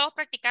 Ahí sí todos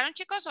practicaron,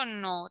 chicos, o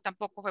no?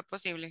 Tampoco fue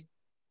posible.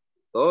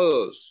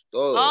 Todos.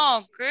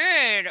 Oh,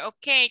 good.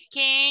 Okay,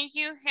 can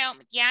you help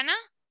Diana?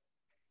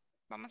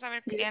 Vamos a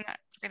ver, Diana.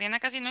 porque Diana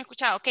casi no he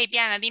escuchado. Ok,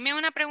 Diana, dime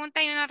una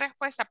pregunta y una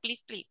respuesta,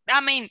 please, please.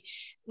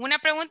 Una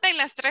pregunta y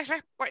las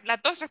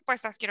dos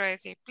respuestas, quiero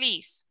decir,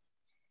 please.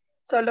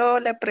 Solo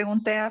le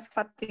pregunté a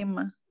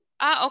Fátima.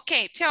 Ah, ok,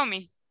 tell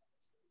me.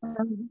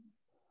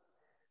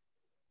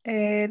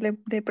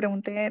 Le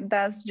pregunté,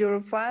 does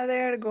your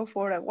father go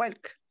for a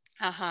walk?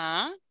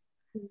 Ajá.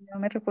 Y ella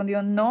me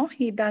respondió, no,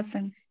 he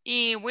doesn't.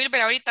 Y Wilber,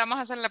 ahorita vamos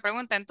a hacer la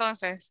pregunta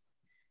entonces.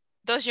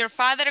 Does your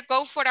father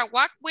go for a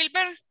walk,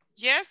 Wilber?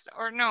 Yes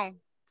or no?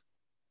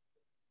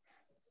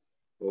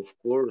 Of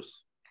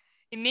course.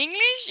 In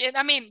English,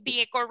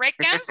 the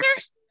correct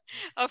answer?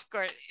 Of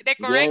course. The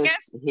correct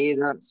Yes, answer? he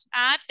does.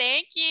 Ah,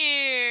 thank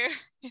you.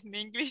 In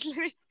English.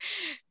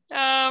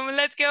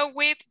 Let's go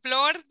with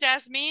Flor,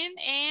 Jasmine,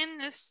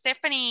 and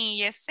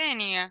Stephanie,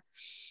 Yesenia.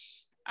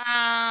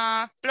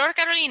 Flor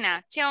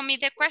Carolina, tell me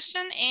the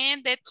question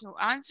and the two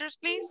answers,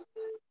 please.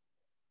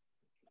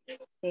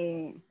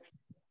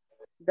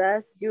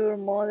 Does your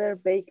mother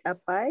bake a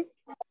pie?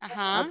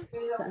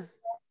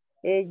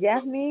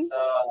 Jasmine,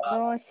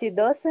 no, she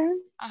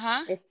doesn't.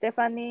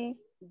 Stephanie,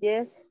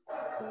 yes,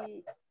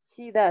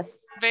 she does.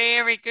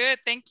 Very good,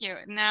 thank you.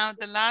 Now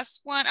the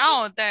last one.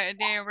 Oh, they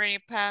already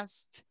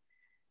passed.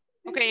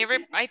 Okay,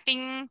 I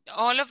think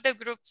all of the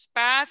groups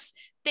passed.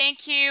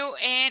 Thank you.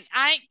 And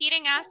I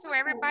didn't ask to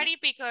everybody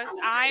because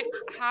I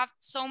have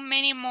so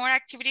many more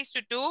activities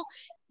to do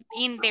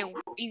in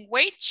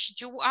which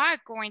you are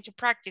going to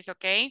practice,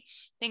 okay?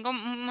 Tengo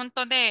un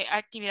montón de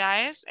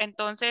actividades,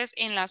 entonces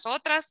en las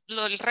otras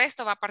el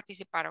resto va a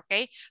participar,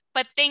 okay?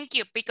 But thank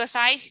you because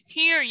I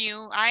hear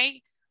you.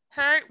 I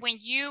heard when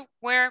you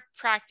were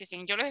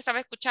practicing. Yo los estaba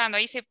escuchando,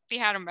 ahí se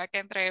fijaron, ¿verdad? Que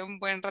entré un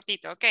buen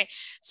ratito, ok.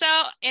 So,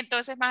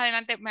 entonces más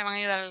adelante me van a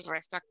ayudar el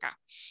resto acá.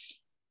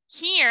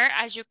 Here,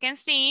 as you can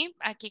see,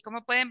 aquí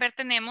como pueden ver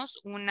tenemos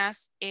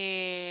unas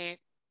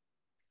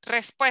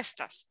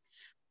respuestas.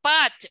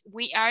 But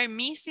we are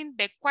missing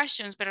the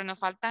questions, pero nos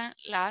faltan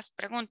las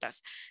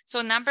preguntas.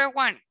 So, number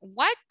one,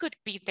 what could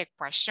be the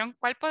question?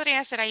 ¿Cuál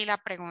podría ser ahí la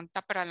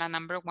pregunta para la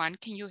number one?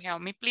 Can you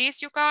help me,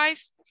 please, you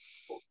guys?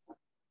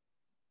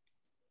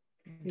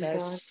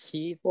 Does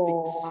he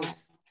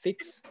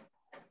fix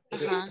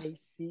the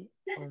AC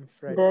on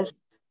Friday?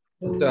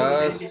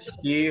 Does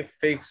he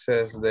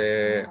fixes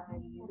the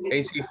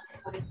AC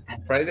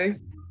Friday?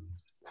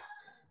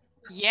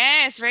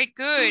 Yes, very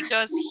good.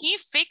 Does he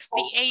fix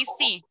the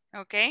AC?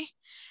 Ok.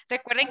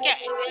 Recuerden que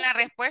en la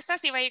respuesta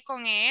sí va a ir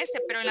con ES,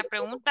 pero en la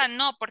pregunta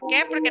no. ¿Por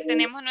qué? Porque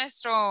tenemos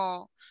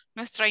nuestro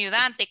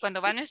ayudante. Y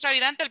cuando va nuestro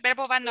ayudante, el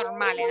verbo va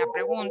normal en la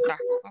pregunta.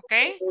 Ok.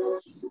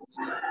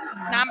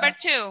 Number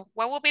two.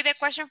 What will be the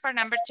question for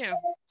number two?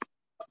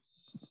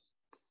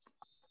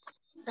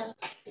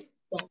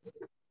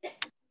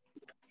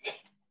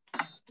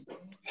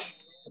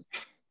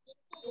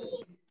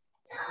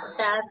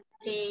 That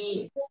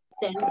she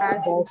sent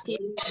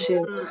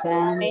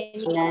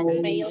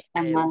emails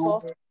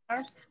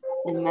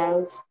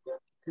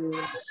to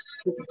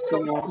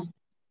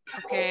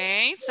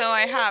Okay, so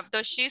I have,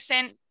 does she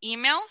send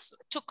emails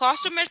to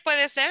customers?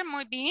 Puede ser,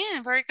 muy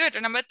bien, very good.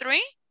 Number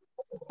three,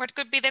 what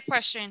could be the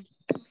question?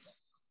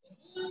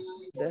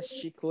 Does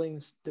she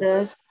cleans the first?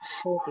 Does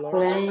she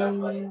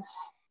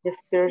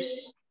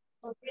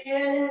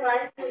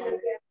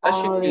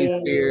clean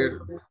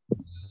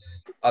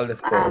all the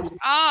floors?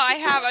 Oh, I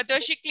have,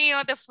 does she clean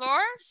all the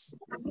floors?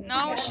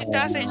 No, she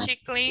doesn't, she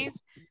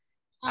cleans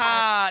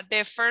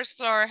the first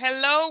floor.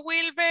 Hello,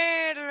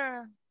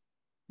 Wilber.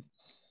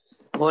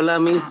 Hola,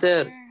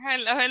 mister.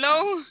 Hello,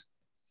 hello.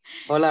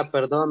 Hola,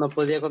 perdón, no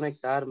podía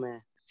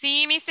conectarme.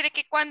 Sí, mister, es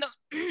que cuando,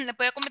 le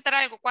puedo comentar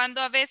algo,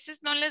 cuando a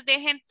veces no les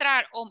deje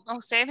entrar o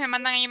ustedes me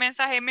mandan ahí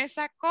mensaje, me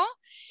sacó,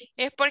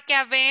 es porque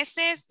a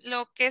veces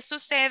lo que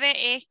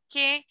sucede es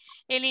que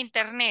el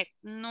internet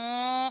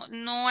no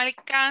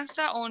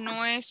alcanza o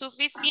no es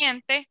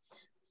suficiente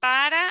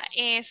para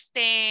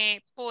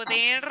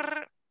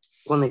poder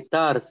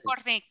conectarse.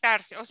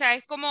 O sea,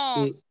 es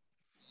como... Sí,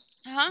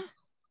 Ajá.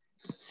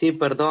 sí,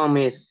 perdón,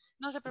 miss.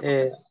 No se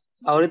preocupe.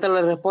 Ahorita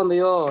le respondo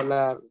yo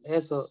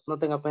eso, no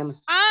tenga pena.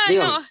 Ah,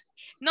 Dígame.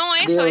 no,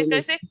 eso. Dígame.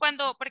 Entonces,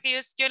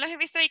 porque yo las he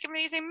visto ahí que me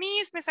dicen,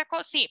 Miss, me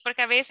sacó. Sí,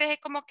 porque a veces es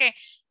como que,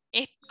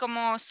 es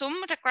como Zoom,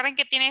 recuerden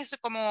que tiene eso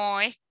como,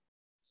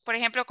 por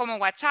ejemplo, como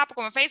WhatsApp,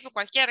 como Facebook,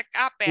 cualquier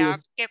app,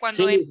 que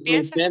cuando Sí,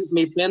 empieza.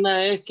 mi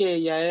pena es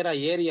que ya era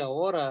ayer y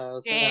ahora.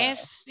 O sea,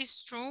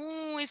 It's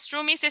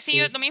true, Miss. Sí,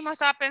 yo lo mismo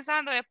estaba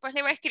pensando, después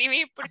le iba a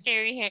escribir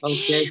porque dije,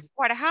 okay.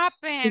 What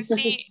happened?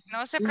 Sí,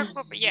 no se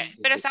preocupe,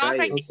 pero estamos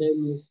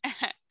practicando.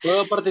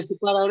 ¿Puedo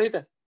participar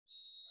ahorita?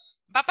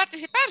 ¿Va a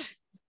participar?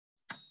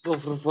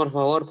 Por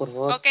favor.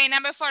 Okay,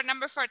 number four.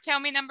 Tell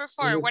me number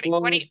four. What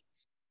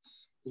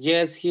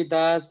Yes, he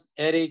does.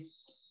 Eric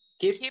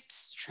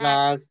keeps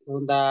track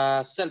on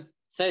the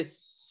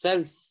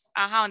cells.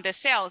 Ajá, on the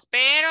cells.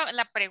 Pero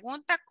la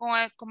pregunta,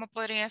 ¿cómo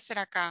podría ser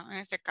acá en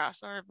este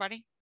caso,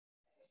 everybody?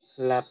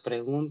 La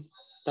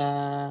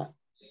pregunta,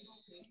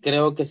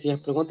 creo que si es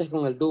pregunta es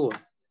con el do.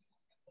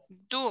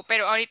 Do,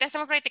 pero ahorita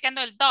estamos practicando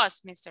el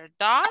does, mister.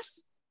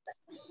 Does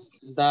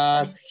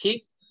Does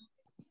he?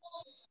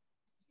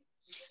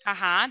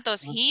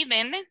 Does he,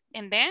 then,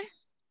 and then?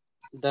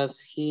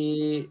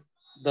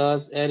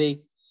 Does Eric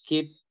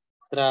keep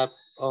track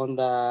on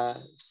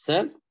the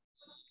cell?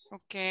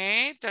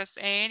 Okay, does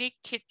Eric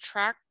keep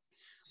track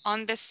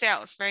on the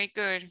cells? Very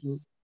good.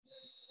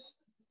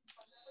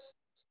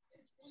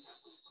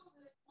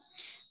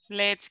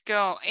 Let's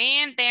go.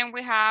 And then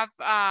we have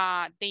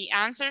the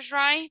answers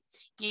right.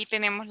 Y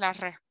tenemos las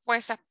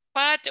respuestas.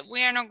 But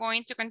we are not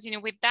going to continue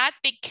with that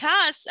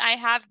because I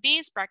have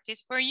this practice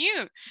for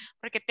you.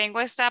 Porque tengo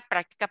esta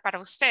práctica para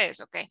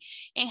ustedes, okay?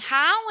 And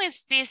how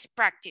is this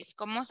practice?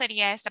 ¿Cómo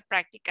sería esta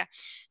práctica?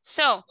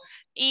 So,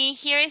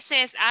 here it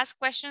says, ask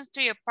questions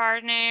to your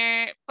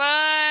partner,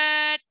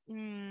 but,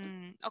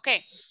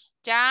 okay.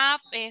 Ya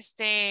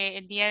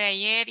el día de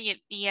ayer y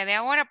el día de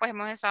ahora, pues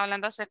hemos estado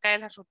hablando acerca de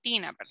la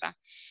rutina, ¿verdad?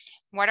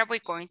 What are we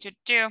going to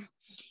do?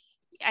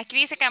 Aquí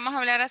dice que vamos a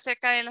hablar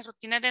acerca de las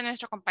rutinas de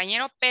nuestro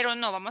compañero, pero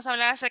no, vamos a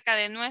hablar acerca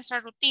de nuestra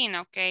rutina,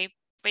 ¿ok?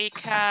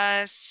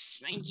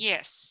 Because,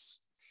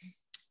 yes.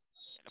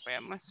 Lo voy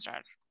a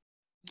mostrar.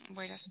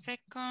 Wait a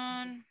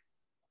second.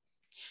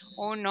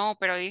 Oh, no,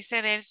 pero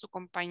dice de su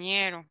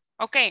compañero.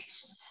 Ok.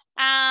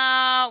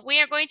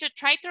 We are going to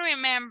try to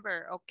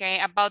remember, okay,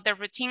 about the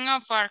routine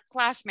of our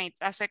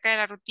classmates, acerca de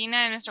la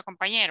rutina de nuestro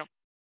compañero.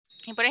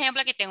 Y por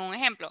ejemplo, aquí tengo un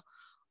ejemplo.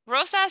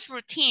 Rosa's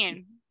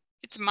routine,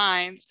 it's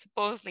mine,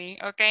 supposedly,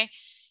 okay.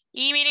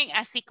 Y miren,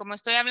 así como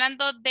estoy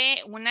hablando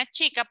de una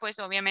chica, pues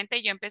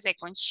obviamente yo empecé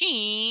con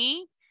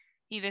she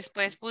y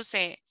después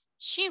puse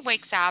she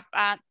wakes up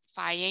at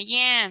 5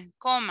 a.m.,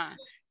 coma.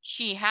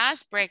 She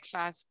has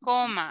breakfast,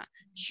 coma.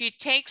 She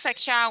takes a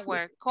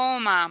shower,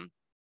 coma.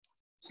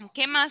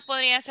 ¿Qué más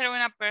podría hacer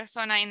una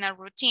persona en la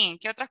routine?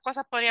 ¿Qué otras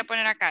cosas podría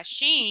poner acá?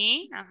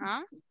 She,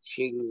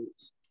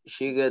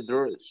 She get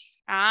dressed.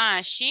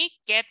 She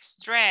gets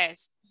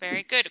dressed.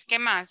 Very good. ¿Qué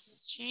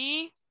más?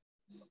 She.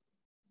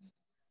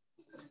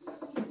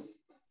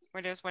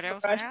 What else? What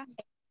else?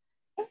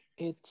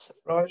 It's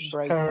Brush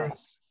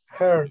breakfast.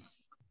 her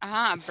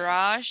hair.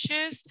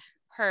 Brushes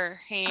her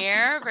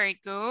hair. Very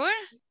good.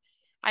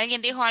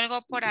 Alguien dijo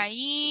algo por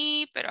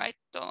ahí, pero I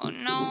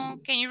don't know.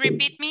 Can you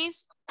repeat,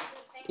 miss?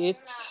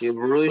 She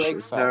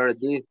brushes her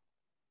teeth.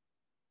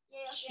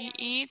 She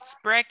eats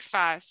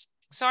breakfast.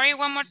 Sorry,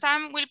 one more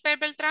time, Wilper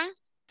Beltrán.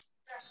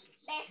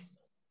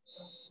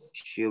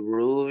 She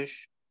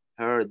brushes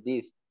her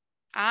teeth.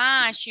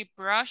 She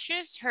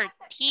brushes her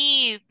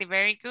teeth.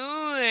 Very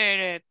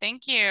good.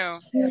 Thank you.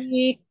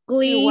 She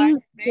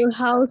cleans her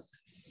house.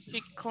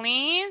 She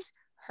cleans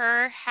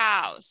her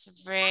house.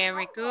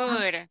 Very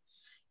good.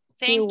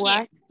 Thank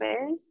you.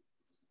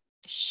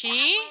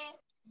 She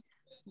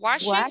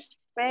washes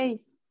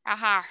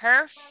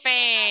her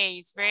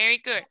face. Very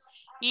good.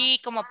 Y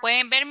como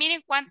pueden ver,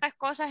 miren cuántas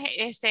cosas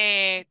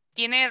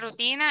tiene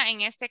rutina.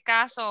 En este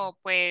caso,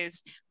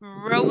 pues,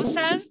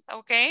 Rosas,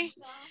 ¿ok?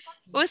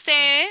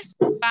 Ustedes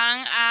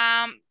van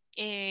a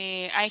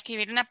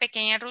escribir una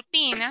pequeña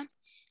rutina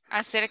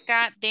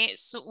acerca de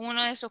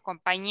uno de sus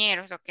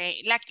compañeros, ¿ok?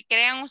 La que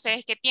crean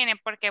ustedes que tienen,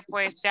 porque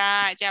pues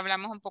ya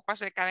hablamos un poco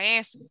acerca de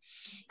eso.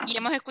 Y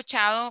hemos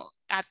escuchado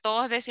a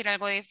todos decir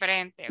algo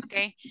diferente, ¿ok?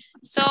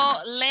 So,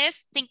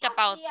 let's think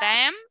about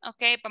them,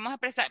 ¿ok?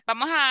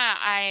 Vamos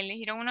a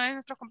elegir a uno de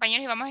nuestros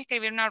compañeros y vamos a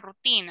escribir una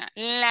rutina,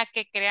 la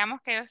que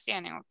creamos que ellos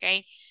tienen, ¿ok?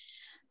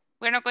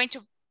 We're not going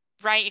to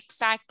write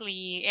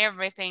exactly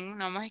everything,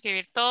 no vamos a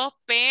escribir todo,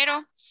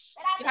 pero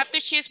you have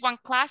to choose one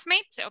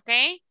classmate, ¿ok?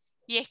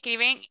 Y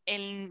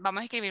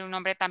vamos a escribir un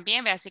nombre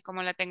también, ve así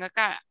como la tengo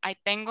acá.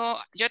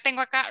 Yo tengo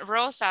acá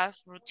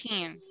Rosa's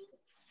routine.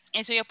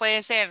 Eso ya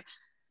puede ser,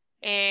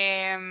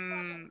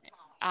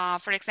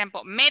 for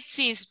example,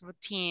 Metsy's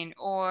routine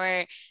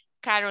or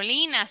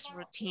Carolina's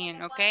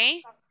routine, ¿ok?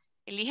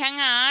 Elijan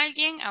a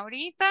alguien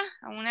ahorita,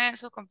 a una de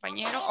sus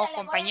compañeros o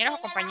compañeros.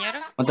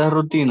 ¿Cuántas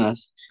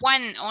rutinas?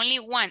 Only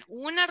one.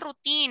 Una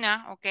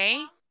rutina, ¿ok?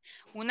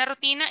 Una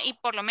rutina y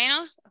por lo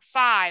menos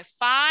 5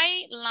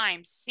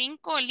 lines,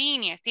 5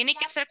 líneas. Tiene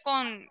que ser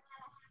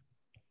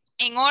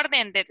en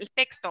orden del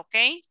texto, ¿ok?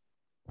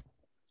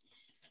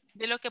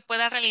 De lo que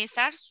pueda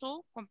realizar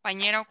su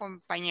compañera o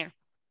compañero.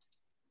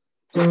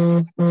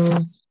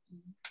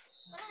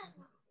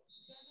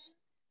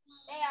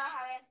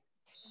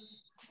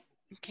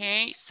 Ok,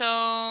 so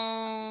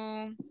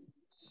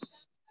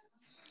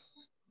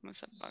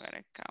vamos a apagar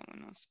acá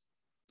unos.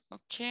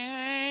 Ok,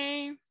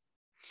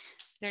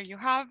 there you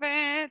have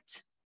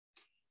it.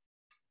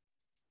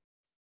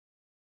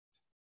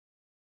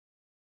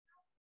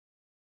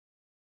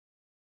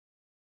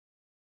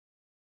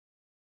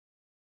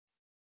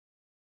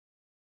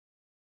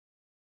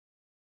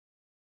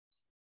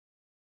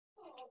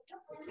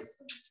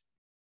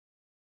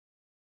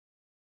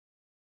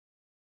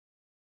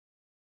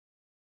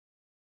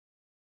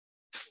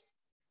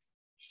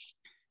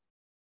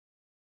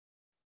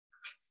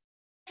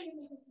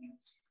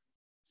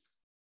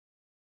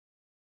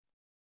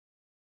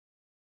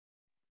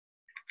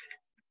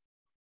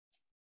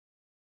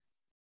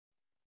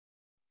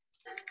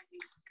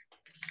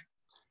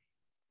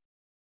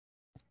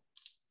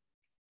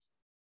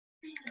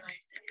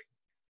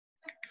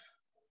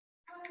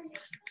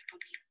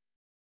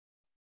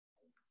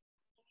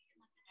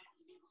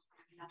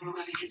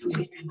 programe su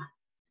sistema.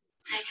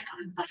 Sé que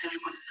podemos hacerlo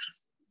con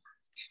otros.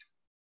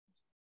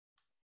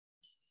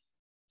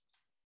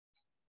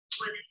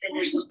 Pueden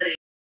tener su tren.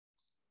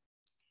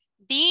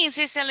 This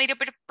is a little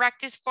bit of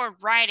practice for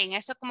writing.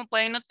 Eso, como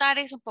pueden notar,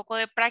 es un poco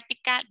de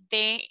práctica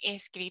de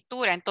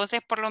escritura.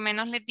 Entonces, por lo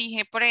menos les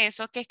dije por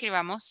eso que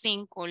escribamos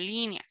 5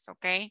 líneas,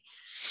 ¿ok?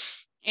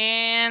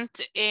 And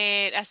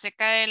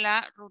acerca de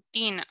la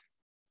rutina.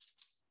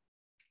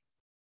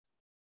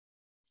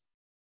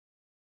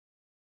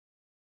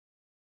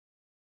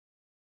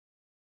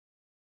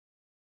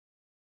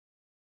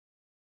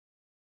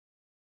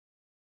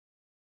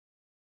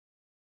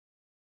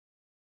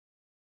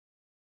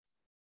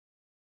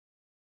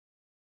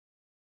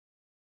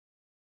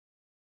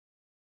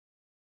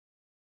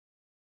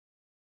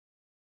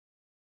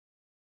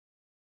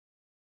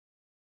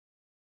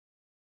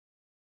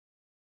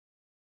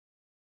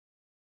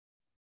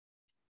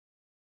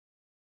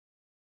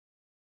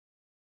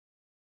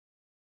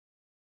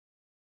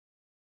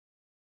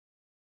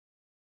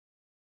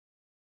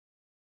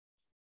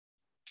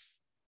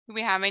 Do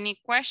we have any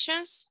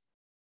questions?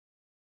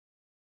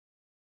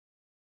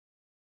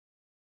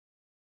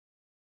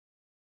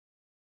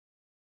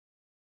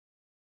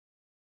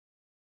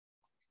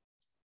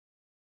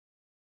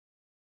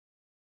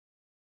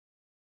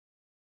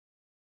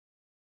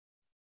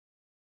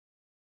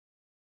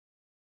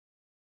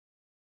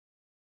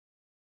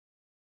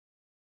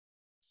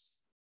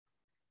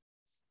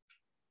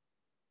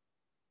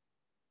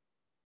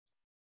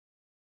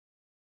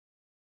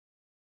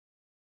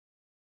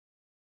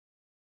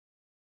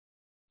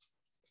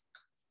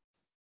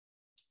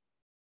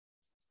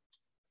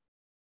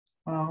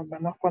 Más o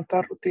menos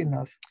cuántas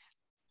rutinas.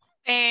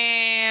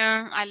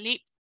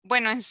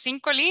 Bueno, en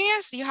 5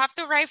 líneas, you have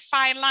to write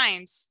 5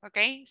 lines, ¿ok?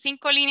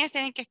 5 líneas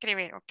tienen que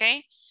escribir, ¿ok?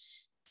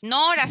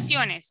 No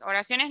oraciones,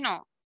 oraciones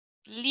no,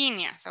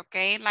 líneas, ¿ok?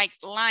 Like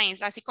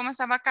lines, así como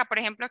estaba acá. Por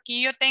ejemplo,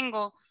 aquí yo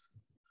tengo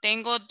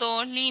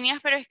 2 líneas,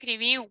 pero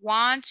escribí 1,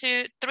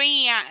 2,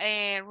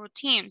 3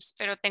 routines,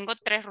 pero tengo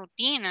 3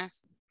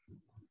 rutinas.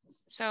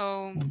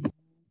 So...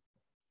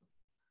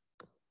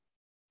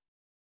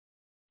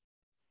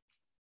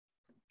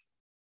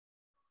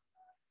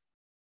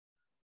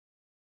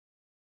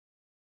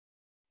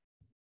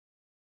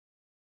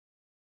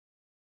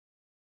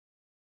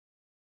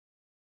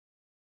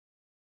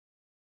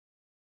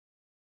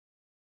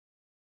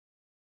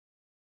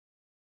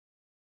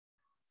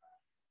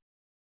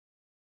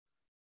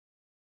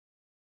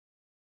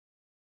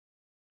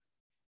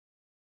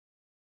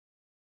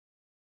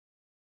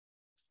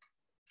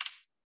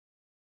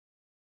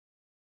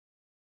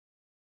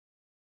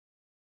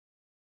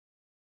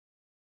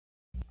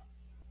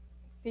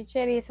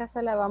 Teacher, y esa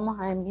se la vamos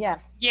a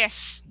enviar.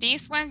 Yes,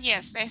 this one,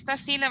 yes. Esta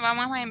sí la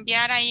vamos a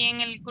enviar ahí en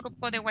el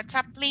grupo de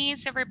WhatsApp,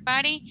 please,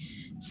 everybody.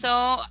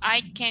 So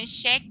I can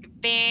check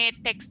the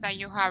text that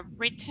you have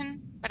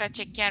written para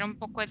chequear un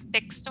poco el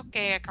texto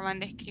que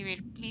acaban de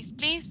escribir, please,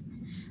 please.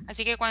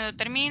 Así que cuando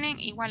terminen,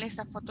 igual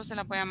esa foto se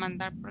la voy a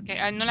mandar porque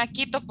no la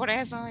quito, por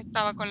eso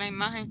estaba con la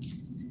imagen.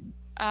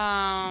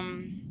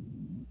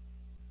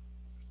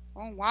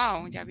 Oh,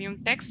 wow, ya vi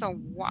un texto.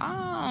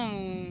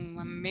 Wow,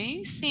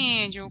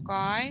 amazing, you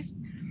guys.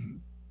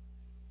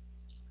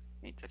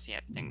 Entonces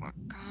ya tengo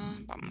acá,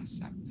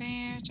 vamos a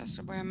ver, ya se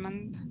lo voy a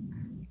mandar.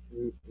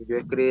 Yo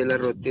escribí la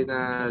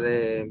rutina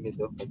de mis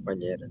 2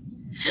 compañeras.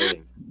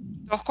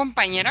 2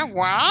 compañeras,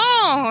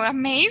 wow,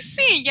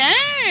 amazing,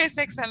 yes,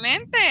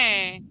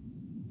 excelente.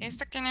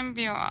 Esta que me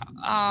envió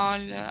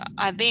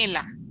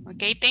Adela,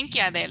 ok, thank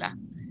you Adela.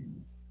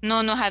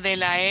 No, no es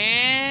Adela,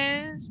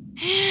 es...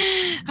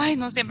 Ay,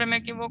 no, siempre me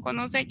equivoco,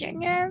 no sé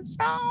quién es.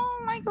 Oh,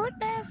 my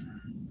goodness.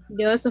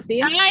 Yo,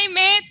 Sofía. Hi,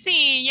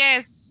 Metsi,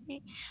 yes.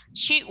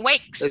 She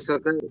wakes. It's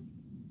okay.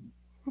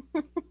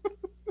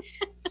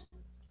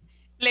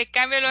 Le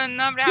cambio los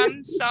nombres,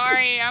 I'm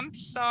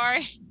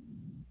sorry.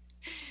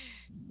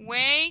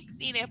 Wakes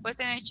y después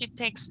she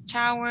takes a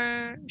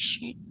shower,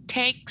 she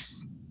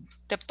takes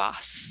the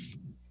bus.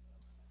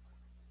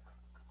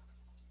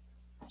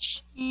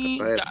 She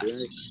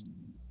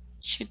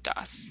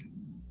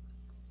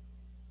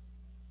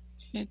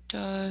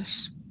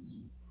does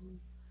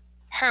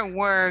her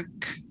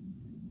work.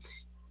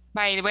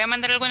 Bye, le voy a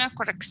mandar algunas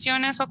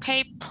correcciones,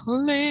 okay?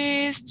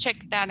 Please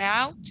check that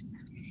out.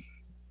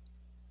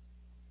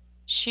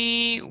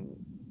 She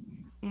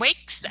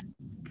wakes.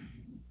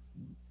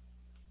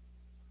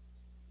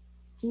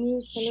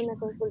 Solo una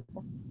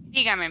consulta.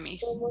 Dígame,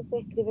 Miss. ¿Cómo se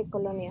escribe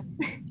colonia?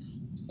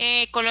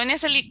 Colonia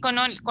es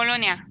colonia.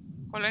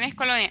 Colonia es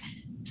colonia.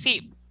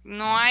 Sí,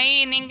 no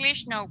hay en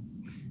English, no.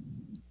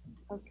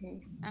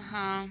 Okay.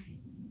 Ajá.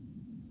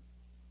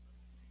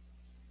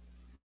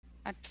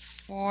 At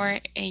 4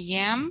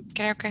 a.m.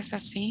 Creo que es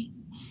así.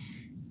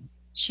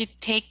 She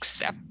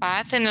takes a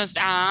bath. Se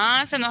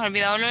nos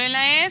olvidó lo de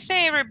la S,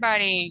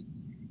 everybody.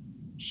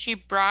 She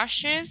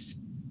brushes.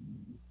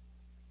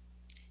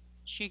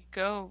 She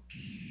goes.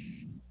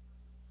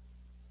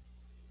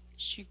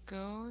 She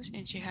goes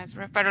and she has,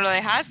 pero lo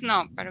dejas,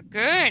 no, pero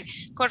good.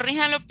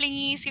 Corríjalo,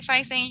 please, if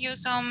I send you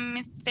some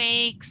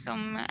mistakes,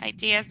 some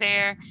ideas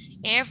there.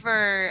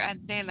 Ever,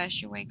 Adela,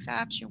 she wakes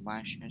up, she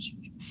washes,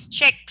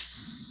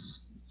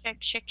 checks.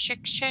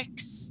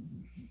 Checks.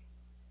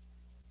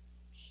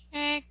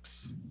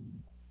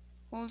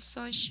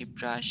 Also, she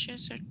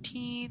brushes her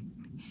teeth.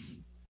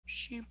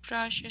 She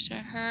brushes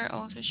her hair.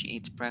 Also, she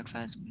eats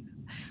breakfast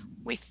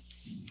with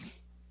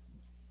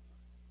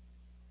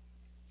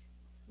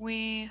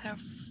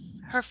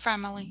her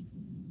family.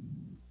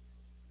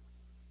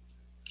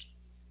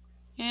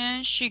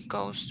 And she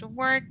goes to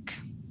work.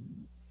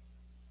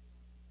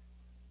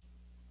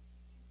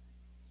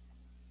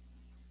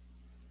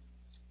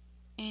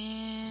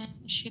 And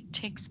she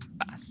takes a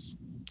bus.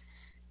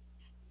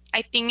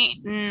 I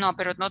think, no,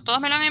 pero no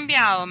todos me lo han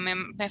enviado.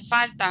 Me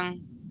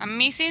faltan. I'm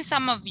missing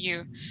some of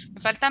you.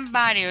 Me faltan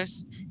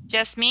varios.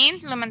 Jasmine,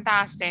 lo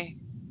mandaste.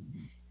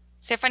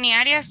 Stephanie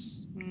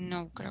Arias,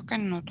 no, creo que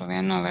no,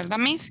 todavía no, ¿verdad,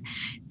 Miss?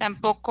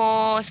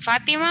 Tampoco es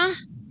Fátima.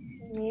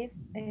 Miss,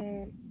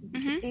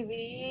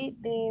 TV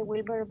de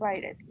Wilbur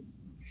Byron.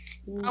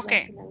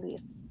 Okay.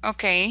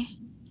 Okay,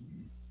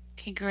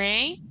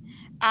 great.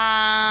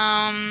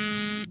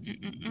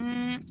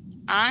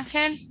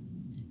 Ángel.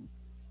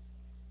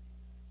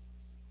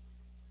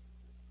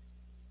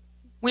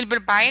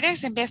 Wilbur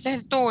Byres, enviaste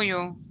el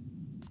tuyo.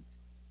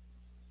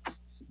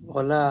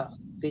 Hola,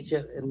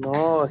 teacher.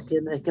 No, es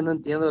que no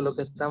entiendo de lo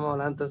que estamos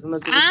hablando, entonces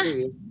no quiero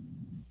escribir.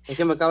 Es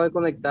que me acabo de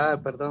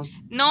conectar, perdón.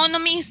 No,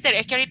 mister,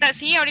 es que ahorita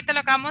lo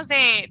acabamos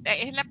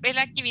es la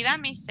actividad,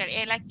 mister.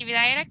 La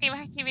actividad era que ibas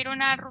a escribir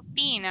una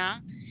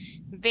rutina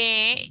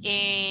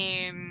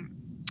de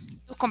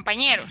tus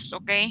compañeros,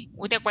 ¿ok?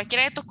 De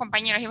cualquiera de tus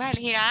compañeros. Ibas a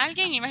elegir a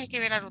alguien y ibas a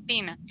escribir la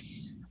rutina.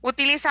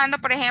 Utilizando,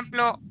 por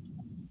ejemplo,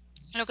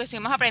 lo que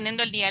estuvimos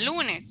aprendiendo el día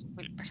lunes,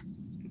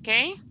 ¿ok?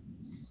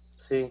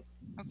 Sí.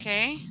 Ok.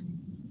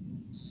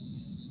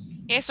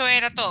 Eso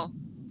era todo.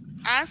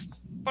 Haz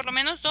por lo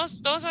menos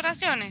dos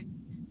oraciones.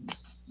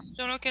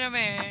 Solo quiero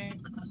ver.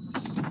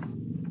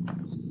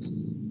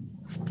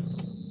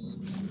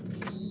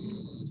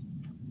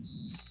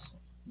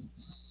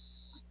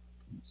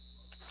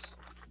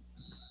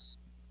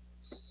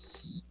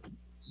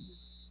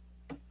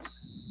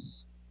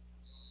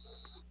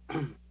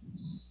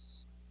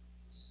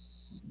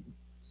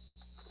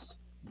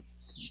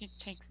 She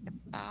takes the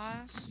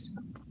bus.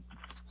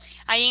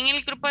 Ahí en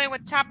el grupo de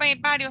WhatsApp hay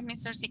varios,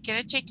 mister. Si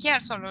quiere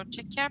chequear, solo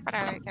chequear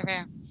para ver que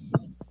vea.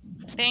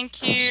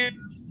 Thank you.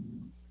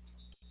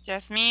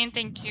 Jasmine,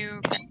 thank you.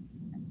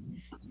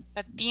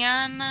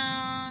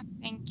 Tatiana,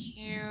 thank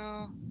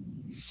you.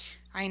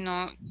 Ay,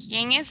 no.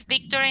 ¿Quién es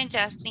Victor y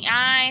Jasmine?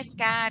 Ah, es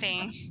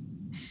Karen.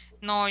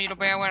 No, yo lo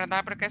voy a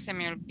guardar porque se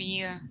me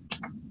olvida.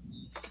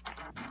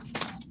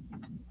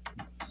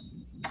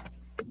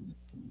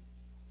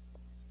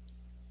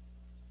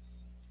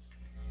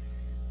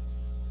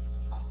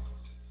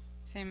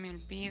 Se me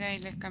olvida y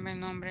les cambio el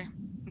nombre.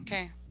 Ok.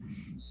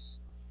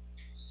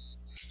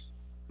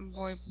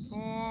 Voy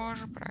por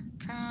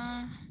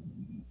acá.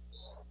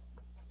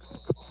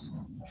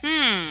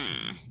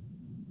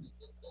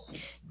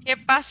 ¿Qué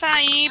pasa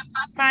ahí,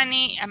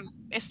 Fanny,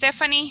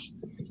 Stephanie,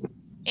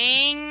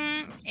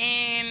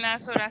 en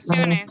las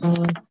oraciones?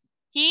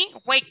 He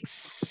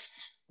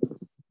wakes.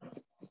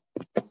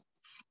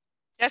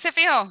 ¿Ya se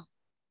fijó?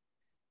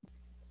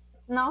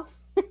 No.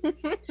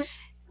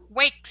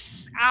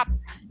 Wakes up.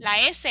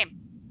 La S.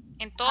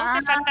 En todos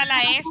te falta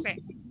la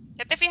S.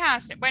 ¿Ya te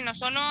fijaste? Bueno,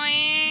 solo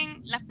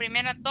en las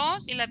primeras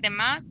dos y las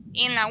demás.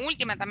 Y en la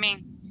última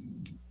también.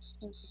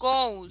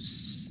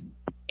 Goes.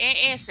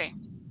 ES.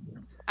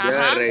 Ajá.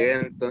 Ya regué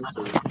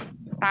entonces.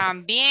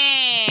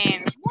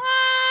 También.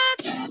 What?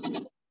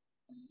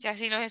 Ya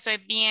sí los estoy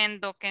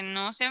viendo que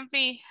no se han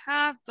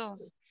fijado.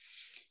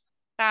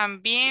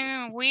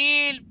 También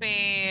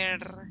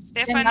Wilber.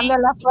 Stephanie. Manda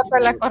la foto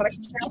de la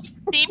corrección.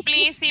 Sí,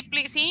 please.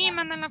 Sí,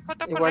 mandan la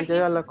foto correcta. Igual yo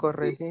ya la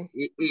corregí.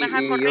 ¿Y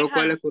yo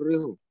cuál la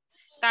corrijo?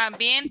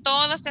 También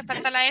todos te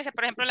falta la S.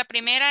 Por ejemplo, la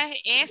primera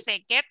es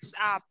S. Gets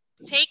up.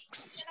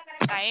 Takes.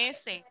 La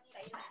S.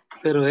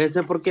 ¿Pero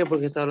ese por qué?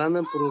 ¿Porque está hablando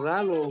en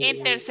plural o...?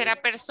 En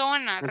tercera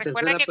persona. En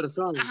Recuerda tercera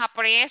persona. Ajá,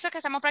 por eso es que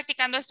estamos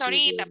practicando esto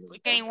ahorita.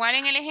 Porque igual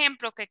en el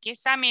ejemplo que aquí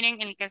está,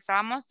 miren, en el que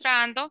estaba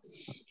mostrando,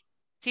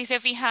 si se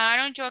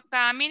fijaron, yo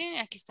acá, miren,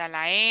 aquí está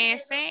la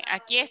S.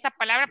 Aquí esta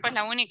palabra, pues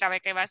la única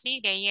vez que va así.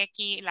 De ahí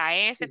aquí la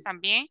S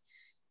también.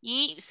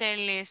 Y se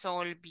les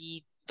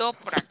olvidó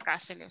por acá,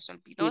 se les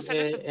olvidó.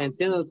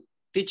 Entiendo,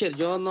 teacher,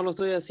 yo no lo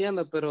estoy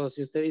haciendo, pero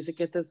si usted dice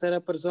que es tercera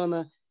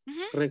persona...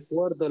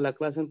 Recuerdo la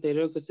clase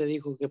anterior que usted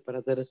dijo que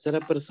para tercera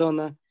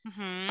persona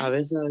a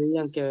veces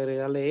habrían que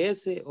agregarle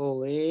S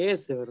o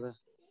ES, ¿verdad?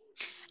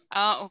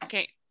 Ah, ok.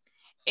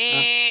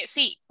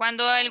 Sí,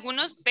 cuando a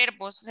algunos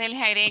verbos se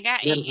les agrega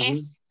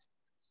ES.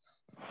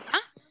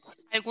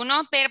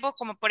 Algunos verbos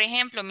como por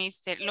ejemplo,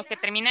 mister, los que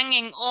terminan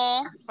en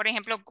O, por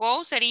ejemplo,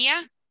 go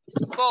sería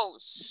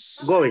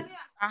goes. Goes.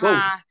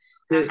 Ajá.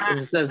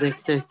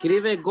 Se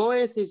escribe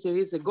goes y se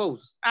dice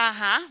goes.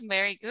 Ajá,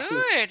 very good.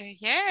 Sí.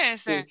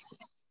 Yes. Sí.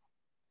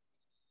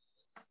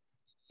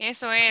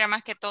 Eso era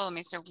más que todo,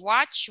 Mr.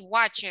 Watch,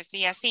 watches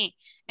y así.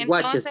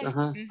 Entonces, Watches,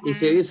 ajá. Y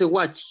se dice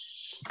watch.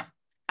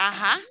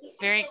 Ajá,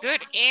 very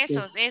good.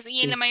 Esos, Sí,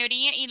 y en la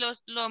mayoría, y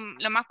lo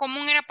más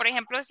común era, por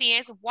ejemplo, si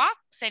es walk,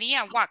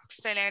 sería wax,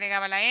 se le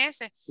agregaba la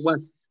S.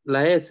 Watch,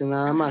 la S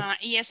nada más. Ajá,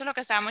 y eso es lo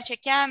que estábamos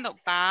chequeando.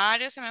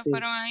 Varios se me Sí.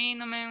 fueron ahí,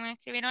 no me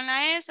escribieron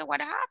la S.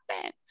 What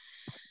happened?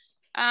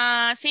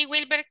 Sí,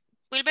 Wilber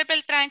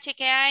Beltrán,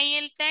 chequea ahí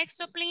el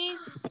texto, please.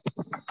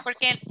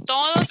 Porque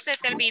todo se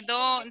te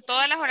olvidó,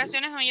 todas las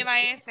oraciones no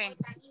lleva S.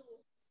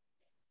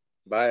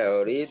 Vaya,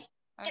 ahorita.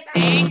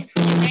 Okay,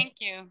 thank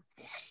you.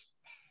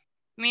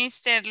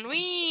 Mr.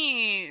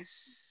 Luis.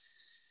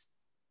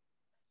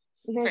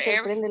 Me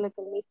sorprende lo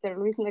que Mr.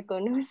 Luis me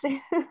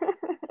conoce.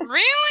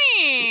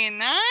 Really?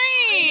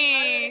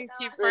 Nice.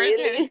 You first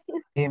Really?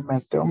 Y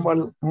metió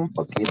un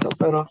poquito,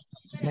 pero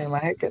me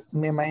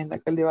imagino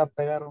que le iba a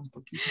pegar un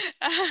poquito.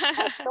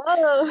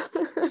 Todo.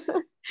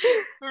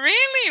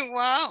 Really?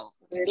 Wow.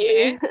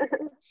 Really? Yeah.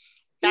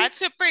 That's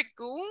super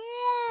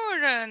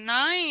good.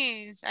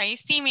 Nice. Ahí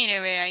sí, mire,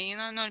 ve, ahí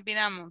no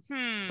olvidamos.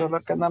 Solo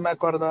que no me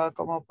acordaba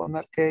cómo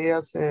poner que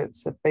ella se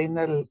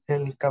peina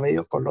el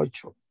cabello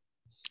colocho.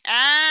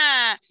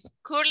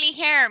 Curly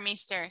hair,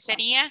 mister.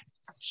 Sería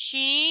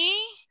she.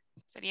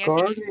 Sería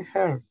Curly así.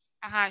 hair.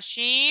 Ajá,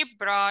 she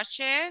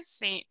brushes,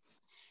 sí.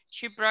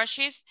 She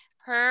brushes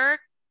her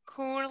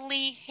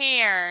curly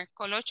hair.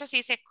 Colocho se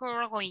dice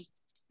curly.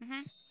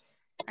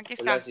 Aquí La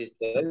está.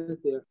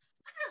 asistencia.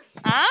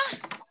 ¿Ah?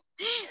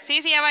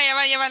 Sí, ya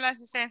va la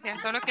asistencia.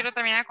 Solo quiero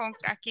terminar con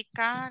aquí,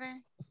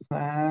 Karen.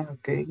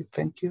 Ok,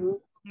 thank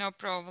you. No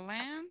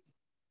problem.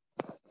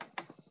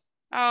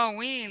 Oh,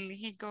 Will,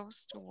 he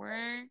goes to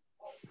work.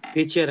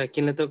 Teacher, ¿a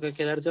quién le toca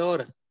quedarse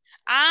ahora?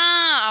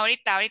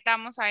 Ahorita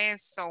vamos a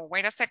eso.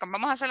 Wait a second.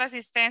 Vamos a hacer la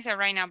asistencia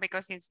right now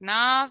because it's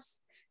not.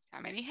 Ya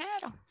me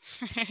dijeron.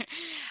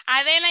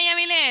 Adela y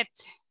Amilet.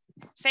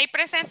 Say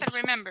presente,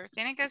 remember.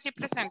 Tienen que decir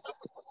presente.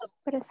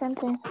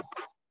 Presente.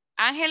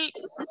 Ángel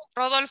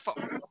Rodolfo.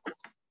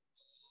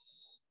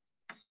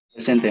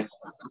 Presente.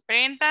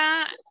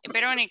 Brenda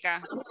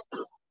Verónica.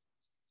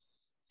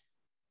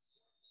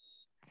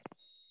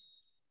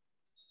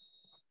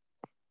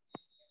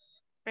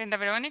 Brenda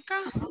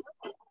Verónica.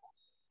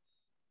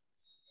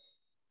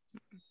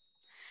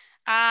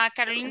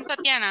 Carolina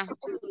Tatiana.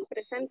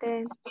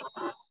 Presente.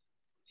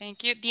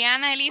 Thank you.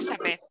 Diana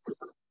Elizabeth.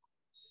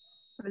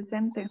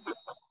 Presente.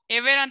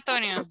 Ever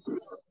Antonio.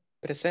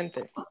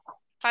 Presente.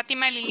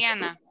 Fátima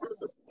Liliana.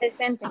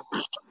 Presente.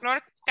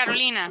 Flor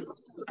Carolina.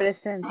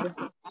 Presente.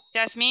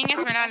 Yasmín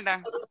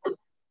Esmeralda.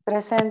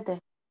 Presente.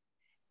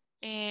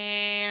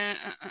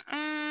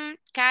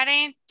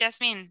 Karen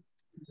Yasmín.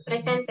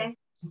 Presente.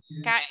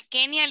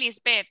 Kenia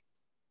Lisbeth.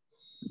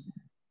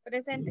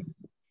 Presente.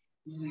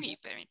 Uy,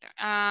 permítame.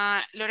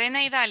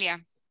 Lorena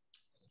Idalia.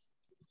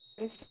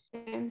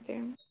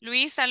 Presente.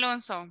 Luis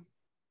Alonso.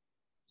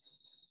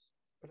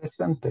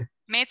 Presente.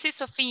 Metzi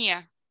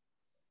Sofía.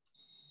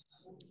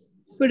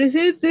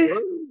 Presente.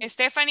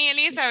 Stephanie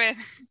Elizabeth.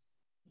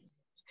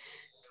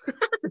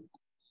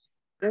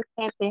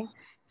 Presente.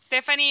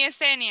 Stephanie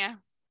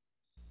Esenia.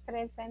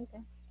 Presente.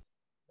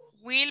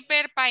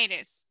 Wilber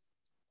Paires.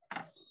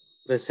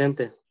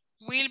 Presente.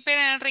 Wilber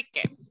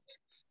Enrique.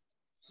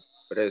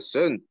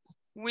 Presente.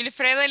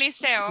 Wilfredo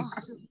Eliseo.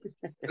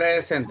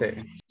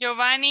 Presente.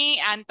 Giovanni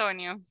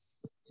Antonio.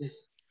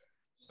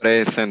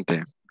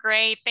 Presente.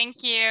 Great, thank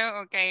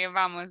you. Ok,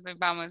 vamos.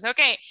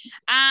 Ok.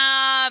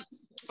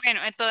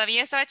 Bueno,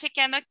 todavía estaba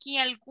chequeando aquí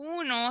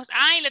algunos.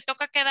 Y le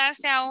toca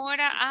quedarse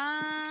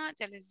ahora.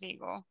 Ya les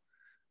digo.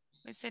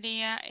 Pues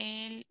sería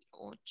el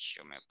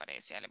 8, me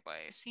parece, ya le puedo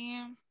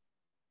decir.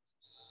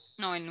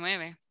 No, el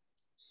 9.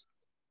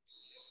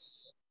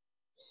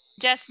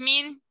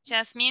 Jasmine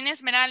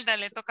Esmeralda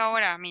le toca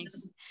ahora,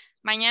 Miss.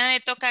 Mañana le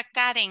toca a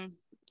Karen.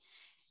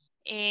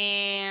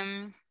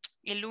 El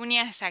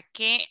lunes a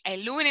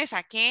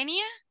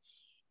Kenia.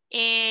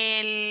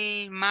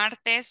 El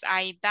martes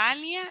a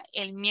Italia.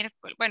 El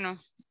miércoles, bueno,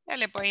 ya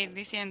le puedo ir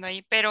diciendo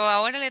ahí. Pero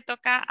ahora le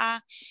toca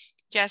a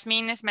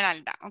Jasmine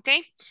Esmeralda, ¿ok?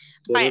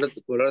 Vaya.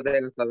 Por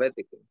orden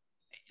alfabético.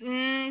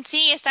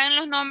 Sí, están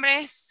los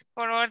nombres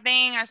por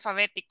orden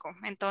alfabético.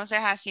 Entonces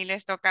así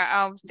les toca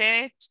a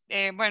ustedes,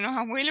 bueno,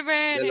 a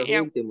Wilber. De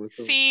los últimos.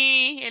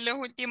 Sí, en los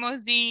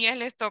últimos días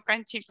les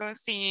tocan, chicos.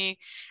 Sí.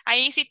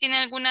 Ahí si tienen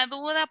alguna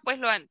duda, pues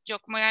yo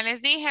como ya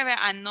les dije,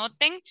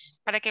 anoten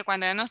para que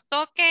cuando ya nos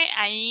toque,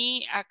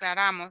 ahí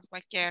aclaramos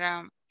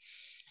cualquiera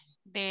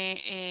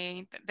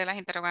de las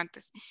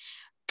interrogantes.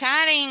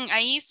 Karen,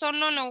 ahí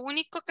solo lo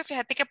único que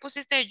fíjate que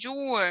pusiste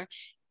your.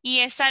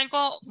 Y es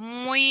algo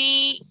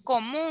muy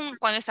común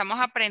cuando estamos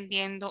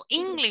aprendiendo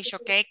English,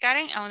 ¿ok,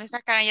 Karen? ¿A dónde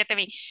está Karen? Ya te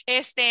vi.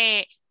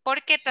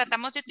 Porque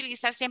tratamos de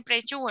utilizar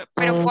siempre you,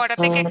 pero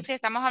acuérdate que si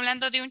estamos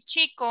hablando de un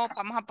chico,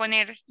 vamos a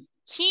poner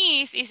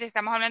his, y si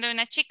estamos hablando de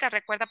una chica,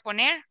 recuerda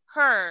poner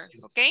her,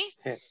 ¿ok?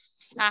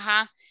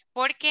 Ajá,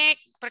 porque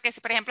si,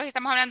 por ejemplo, si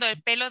estamos hablando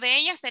del pelo de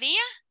ella, ¿sería?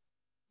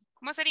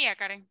 ¿Cómo sería,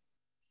 Karen?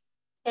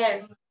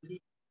 Hair.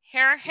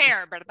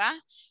 Hair, ¿verdad?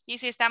 Y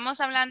si estamos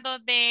hablando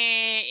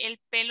de el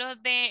pelo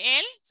de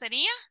él,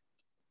 ¿sería?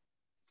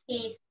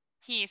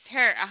 His,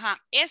 her,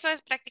 ajá. Eso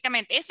es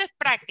prácticamente, eso es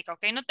práctica,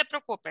 ¿ok? No te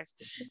preocupes.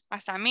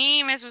 Hasta a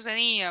mí me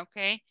sucedía, ¿ok?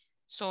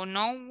 So,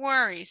 no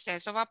worries.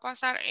 Eso va a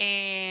pasar.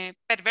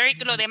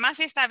 Pero lo demás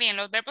sí está bien.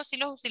 Los verbos sí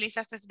los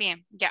utilizaste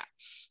bien. Ya.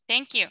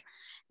 Thank you.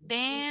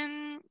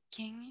 Then,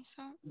 ¿quién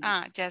hizo?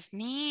 Ah,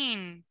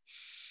 Jasmine.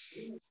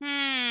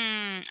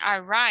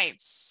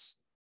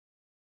 Arrives.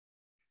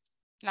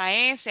 La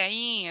S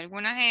ahí,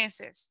 algunas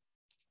S.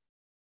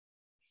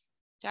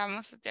 Ya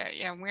vamos,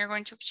 yeah, we're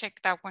going to check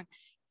that one.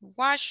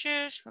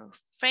 Washes her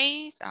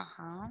face.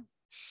 Ajá.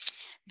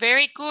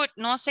 Very good.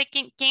 No sé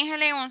quién es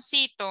el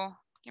leoncito.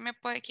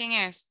 ¿Quién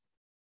es?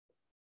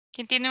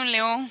 ¿Quién tiene un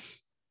león?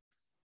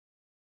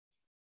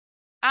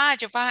 Ah,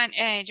 Giovanni.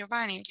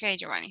 Ok,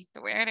 Giovanni. Te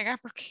voy a agregar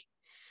porque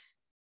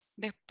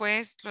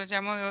después lo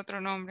llamo de otro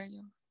nombre.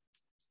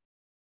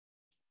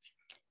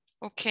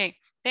 Ok,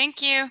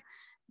 thank you.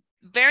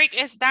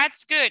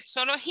 That's good.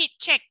 Solo he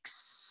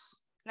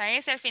checks. La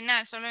S al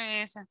final, solo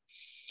esa.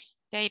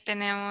 Y ahí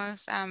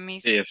tenemos a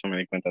mis... Sí, eso me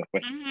di cuenta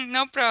después.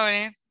 No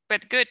problem,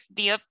 but good.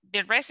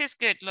 The rest is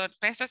good. Los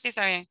restos sí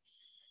está bien.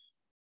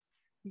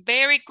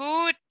 Very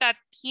good,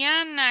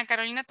 Tatiana.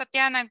 Carolina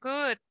Tatiana,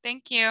 good.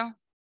 Thank you.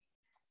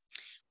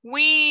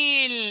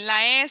 Will,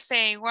 la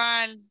S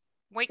igual.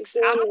 Wakes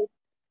up.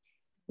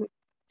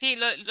 Sí,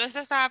 eso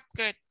está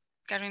good.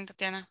 Carolina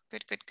Tatiana,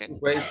 good, good, good.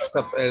 Wakes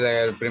up,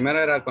 el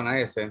primero era con la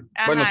S.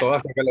 Ajá. Bueno,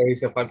 todas que le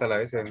hice falta la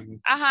S.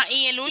 Ajá,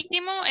 y el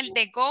último, el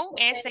de go,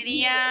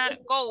 sería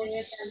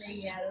goes.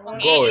 Con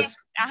Goes. L.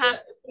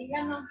 Ajá.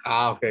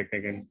 Ah, ok.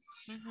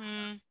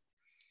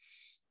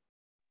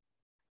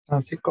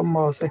 Así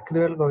como se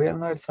escribe el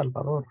gobierno de El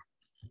Salvador.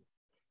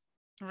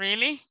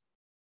 Really?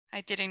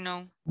 I didn't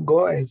know.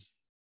 Goes.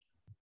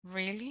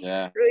 Really?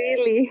 Yeah.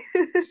 Really?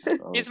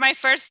 It's my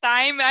first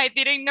time. I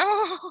didn't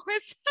know.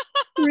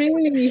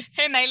 Really?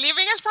 And I live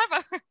in El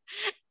Salvador.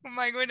 Oh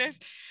my goodness.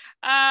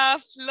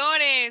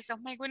 Flores. Oh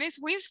my goodness.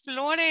 Who is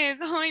Flores?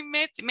 Oh,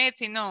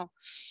 Metzi. No.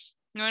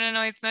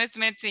 No. It's not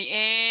Metzi.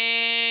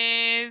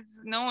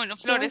 No,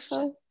 Flores.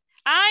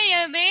 Ay,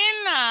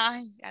 Adela.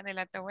 Ay,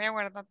 Adela, te voy a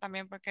guardar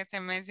también porque se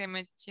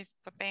me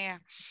chispotea.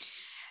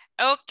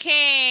 Ok,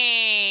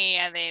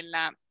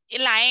 Adela. Y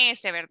la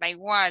S, ¿verdad?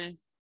 Igual.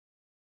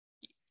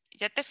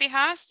 ¿Ya te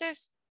fijaste?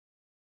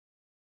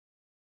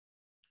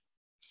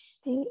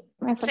 Sí,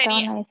 me faltaba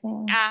una S.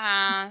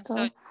 Ajá,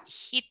 so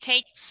he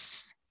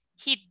takes,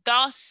 he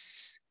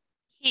does,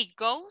 he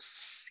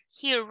goes,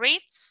 he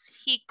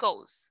reads, he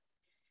goes.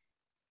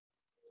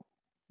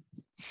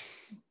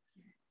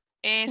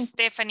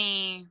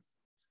 Stephanie.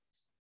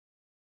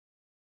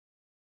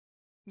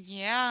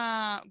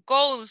 Yeah,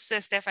 goes,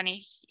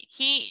 Stephanie.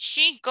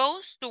 She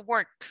goes to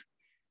work.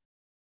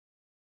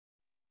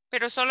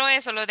 Pero solo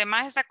eso, lo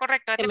demás está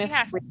correcto. ¿Te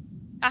fijas?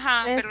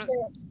 Ajá, pero...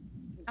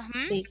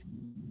 Sí.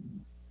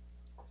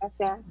 O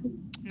sea,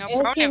 no es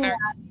problem. similar.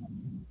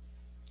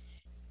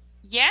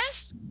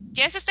 Yes,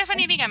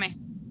 Stephanie, dígame.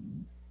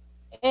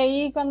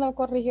 Y cuando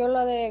corrigió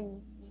lo de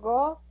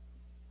go,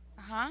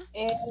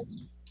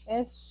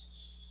 es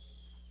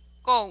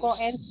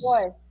goes.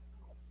 Word.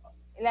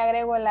 Le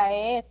agrego la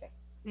S.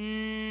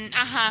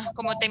 Ajá,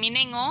 como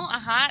termina en O,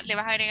 ajá, le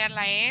vas a agregar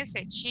la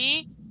S.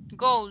 She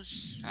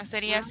goes.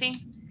 Sería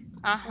así.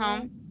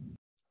 Ajá.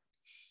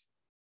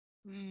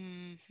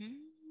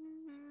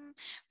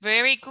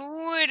 Very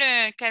good,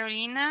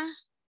 Carolina.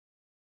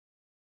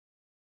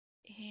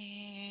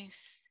 Sí,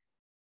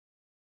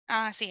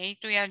 ahí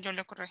tú ya yo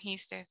lo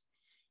corregiste.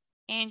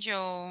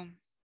 Angel.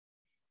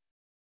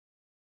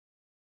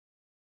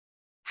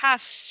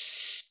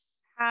 Has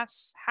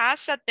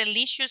a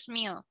delicious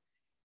meal.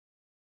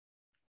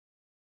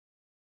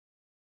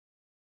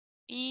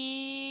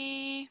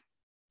 Y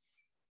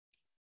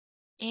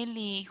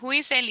Eli, who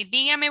is Eli?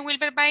 Dígame,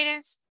 Wilber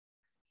Baires.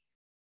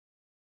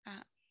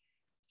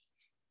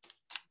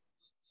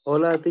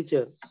 Hola,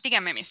 teacher.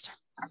 Dígame, mister.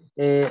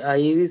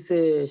 Ahí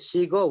dice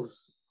she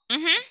goes.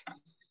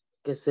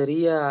 Que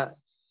sería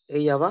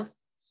ella va.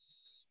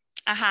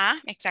 Ajá,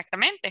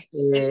 exactamente.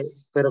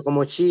 Pero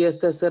como she es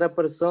tercera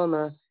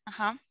persona,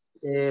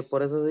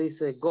 por eso se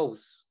dice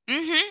goes.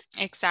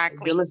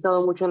 Exacto. Yo no he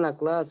estado mucho en la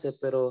clase,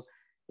 pero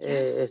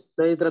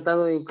estoy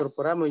tratando de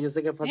incorporarme. Yo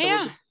sé que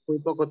falta muy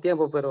poco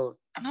tiempo, pero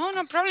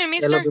no problem,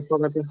 es mister. lo que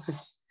ponga tiempo.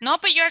 No,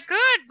 pero you're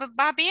good,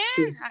 va bien,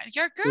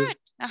 you're good,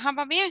 ajá,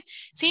 va bien.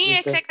 Sí,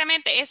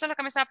 exactamente, eso es lo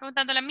que me estaba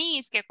preguntando la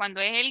Miss, que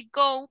cuando es el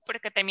go,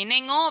 porque termina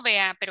en O,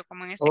 vea, pero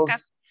como en este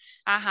caso,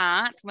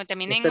 ajá, como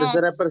termina en O.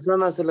 Tercera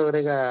persona se le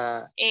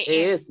agrega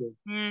ES.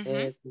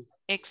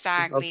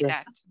 Exactly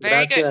that.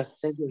 Very Gracias. good.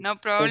 Thank you. No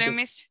problem,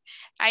 mister.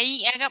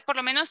 Ahí haga por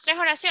lo menos 3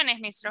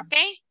 oraciones, mister,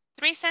 okay?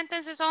 3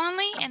 sentences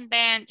only, and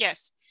then,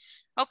 yes.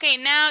 Okay,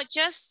 now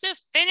just to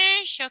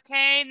finish,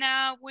 okay,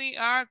 now we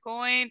are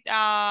going,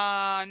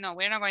 no,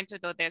 we're not going to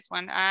do this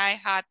one. I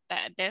had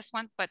this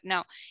one, but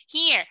no.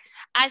 Here,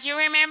 as you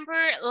remember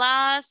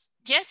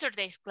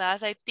yesterday's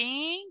class, I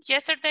think,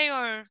 yesterday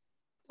or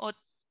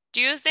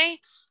Tuesday,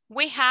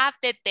 we have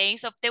the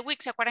days of the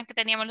week. ¿Se acuerdan que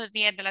teníamos los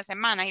días de la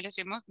semana y los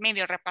estuvimos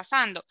medio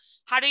repasando?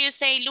 How do you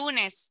say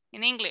lunes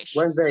in English?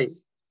 Wednesday.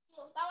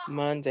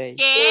 Monday.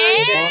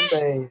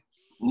 ¿Qué?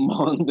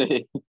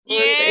 Monday.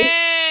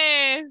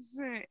 Yes.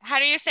 How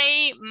do you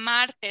say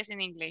martes in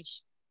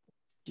English?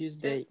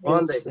 Tuesday.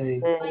 Monday.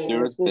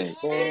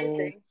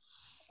 Thursday.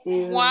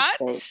 What?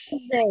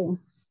 Tuesday.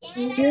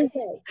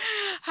 Tuesday.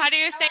 How do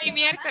you say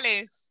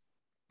miércoles?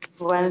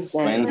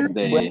 Wednesday.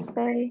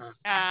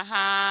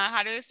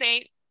 How do you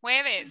say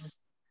jueves?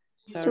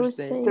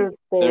 Thursday.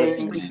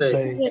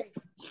 Thursday.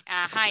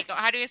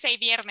 How do you say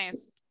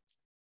viernes?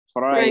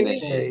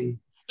 Friday.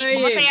 ¿Y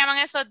cómo se llaman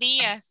esos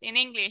días in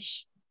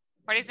English?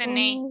 What is the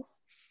name?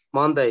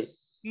 Monday.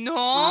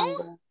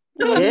 No.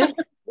 ¿Qué?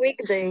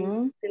 Weekday.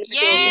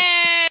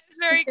 Yes,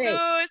 very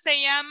good.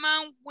 Se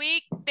llaman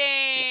weekdays.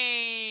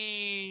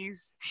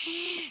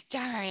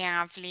 Ya me habían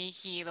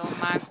afligido,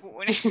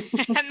 Macu.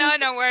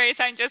 No worries,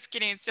 I'm just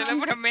kidding. Yo lo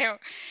bromeo.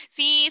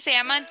 Sí, se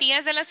llaman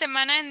días de la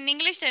semana. En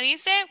English se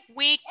dice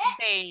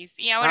weekdays.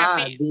 Y ahora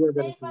Días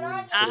de la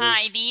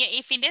semana.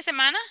 y fin de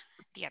semana.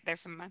 Días de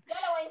semana.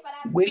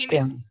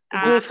 Weekend.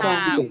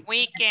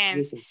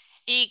 Weekends.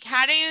 ¿Y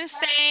how do you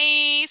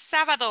say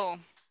sábado?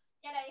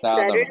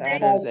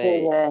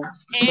 Saturday.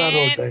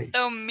 And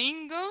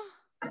domingo?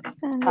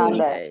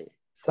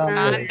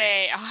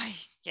 Sunday. Ay,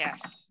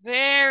 yes.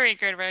 Very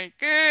good, very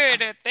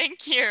good.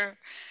 Thank you.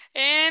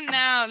 And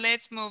now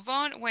let's move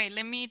on. Wait,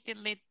 let me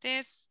delete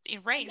this,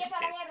 erase this.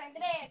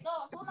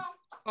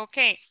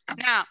 Okay,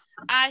 now,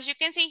 as you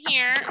can see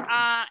here,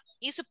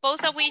 it's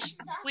supposed that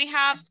we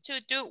have to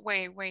do,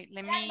 wait,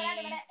 let me,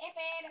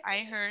 I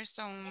heard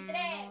some,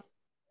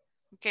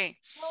 okay.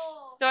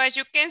 So as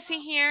you can see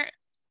here,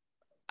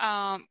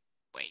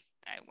 wait,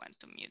 I want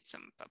to mute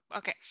some,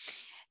 okay.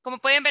 Como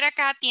pueden ver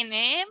acá,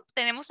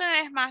 tenemos una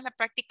vez más la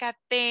práctica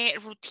de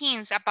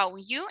routines about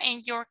you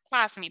and your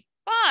classmate.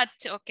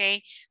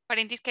 But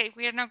in this case,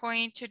 we are not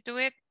going to do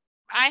it.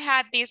 I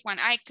had this one.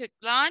 I cook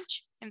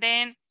lunch and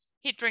then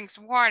he drinks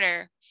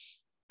water.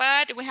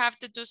 But we have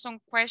to do some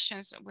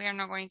questions. We are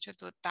not going to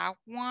do that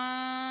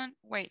one.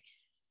 Wait,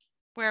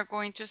 we are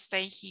going to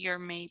stay here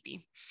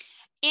maybe.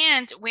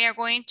 And we are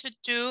going to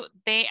do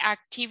the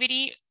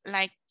activity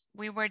like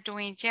we were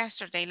doing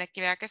yesterday, la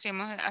actividad que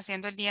estuvimos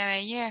haciendo el día de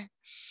ayer.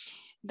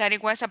 That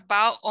it was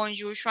about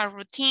unusual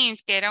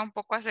routines, que era un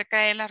poco acerca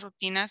de las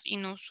rutinas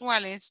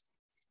inusuales.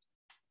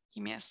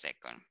 Give me a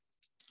second.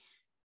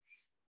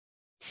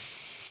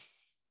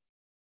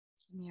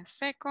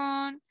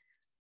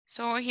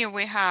 So here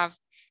we have,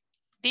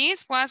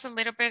 this was a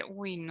little bit,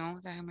 uy no,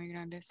 déjame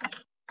grande eso.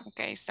 Ok,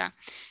 está.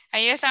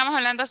 Ahí estábamos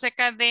hablando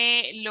acerca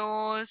de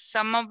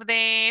some of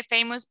the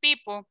famous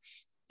people.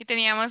 Y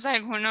teníamos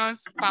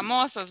algunos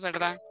famosos,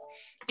 ¿verdad?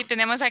 Y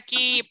tenemos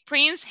aquí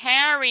Prince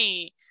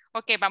Harry.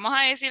 Ok, vamos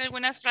a decir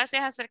algunas frases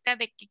acerca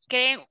de que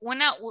creen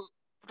una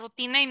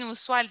rutina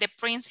inusual de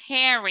Prince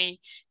Harry,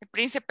 el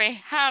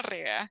príncipe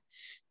Harry, ¿verdad?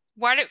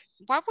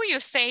 What would you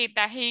say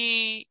that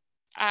he,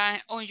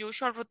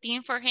 unusual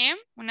routine for him?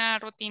 Una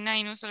rutina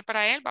inusual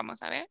para él.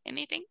 Vamos a ver,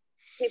 anything?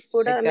 He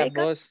put on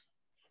makeup.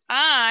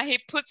 He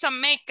put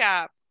some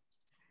makeup.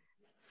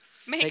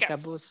 Take a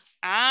bus.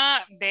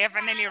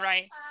 Definitely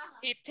right.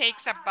 He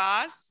takes a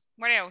bus.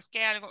 What else?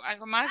 ¿Qué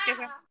algo más que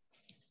sea?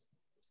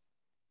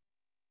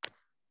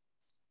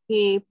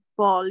 He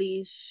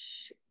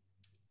polish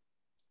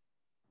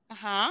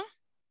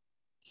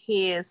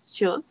his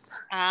shoes.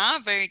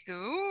 Very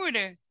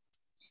good.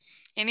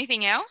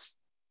 Anything else?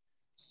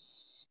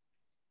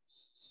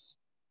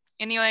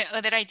 Any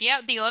other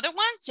idea? The other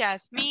ones,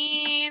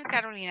 Jasmine,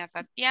 Carolina,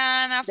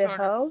 Tatiana, The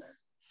Flor.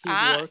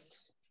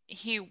 house.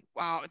 He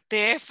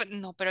works.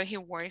 No, pero he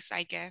works,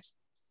 I guess.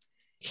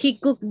 He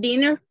cooked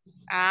dinner.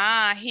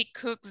 He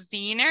cooks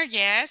dinner.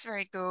 Yes,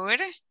 very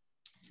good.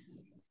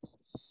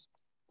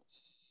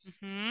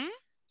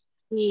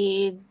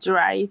 He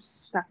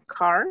drives a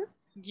car.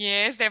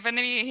 Yes,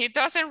 definitely. He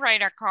doesn't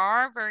ride a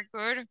car. Very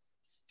good.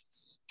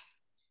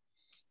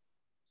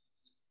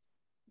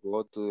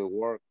 Go to the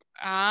work.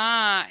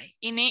 But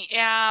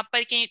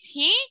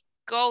he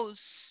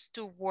goes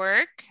to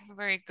work.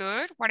 Very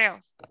good. What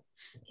else?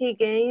 He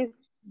plays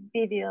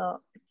video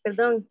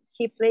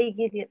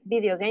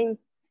games.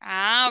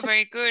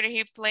 Very good.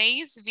 He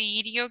plays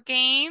video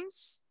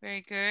games.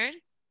 Very good.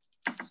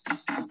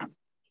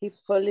 He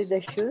polishes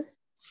the shoes.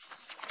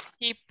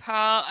 Ya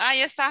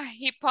está.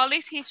 He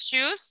polishes his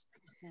shoes.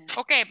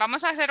 Okay,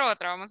 vamos a hacer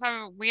otra.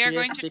 We are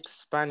going to speak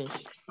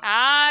Spanish.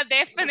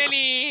 Definitely.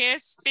 He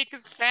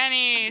speaks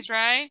Spanish,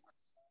 right?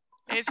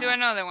 Let's do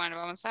another one.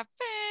 Vamos a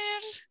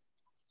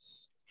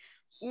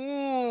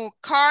ver.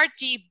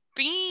 Cardi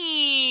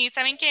B.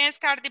 ¿Saben quién es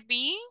Cardi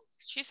B?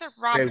 She's a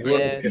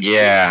rapper.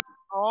 Yeah.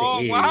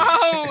 Oh,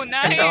 wow.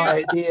 Nice. No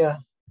idea.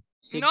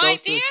 No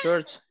idea? To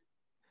church.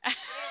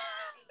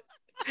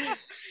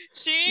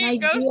 She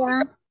goes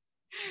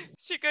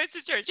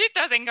to church. She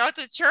doesn't go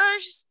to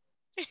church.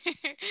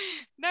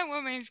 That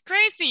woman is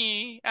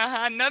crazy.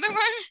 Another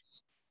one.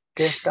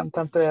 ¿Qué es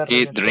cantante de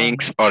He reggaetón?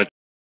 drinks or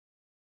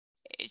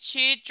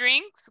She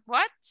drinks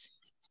what?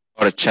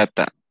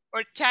 Horchata.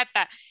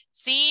 Horchata.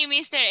 Sí,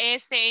 Mr.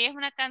 S. Ella es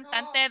una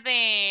cantante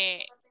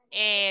de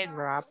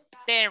Rap.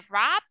 de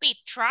rap y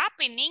trap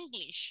en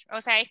English.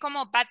 O sea, es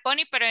como Bad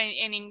Bunny, pero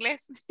en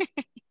inglés.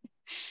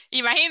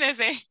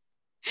 Imagínense.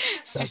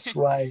 That's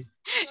why.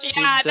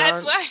 Yeah,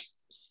 that's why.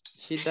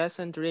 She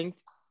doesn't drink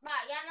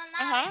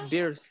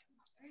beers.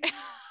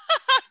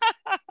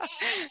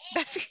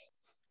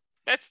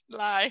 That's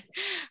lie.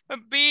 A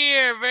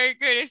beer, very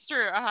good. It's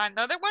true.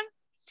 Another one.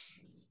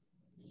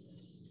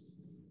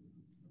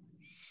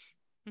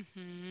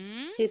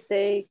 She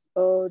takes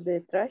out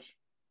the trash.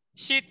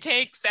 She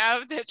takes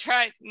out the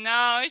trash.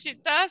 No, she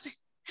doesn't.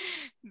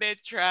 The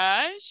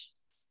trash.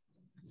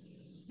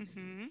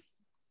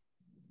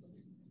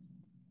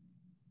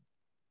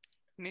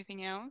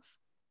 Anything else?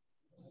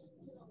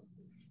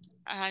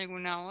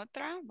 ¿Alguna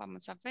otra?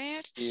 Vamos a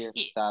ver.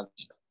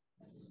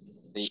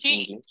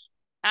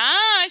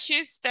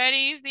 She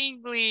studies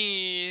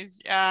English.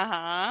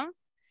 Ajá.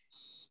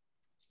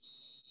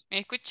 He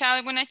escuchado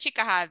algunas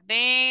chicas,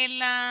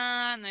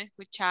 Adela, no he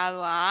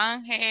escuchado a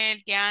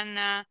Ángel,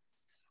 Diana,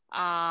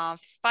 a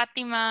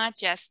Fátima,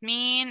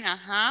 Jasmine,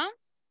 ajá.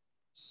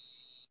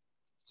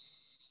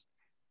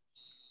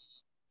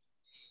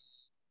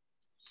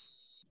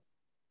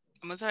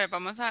 Vamos a ver,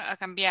 vamos a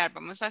cambiar,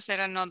 vamos a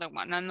hacer another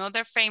one,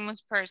 another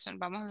famous person,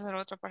 vamos a hacer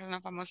otra persona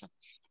famosa.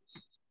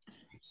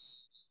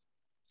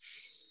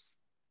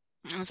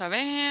 Vamos a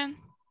ver.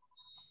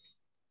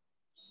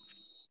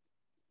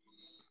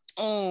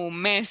 Oh,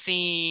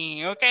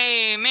 Messi. Ok,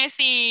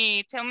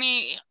 Messi, tell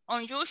me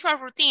unusual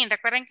routine.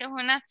 Recuerden que es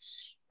una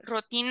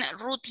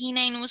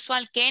rutina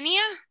inusual.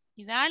 Kenia,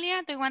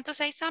 Idalia, do you want to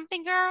say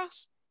something,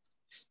 girls?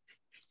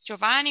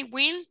 Giovanni,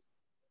 Will?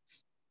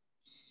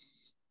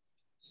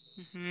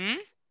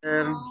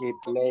 He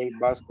played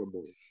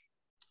basketball.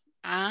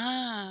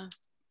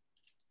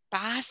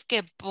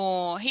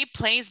 Basketball. He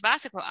plays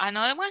basketball.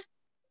 Another one?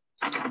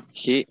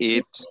 He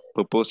eats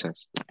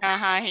pupusas.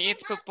 He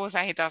eats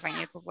pupusas. He doesn't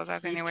eat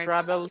pupusas anyway. He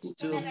travels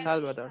to El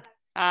Salvador.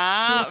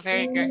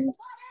 Very good.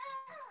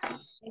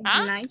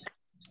 Night.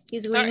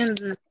 He's going in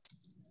the night.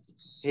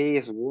 He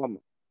is warm.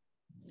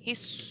 He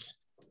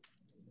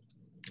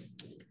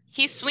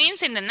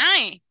swims in the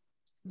night.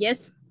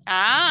 Yes.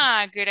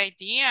 Good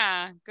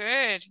idea.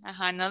 Good.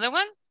 Another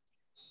one?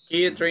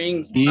 He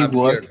drinks He a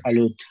works beer. a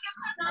lot.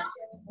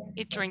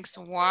 He drinks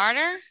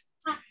water.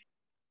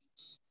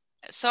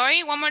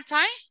 Sorry, one more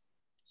time?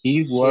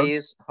 He works He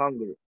is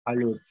hungry. a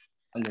lot.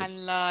 A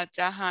lot.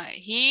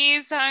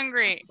 He's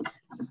hungry.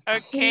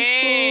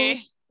 Okay.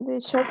 He go the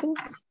shopping.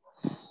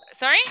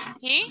 Sorry?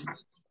 He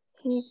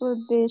go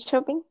the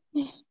shopping.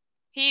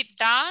 He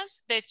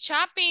does the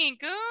shopping.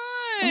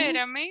 Good.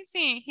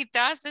 Amazing. He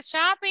does the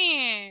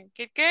shopping.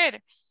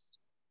 Good.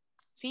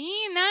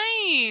 See,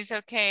 nice.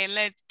 Okay,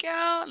 let's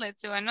go.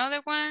 Let's do another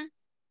one.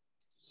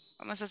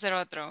 Vamos a hacer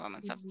otro.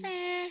 Vamos a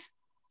ver.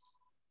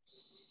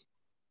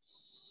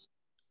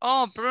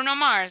 Oh, Bruno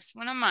Mars.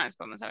 Uno más.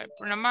 Vamos a ver.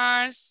 Bruno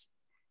Mars.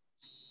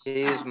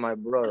 He is my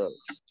brother.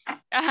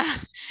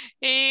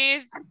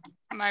 He's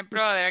my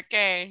brother.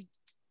 Okay.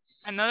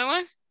 Another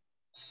one?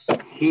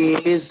 He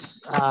is,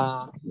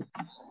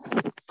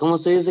 ¿cómo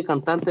se dice?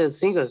 Cantante,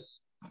 singer.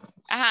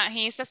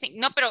 He is a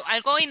no, pero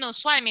algo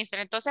inusual, mister.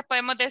 Entonces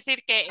podemos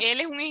decir que él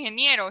es un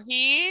ingeniero.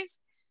 He is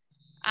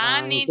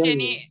an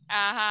engineer.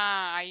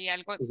 Hay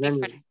algo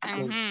diferente.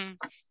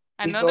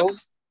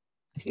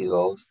 He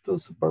goes to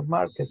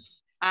supermarket.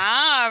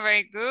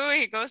 Very good.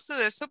 He goes to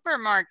the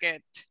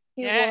supermarket.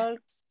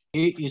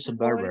 He is a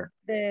barber.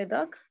 The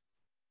dog.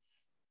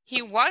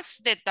 He walks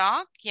the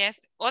dog.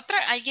 Yes. Otra,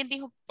 alguien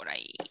dijo por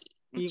ahí.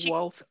 He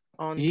walks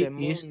on the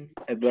moon. He is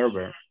a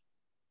barber.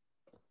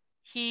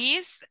 He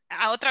is,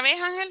 otra vez,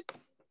 Ángel,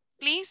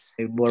 please.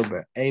 A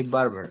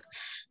barber.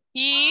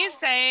 He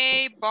is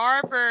a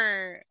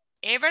barber.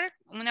 Ever,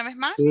 una vez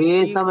más.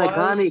 He is a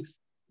mechanic.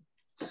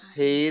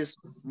 He is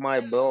my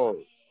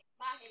bro.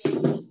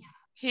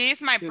 He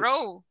is my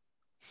bro.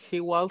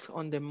 He walks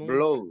on the moon.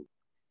 Bro.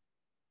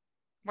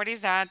 What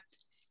is that?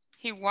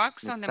 He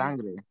walks on the moon.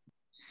 Sangre.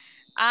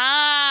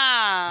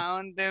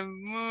 On the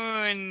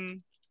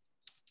moon.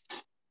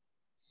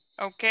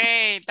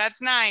 Okay,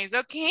 that's nice.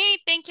 Okay,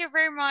 thank you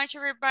very much,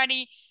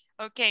 everybody.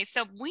 Okay,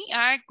 so we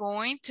are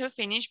going to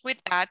finish with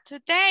that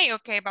today.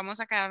 Okay, vamos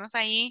a quedarnos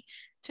ahí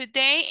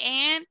today.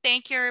 And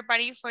thank you,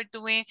 everybody, for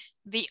doing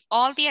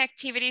all the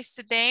activities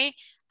today.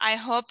 I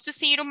hope to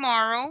see you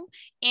tomorrow.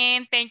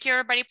 And thank you,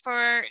 everybody,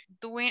 for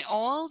doing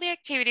all the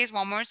activities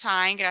one more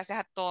time. Gracias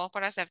a todos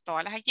por hacer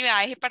todas las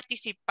actividades y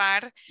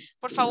participar.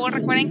 Por favor,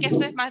 recuerden que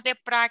esto es más de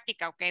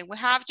práctica, okay? We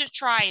have to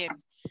try it.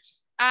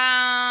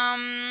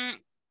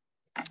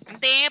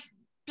 De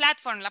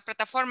la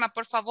plataforma,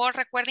 por favor,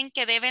 recuerden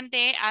que deben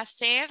de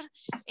hacer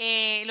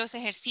los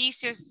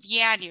ejercicios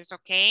diarios,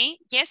 ¿ok?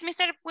 Yes,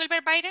 Mr.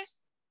 Wilber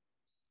Baires.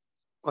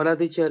 Hola,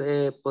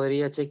 teacher,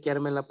 ¿podría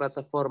chequearme en la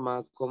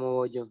plataforma cómo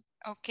voy yo?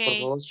 Ok,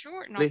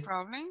 sure, no please.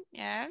 problem.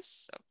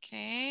 Yes, ok.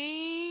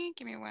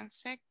 Give me 1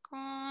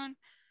 second.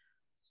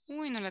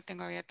 Uy, no la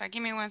tengo abierta.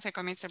 Give me one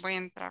second, mister. Voy a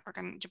entrar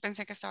porque yo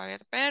pensé que estaba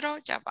abierta, pero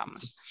ya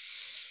vamos.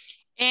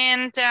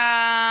 And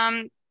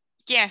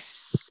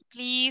yes,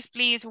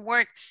 please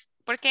work.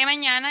 Porque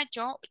mañana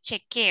yo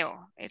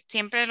chequeo.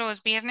 Siempre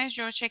los viernes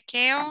yo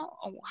chequeo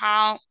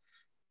how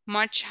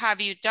much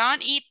have you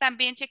done y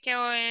también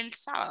chequeo el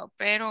sábado,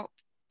 pero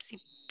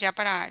sí, ya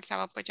para el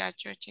sábado pues ya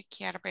yo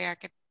chequear, vea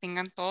que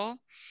tengan todo.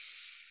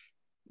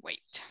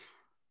 Wait.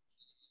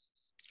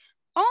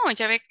 Oh,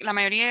 ya ve, la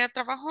mayoría ya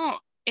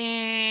trabajó.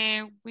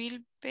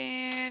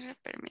 Wilber,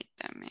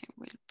 permítame,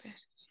 Wilber.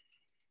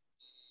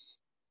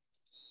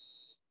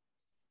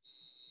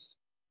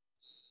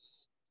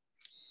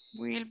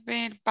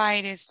 Wilber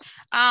Baires.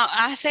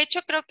 Has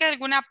hecho creo que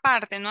alguna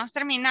parte, no has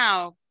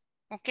terminado,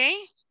 ¿ok?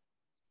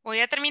 ¿O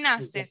ya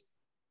terminaste?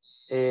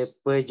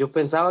 Pues yo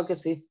pensaba que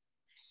sí.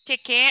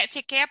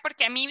 Chequea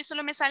porque a mí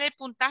solo me sale el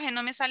puntaje,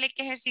 no me sale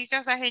qué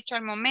ejercicios has hecho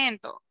al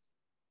momento.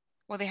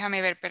 O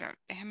déjame ver, pero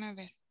déjame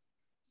ver.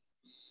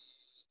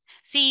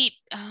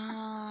 Sí.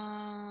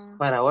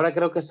 Para ahora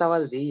creo que estaba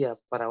al día,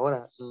 para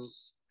ahora.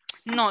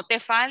 No,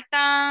 te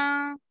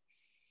faltan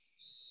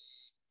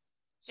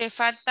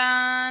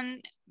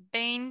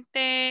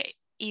 20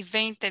 y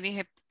 20,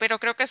 dije, pero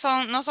creo que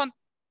no son,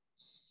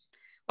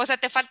 o sea,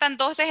 te faltan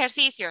 2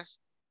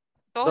 ejercicios.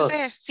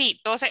 Sí,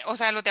 12, o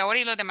sea, los de ahora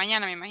y los de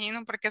mañana, me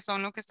imagino, porque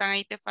son los que están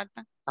ahí, te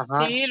faltan.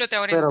 Ajá. Sí, los de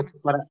ahora y los Pero de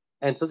mañana.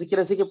 entonces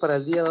quiere decir que para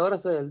el día de ahora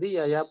soy el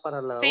día, ya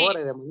para la Sí.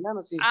 hora y de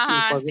mañana sí.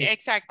 Ajá, Pues sí, bien.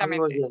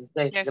 exactamente. Bien.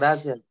 Okay, Yes.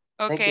 gracias.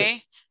 Ok. Thank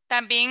you.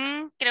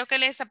 También creo que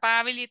les va a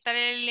habilitar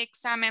el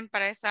examen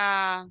para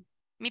esa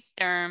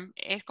midterm.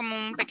 Es como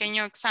un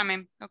pequeño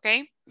examen, ¿ok?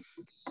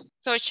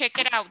 So check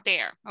it out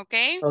there, ¿ok?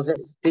 Ok,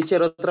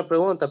 teacher, otra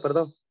pregunta,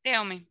 perdón.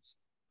 Tell me.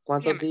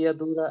 ¿Cuántos Dígame. días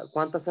dura,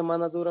 cuántas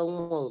semanas dura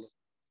un módulo?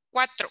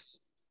 4.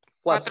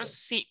 4,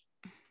 sí.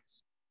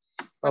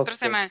 4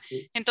 semanas.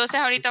 Entonces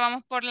ahorita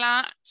vamos por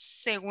la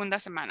segunda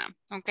semana,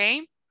 ¿ok?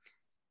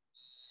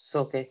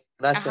 Ok,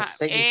 gracias. Ajá.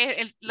 Thank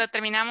you. Lo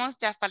terminamos,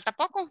 ya falta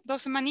poco,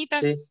 2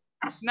 semanitas. Sí.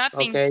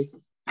 Nothing. Okay.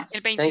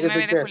 El Thank you, 29 de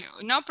teacher. julio.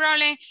 No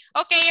problem.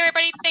 Okay,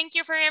 everybody, thank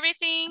you for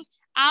everything.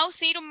 I'll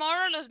see you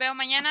tomorrow. Los veo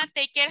mañana.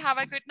 Take care. Have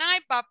a good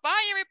night.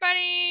 Bye-bye,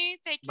 everybody.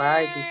 Take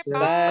Bye, care. teacher.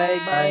 Bye.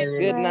 Bye.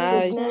 Good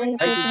night. Bye,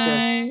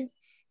 teacher.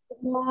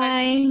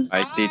 Bye.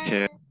 Bye,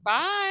 teacher.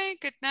 Bye.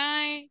 Good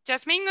night.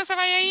 Jasmine, no se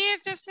vaya a ir,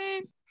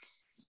 Jasmine.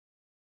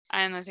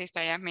 No sé,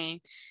 está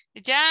Jasmine.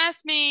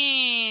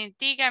 Jasmine,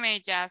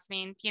 dígame,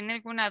 Jasmine, ¿tiene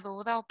alguna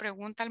duda o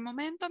pregunta al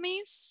momento,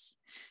 miss?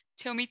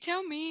 Tell me.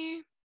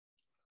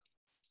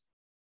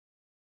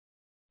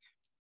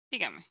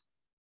 Dígame.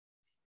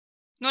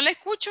 No la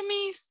escucho,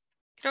 miss.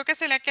 Creo que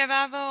se le ha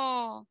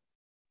quedado.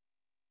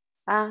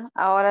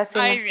 Ahora sí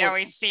me Ay, escucho.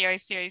 hoy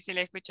sí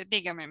la escucho.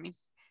 Dígame,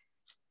 miss.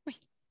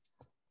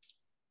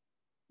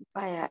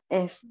 Vaya,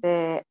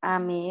 a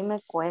mí me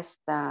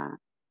cuesta,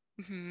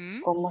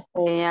 Ujú. ¿cómo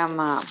se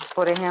llama?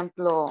 Por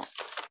ejemplo,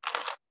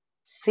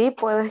 sí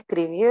puedo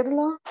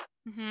escribirlo,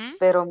 Ujú.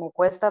 pero me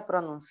cuesta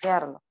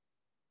pronunciarlo.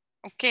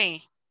 Ok.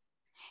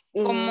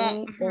 Y,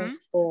 Como. Ujú.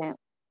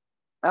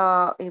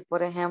 y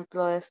por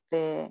ejemplo,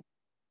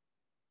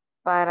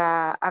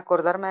 para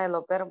acordarme de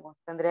los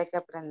verbos, tendría que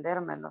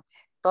aprendérmelos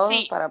todos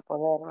Sí, para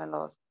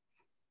podérmelos,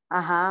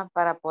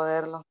 para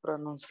poderlos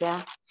pronunciar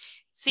más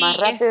sí,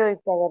 rápido y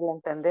saberlo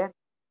entender.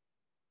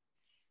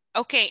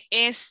 ok,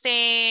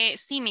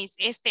 sí, miss,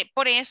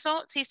 por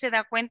eso, si se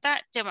da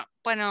cuenta,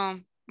 bueno,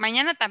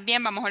 mañana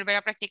también vamos a volver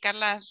a practicar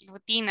las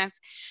rutinas,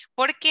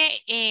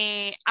 porque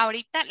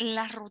ahorita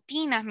las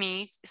rutinas,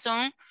 miss,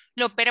 son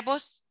los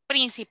verbos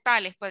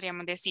principales,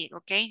 podríamos decir,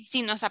 ¿ok?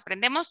 Si nos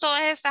aprendemos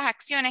todas estas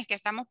acciones que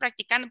estamos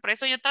practicando, por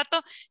eso yo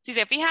trato, si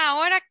se fija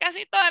ahora,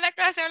 casi toda la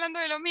clase hablando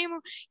de lo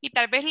mismo, y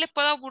tal vez les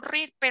puedo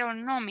aburrir, pero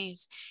no,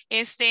 miss,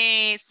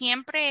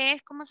 siempre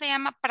es, ¿cómo se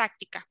llama?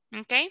 Práctica,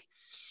 ¿ok?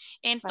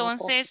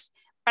 Entonces,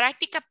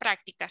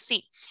 práctica,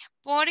 sí,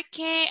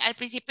 porque al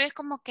principio es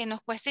como que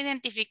nos cuesta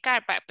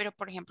identificar, pero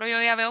por ejemplo yo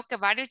ya veo que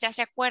varios ya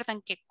se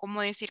acuerdan que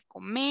cómo decir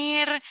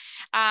comer,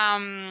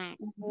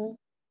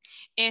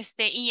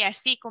 y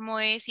así, cómo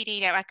decir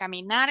ir a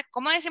caminar.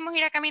 ¿Cómo decimos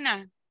ir a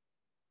caminar?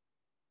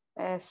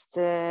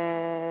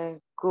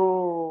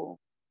 Go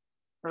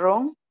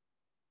run.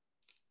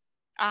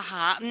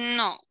 Ajá,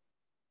 no,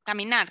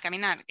 caminar,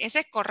 ese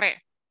es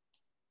correr.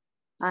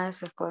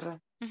 Eso es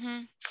correcto.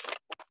 Ujú.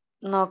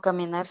 No,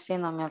 caminar sí,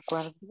 no me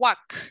acuerdo.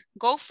 Walk,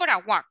 go for a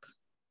walk.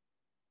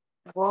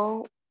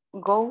 Go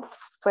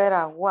for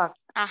a walk.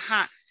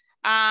 Ajá.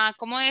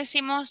 ¿Cómo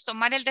decimos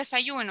tomar el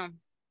desayuno?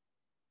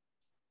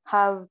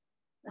 Have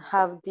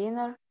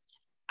dinner.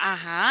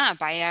 Ajá,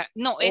 vaya.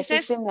 No, ese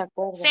Ese sí es me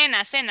acuerdo.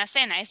 cena,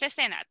 ese es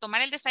cena,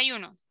 tomar el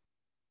desayuno.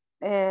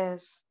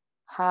 Es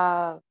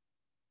have,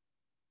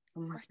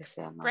 ¿cómo es que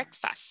se llama?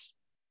 Breakfast.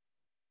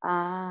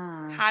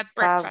 Have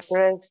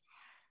breakfast.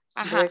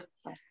 Ajá.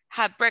 Breakfast.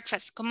 Have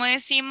breakfast. ¿Cómo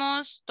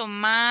decimos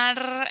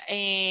tomar?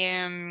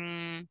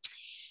 Quiero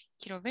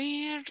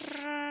ver.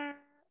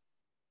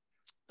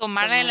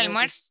 Tomar el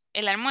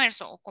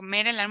almuerzo o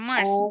comer el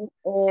almuerzo.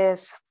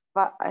 Es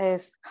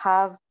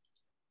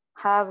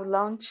have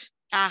lunch.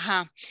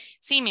 Ajá.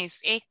 Sí,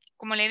 Miss.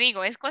 Como le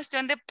digo, es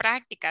cuestión de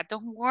práctica.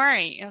 Don't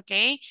worry, ¿ok?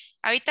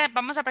 Ahorita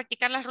vamos a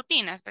practicar las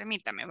rutinas.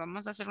 Permítame,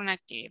 vamos a hacer una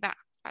actividad.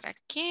 ¿Para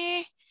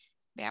qué?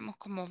 Veamos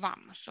cómo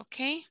vamos, ¿ok?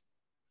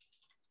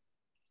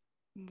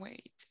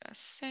 Wait a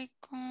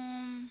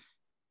second.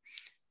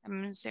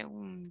 Dame un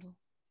segundo.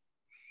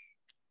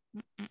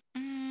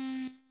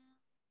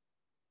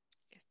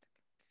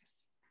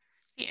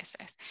 Sí,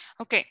 esa es.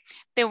 Ok,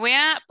 te voy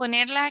a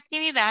poner la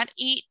actividad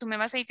y tú me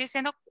vas a ir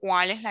diciendo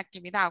cuál es la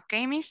actividad, ¿ok,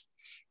 Miss?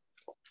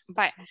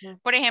 Vale.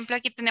 Por ejemplo,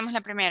 aquí tenemos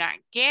la primera.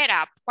 Get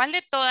up. ¿Cuál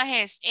de todas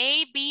es?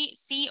 A, B,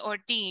 C o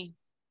D?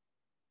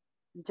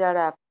 Get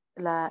up.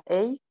 La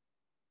A.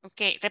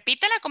 Ok,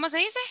 repítela, ¿cómo se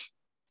dice?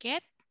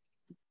 Get.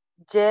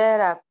 Get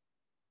up.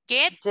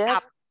 Get Get,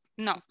 up.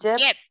 No, get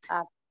get.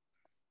 up.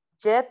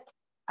 Get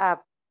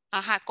up.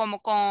 Ajá, como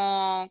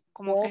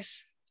que Get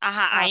es.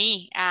 Ajá, up.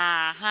 ahí.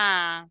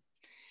 Ajá.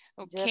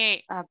 Ok.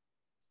 Get up.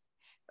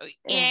 Es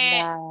Eh,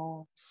 la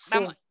vamos.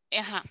 C.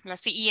 Ajá, la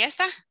sí. ¿Y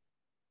esta?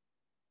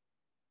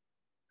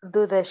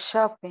 Do the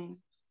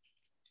shopping.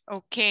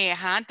 Ok,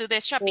 ajá, do the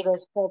shopping. Do the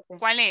shopping.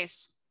 ¿Cuál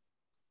es?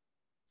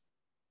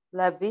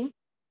 La B.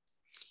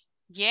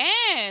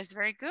 Yes,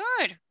 very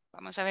good.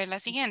 Vamos a ver la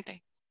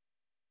siguiente.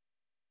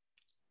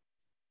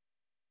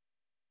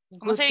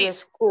 ¿Cómo Go se to dice?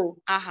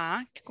 school.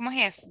 Ajá, ¿cómo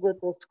es? Go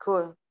to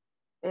school.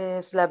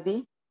 Es la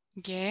B.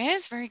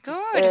 Yes, very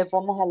good.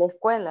 Vamos a la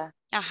escuela.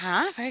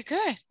 Ajá, very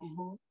good.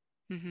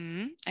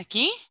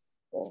 Aquí.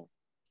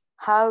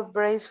 Have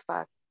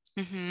breakfast.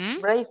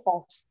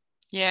 Breakfast.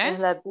 Yes. Es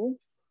la B.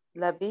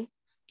 La B.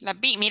 La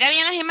B. Mira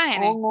bien las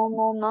imágenes.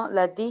 No.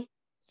 La D.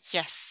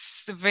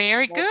 Yes,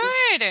 very La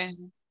good. D.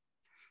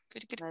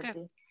 Good, good, La good.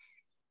 D.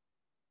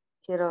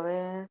 Quiero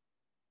ver.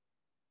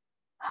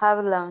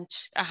 Have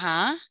lunch.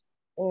 Ajá.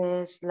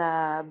 Es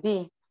la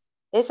B.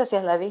 Esa sí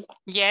es la B.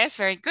 Yes,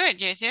 very good.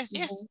 Yes, yes,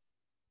 yes.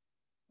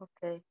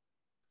 Ok.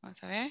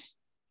 Vamos a ver.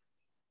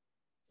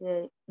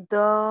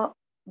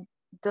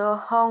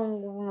 Do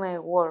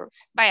homework.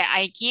 Vaya,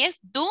 aquí es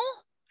do.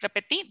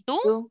 Repetí, do.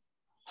 Do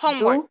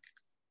Homework.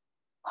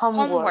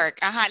 homework.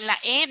 Ajá, la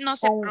E no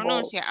se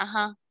pronuncia.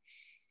 Ajá.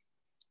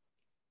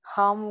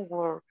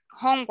 Homework.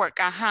 Homework,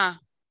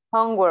 ajá.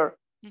 Homework.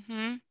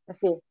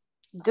 Sí.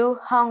 Do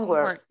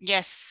homework.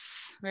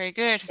 Yes, very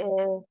good.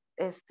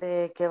 Es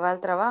que va al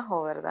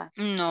trabajo, ¿verdad?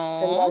 No.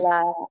 Sería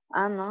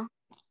la no.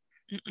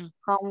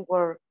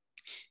 Homework.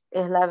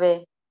 Es la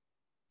B.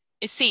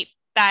 Sí,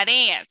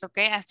 tareas, ¿ok?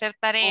 Hacer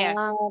tareas.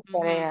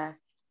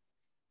 Tareas.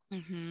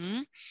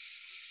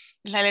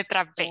 La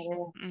letra B.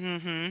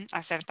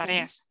 Hacer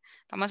tareas.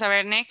 Vamos a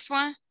ver, next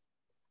one.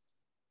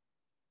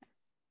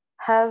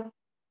 Have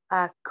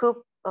a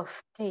cup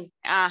of tea.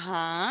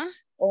 Ajá.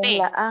 Es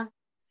la A.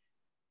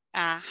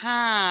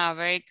 Ajá,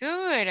 very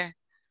good.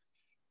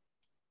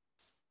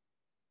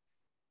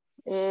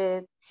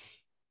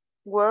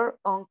 Work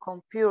on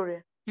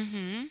computer.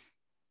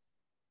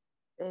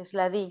 Es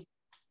la D.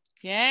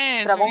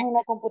 Yes. Trabajo en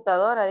la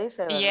computadora,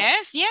 dice, ¿verdad?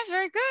 Yes,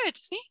 very good.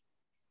 Sí.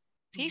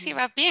 Sí,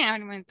 va bien al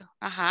momento.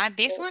 Ajá,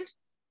 this one.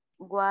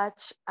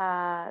 Watch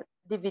a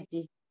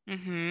DVD.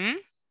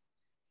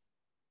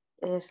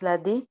 Es la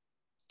D.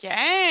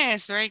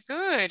 Yes, very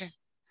good.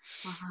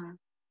 Ajá.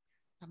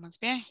 Vamos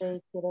bien.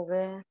 Quiero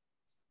ver.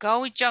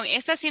 Go jogging.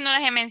 Estas sí no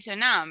las he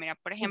mencionado. Mira,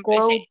 por ejemplo.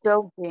 Go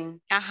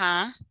jogging.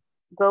 Ajá.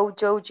 Go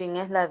jogging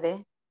es la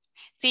D.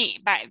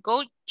 Sí, va.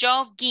 Go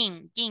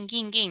jogging. Ging.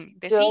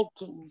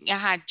 Jogging.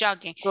 Ajá,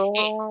 jogging.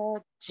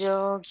 Go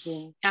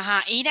jogging.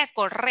 Ajá, ir a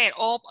correr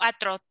o a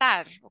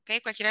trotar. Ok,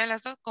 cualquiera de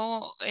las dos.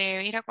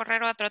 Ir a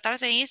correr o a trotar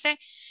se dice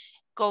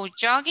go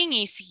jogging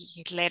y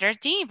sí, letter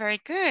D.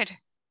 Very good.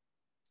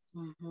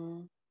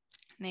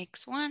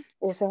 Next one.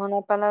 Esa es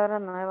una palabra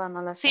nueva,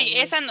 no la Sí,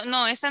 sabía.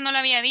 esa no la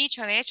había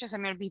dicho, de hecho se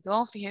me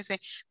olvidó, fíjese,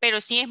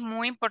 pero sí es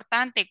muy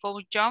importante, go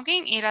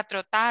jogging, ir a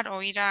trotar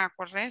o ir a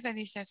correr, se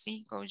dice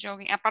así, go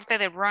jogging, aparte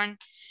de run.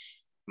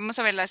 Vamos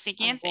a ver la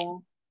siguiente.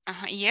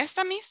 Ajá, ¿y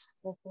esta, Miss?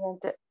 La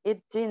siguiente, eat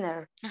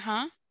dinner.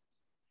 Ajá.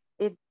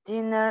 Eat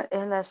dinner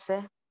es la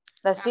C.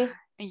 La C.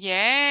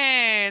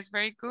 Yes,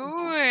 very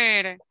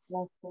good.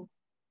 La C.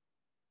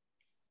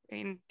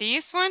 And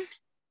this one?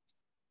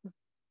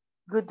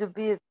 Go to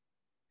bed.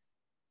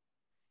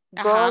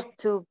 Ajá. Go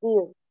to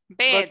bed.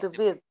 Bed. Go to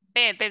bed.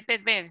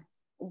 Bed.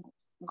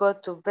 Go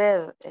to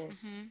bed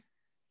es.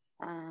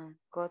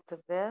 Go to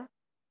bed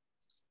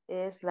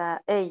es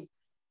la A.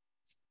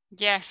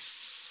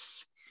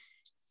 Yes.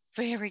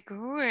 Very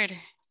good.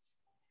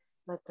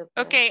 Okay.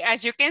 Okay,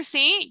 as you can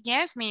see,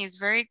 yes, Miss,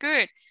 very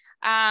good.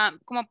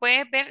 Como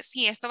puedes ver,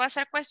 sí, esto va a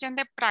ser cuestión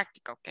de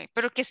práctica, ok,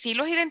 pero que sí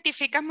los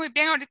identificas muy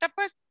bien. Ahorita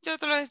pues yo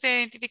te los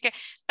identifiqué.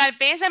 Tal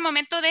vez al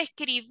momento de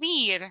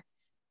escribir,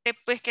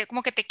 pues que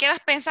como que te quedas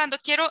pensando,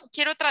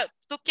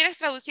 tú quieres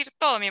traducir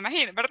todo, me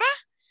imagino, ¿verdad?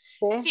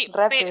 Sí,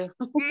 rápido.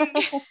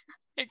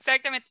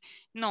 Exactamente.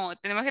 No,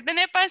 tenemos que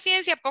tener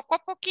paciencia poco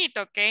a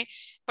poquito, ¿ok?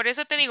 Por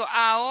eso te digo,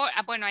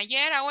 ahora, bueno,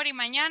 ayer, ahora y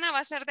mañana va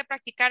a ser de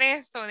practicar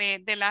esto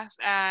de las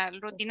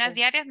rutinas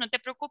diarias. No te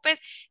preocupes,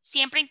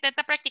 siempre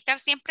intenta practicar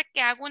siempre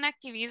que hago una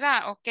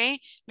actividad, ¿ok?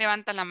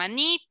 Levanta la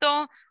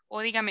manito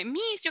o dígame,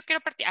 Miss, yo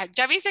quiero practicar.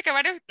 Ya viste que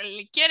varios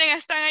quieren,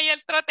 están ahí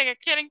al trote, que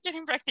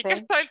quieren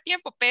practicar todo el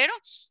tiempo, pero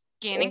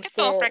tienen que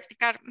todos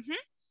practicar.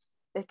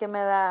 Es que me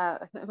da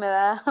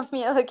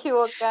miedo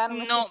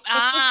equivocarme. No,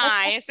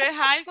 eso es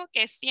algo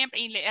que siempre,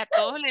 y a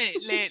todos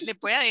le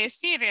voy a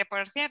decir,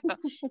 por cierto.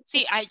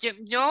 Sí,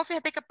 yo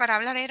fíjate que para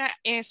hablar era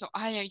eso.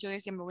 Ay, yo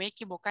decía, me voy a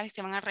equivocar y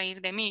se van a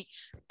reír de mí.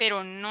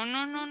 Pero no,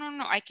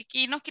 hay que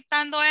irnos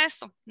quitando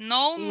eso.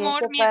 No Y es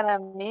humor.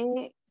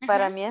 que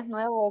para mí es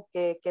nuevo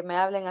que me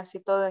hablen así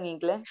todo en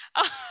inglés.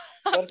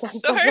 Porque hay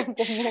cosas que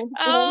no entiendo.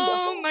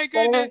 Oh, my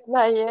Por goodness. ejemplo,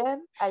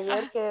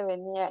 ayer que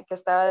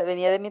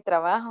venía de mi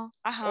trabajo,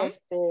 Ajá.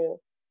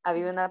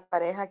 había una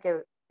pareja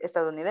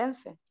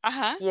estadounidense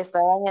Ajá. y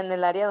estaban en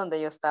el área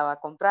donde yo estaba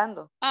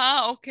comprando.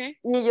 Ok.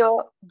 Y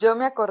yo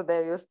me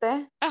acordé de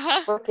usted,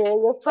 porque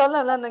ellos solo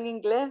hablando en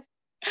inglés.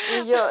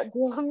 Y yo,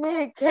 Dios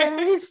mío, ¿qué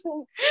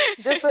dicen?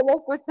 Yo solo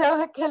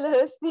escuchaba que le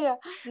decía,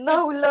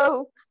 no,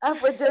 low.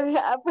 Pues yo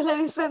dije, pues le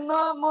dice, no,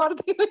 amor.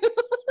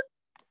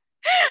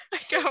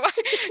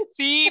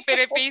 Sí,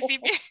 pero al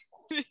principio,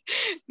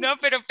 no,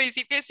 pero al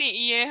principio sí,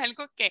 y es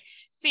algo que,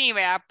 sí,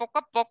 vea, poco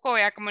a poco,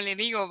 vea, como le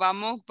digo,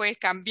 vamos pues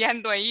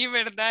cambiando ahí,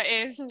 ¿verdad?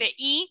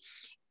 Y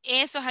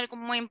eso es algo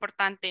muy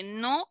importante,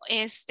 no,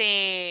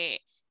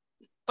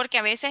 porque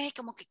a veces es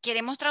como que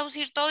queremos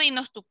traducir todo y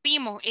nos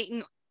tupimos,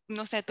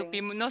 no sé,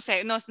 tupimos, no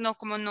sé,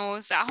 como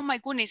oh my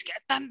goodness, que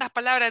tantas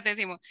palabras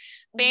decimos,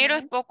 pero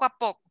es poco a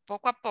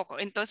poco.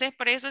 Entonces,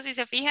 por eso, si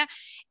se fija,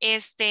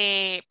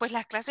 pues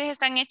las clases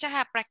están hechas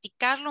a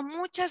practicarlo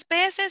muchas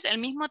veces, el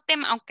mismo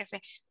tema, aunque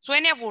se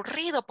suene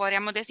aburrido,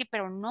 podríamos decir,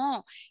 pero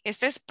no,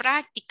 esto es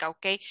práctica,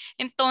 ¿ok?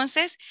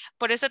 Entonces,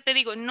 por eso te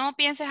digo, no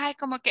pienses, ay,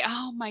 como que,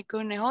 oh my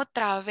goodness,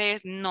 otra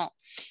vez, no,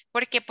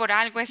 porque por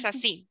algo es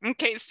así,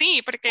 ¿ok?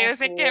 Sí, porque yo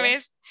sé que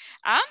ves,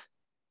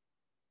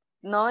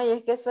 No, y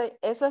es que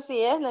eso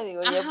sí es, le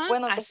digo, y es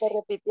bueno que esté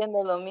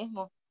repitiendo lo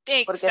mismo,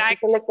 porque así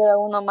se le queda a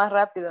uno más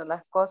rápido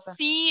las cosas.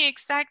 Sí,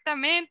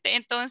 exactamente.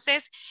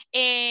 Entonces,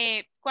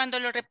 cuando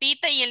lo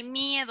repita y el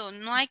miedo,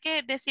 no hay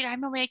que decir, ay,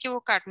 me voy a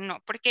equivocar, no,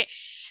 porque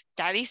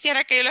ya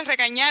quisiera que yo les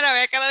regañara,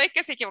 vea, cada vez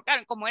que se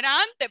equivocaron, como era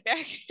antes, vea,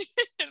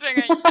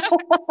 regañar.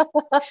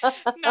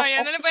 No,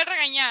 yo no les voy a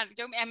regañar.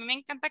 A mí me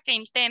encanta que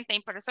intenten, y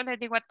por eso les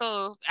digo a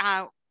todos,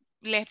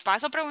 les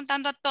paso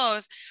preguntando a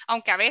todos,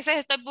 aunque a veces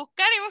estoy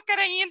buscar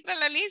ahí entre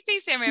la lista y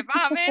se me va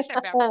a veces,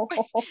 vea.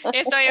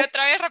 Estoy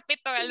otra vez,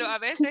 repito, a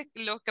veces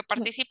los que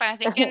participan,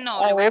 así que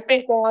no, le voy a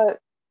pedir.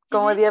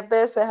 Como 10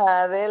 veces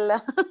a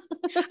Adela.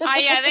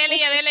 Ay,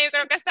 Adela, yo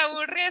creo que está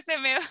aburrida, se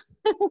me va.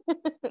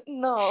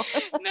 No.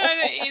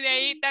 Y de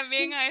ahí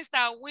también a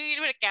esta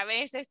Wilber, que a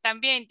veces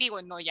también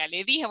digo, no, ya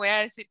le dije, voy a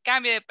decir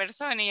cambio de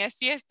persona y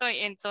así estoy.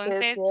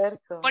 Entonces,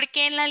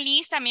 porque en la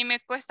lista a mí me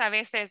cuesta a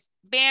veces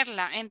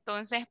verla,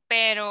 entonces,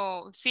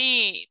 pero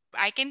sí,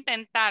 hay que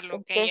intentarlo.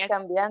 Es que es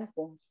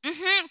cambiante.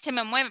 Se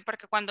me mueve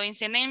porque cuando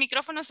encienden el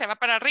micrófono se va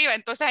para arriba,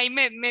 entonces ahí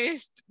me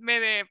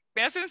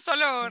hacen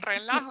solo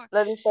relajo.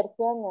 La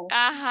distorsión.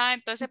 Ajá,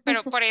 entonces,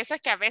 pero por eso es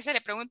que a veces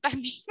le pregunto al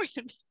mismo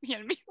y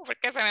al mismo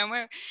porque se me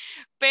mueve.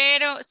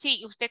 Pero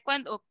sí, usted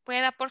cuando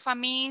pueda, porfa,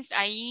 Miss,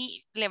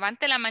 ahí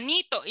levante la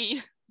manito y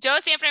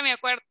yo siempre me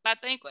acuerdo,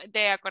 trato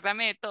de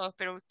acordarme de todos,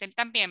 pero usted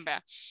también,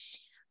 ¿verdad?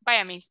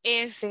 Vaya, Miss,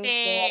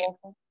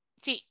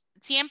 sí,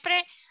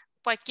 siempre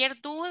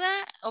cualquier duda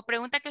o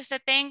pregunta que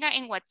usted tenga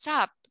en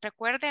WhatsApp,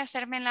 recuerde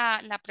hacerme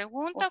la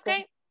pregunta, ¿ok?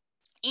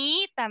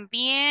 Y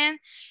también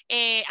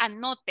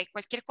anote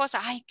cualquier cosa.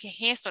 Ay, ¿qué es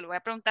esto? Le voy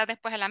a preguntar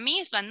después a la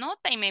Miss, lo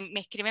anota y me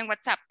escribe en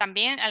WhatsApp.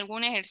 También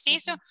algún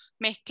ejercicio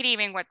me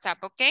escribe en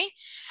WhatsApp, ¿ok?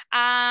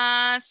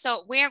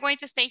 So we are going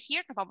to stay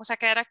here. Nos vamos a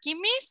quedar aquí,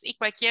 Miss. Y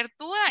cualquier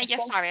duda, ya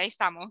sabe, ahí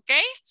estamos, ¿ok?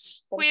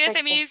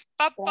 Cuídese, Miss.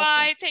 Bye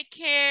bye. Take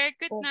care.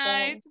 Good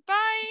night.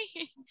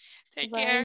 Bye. Take care.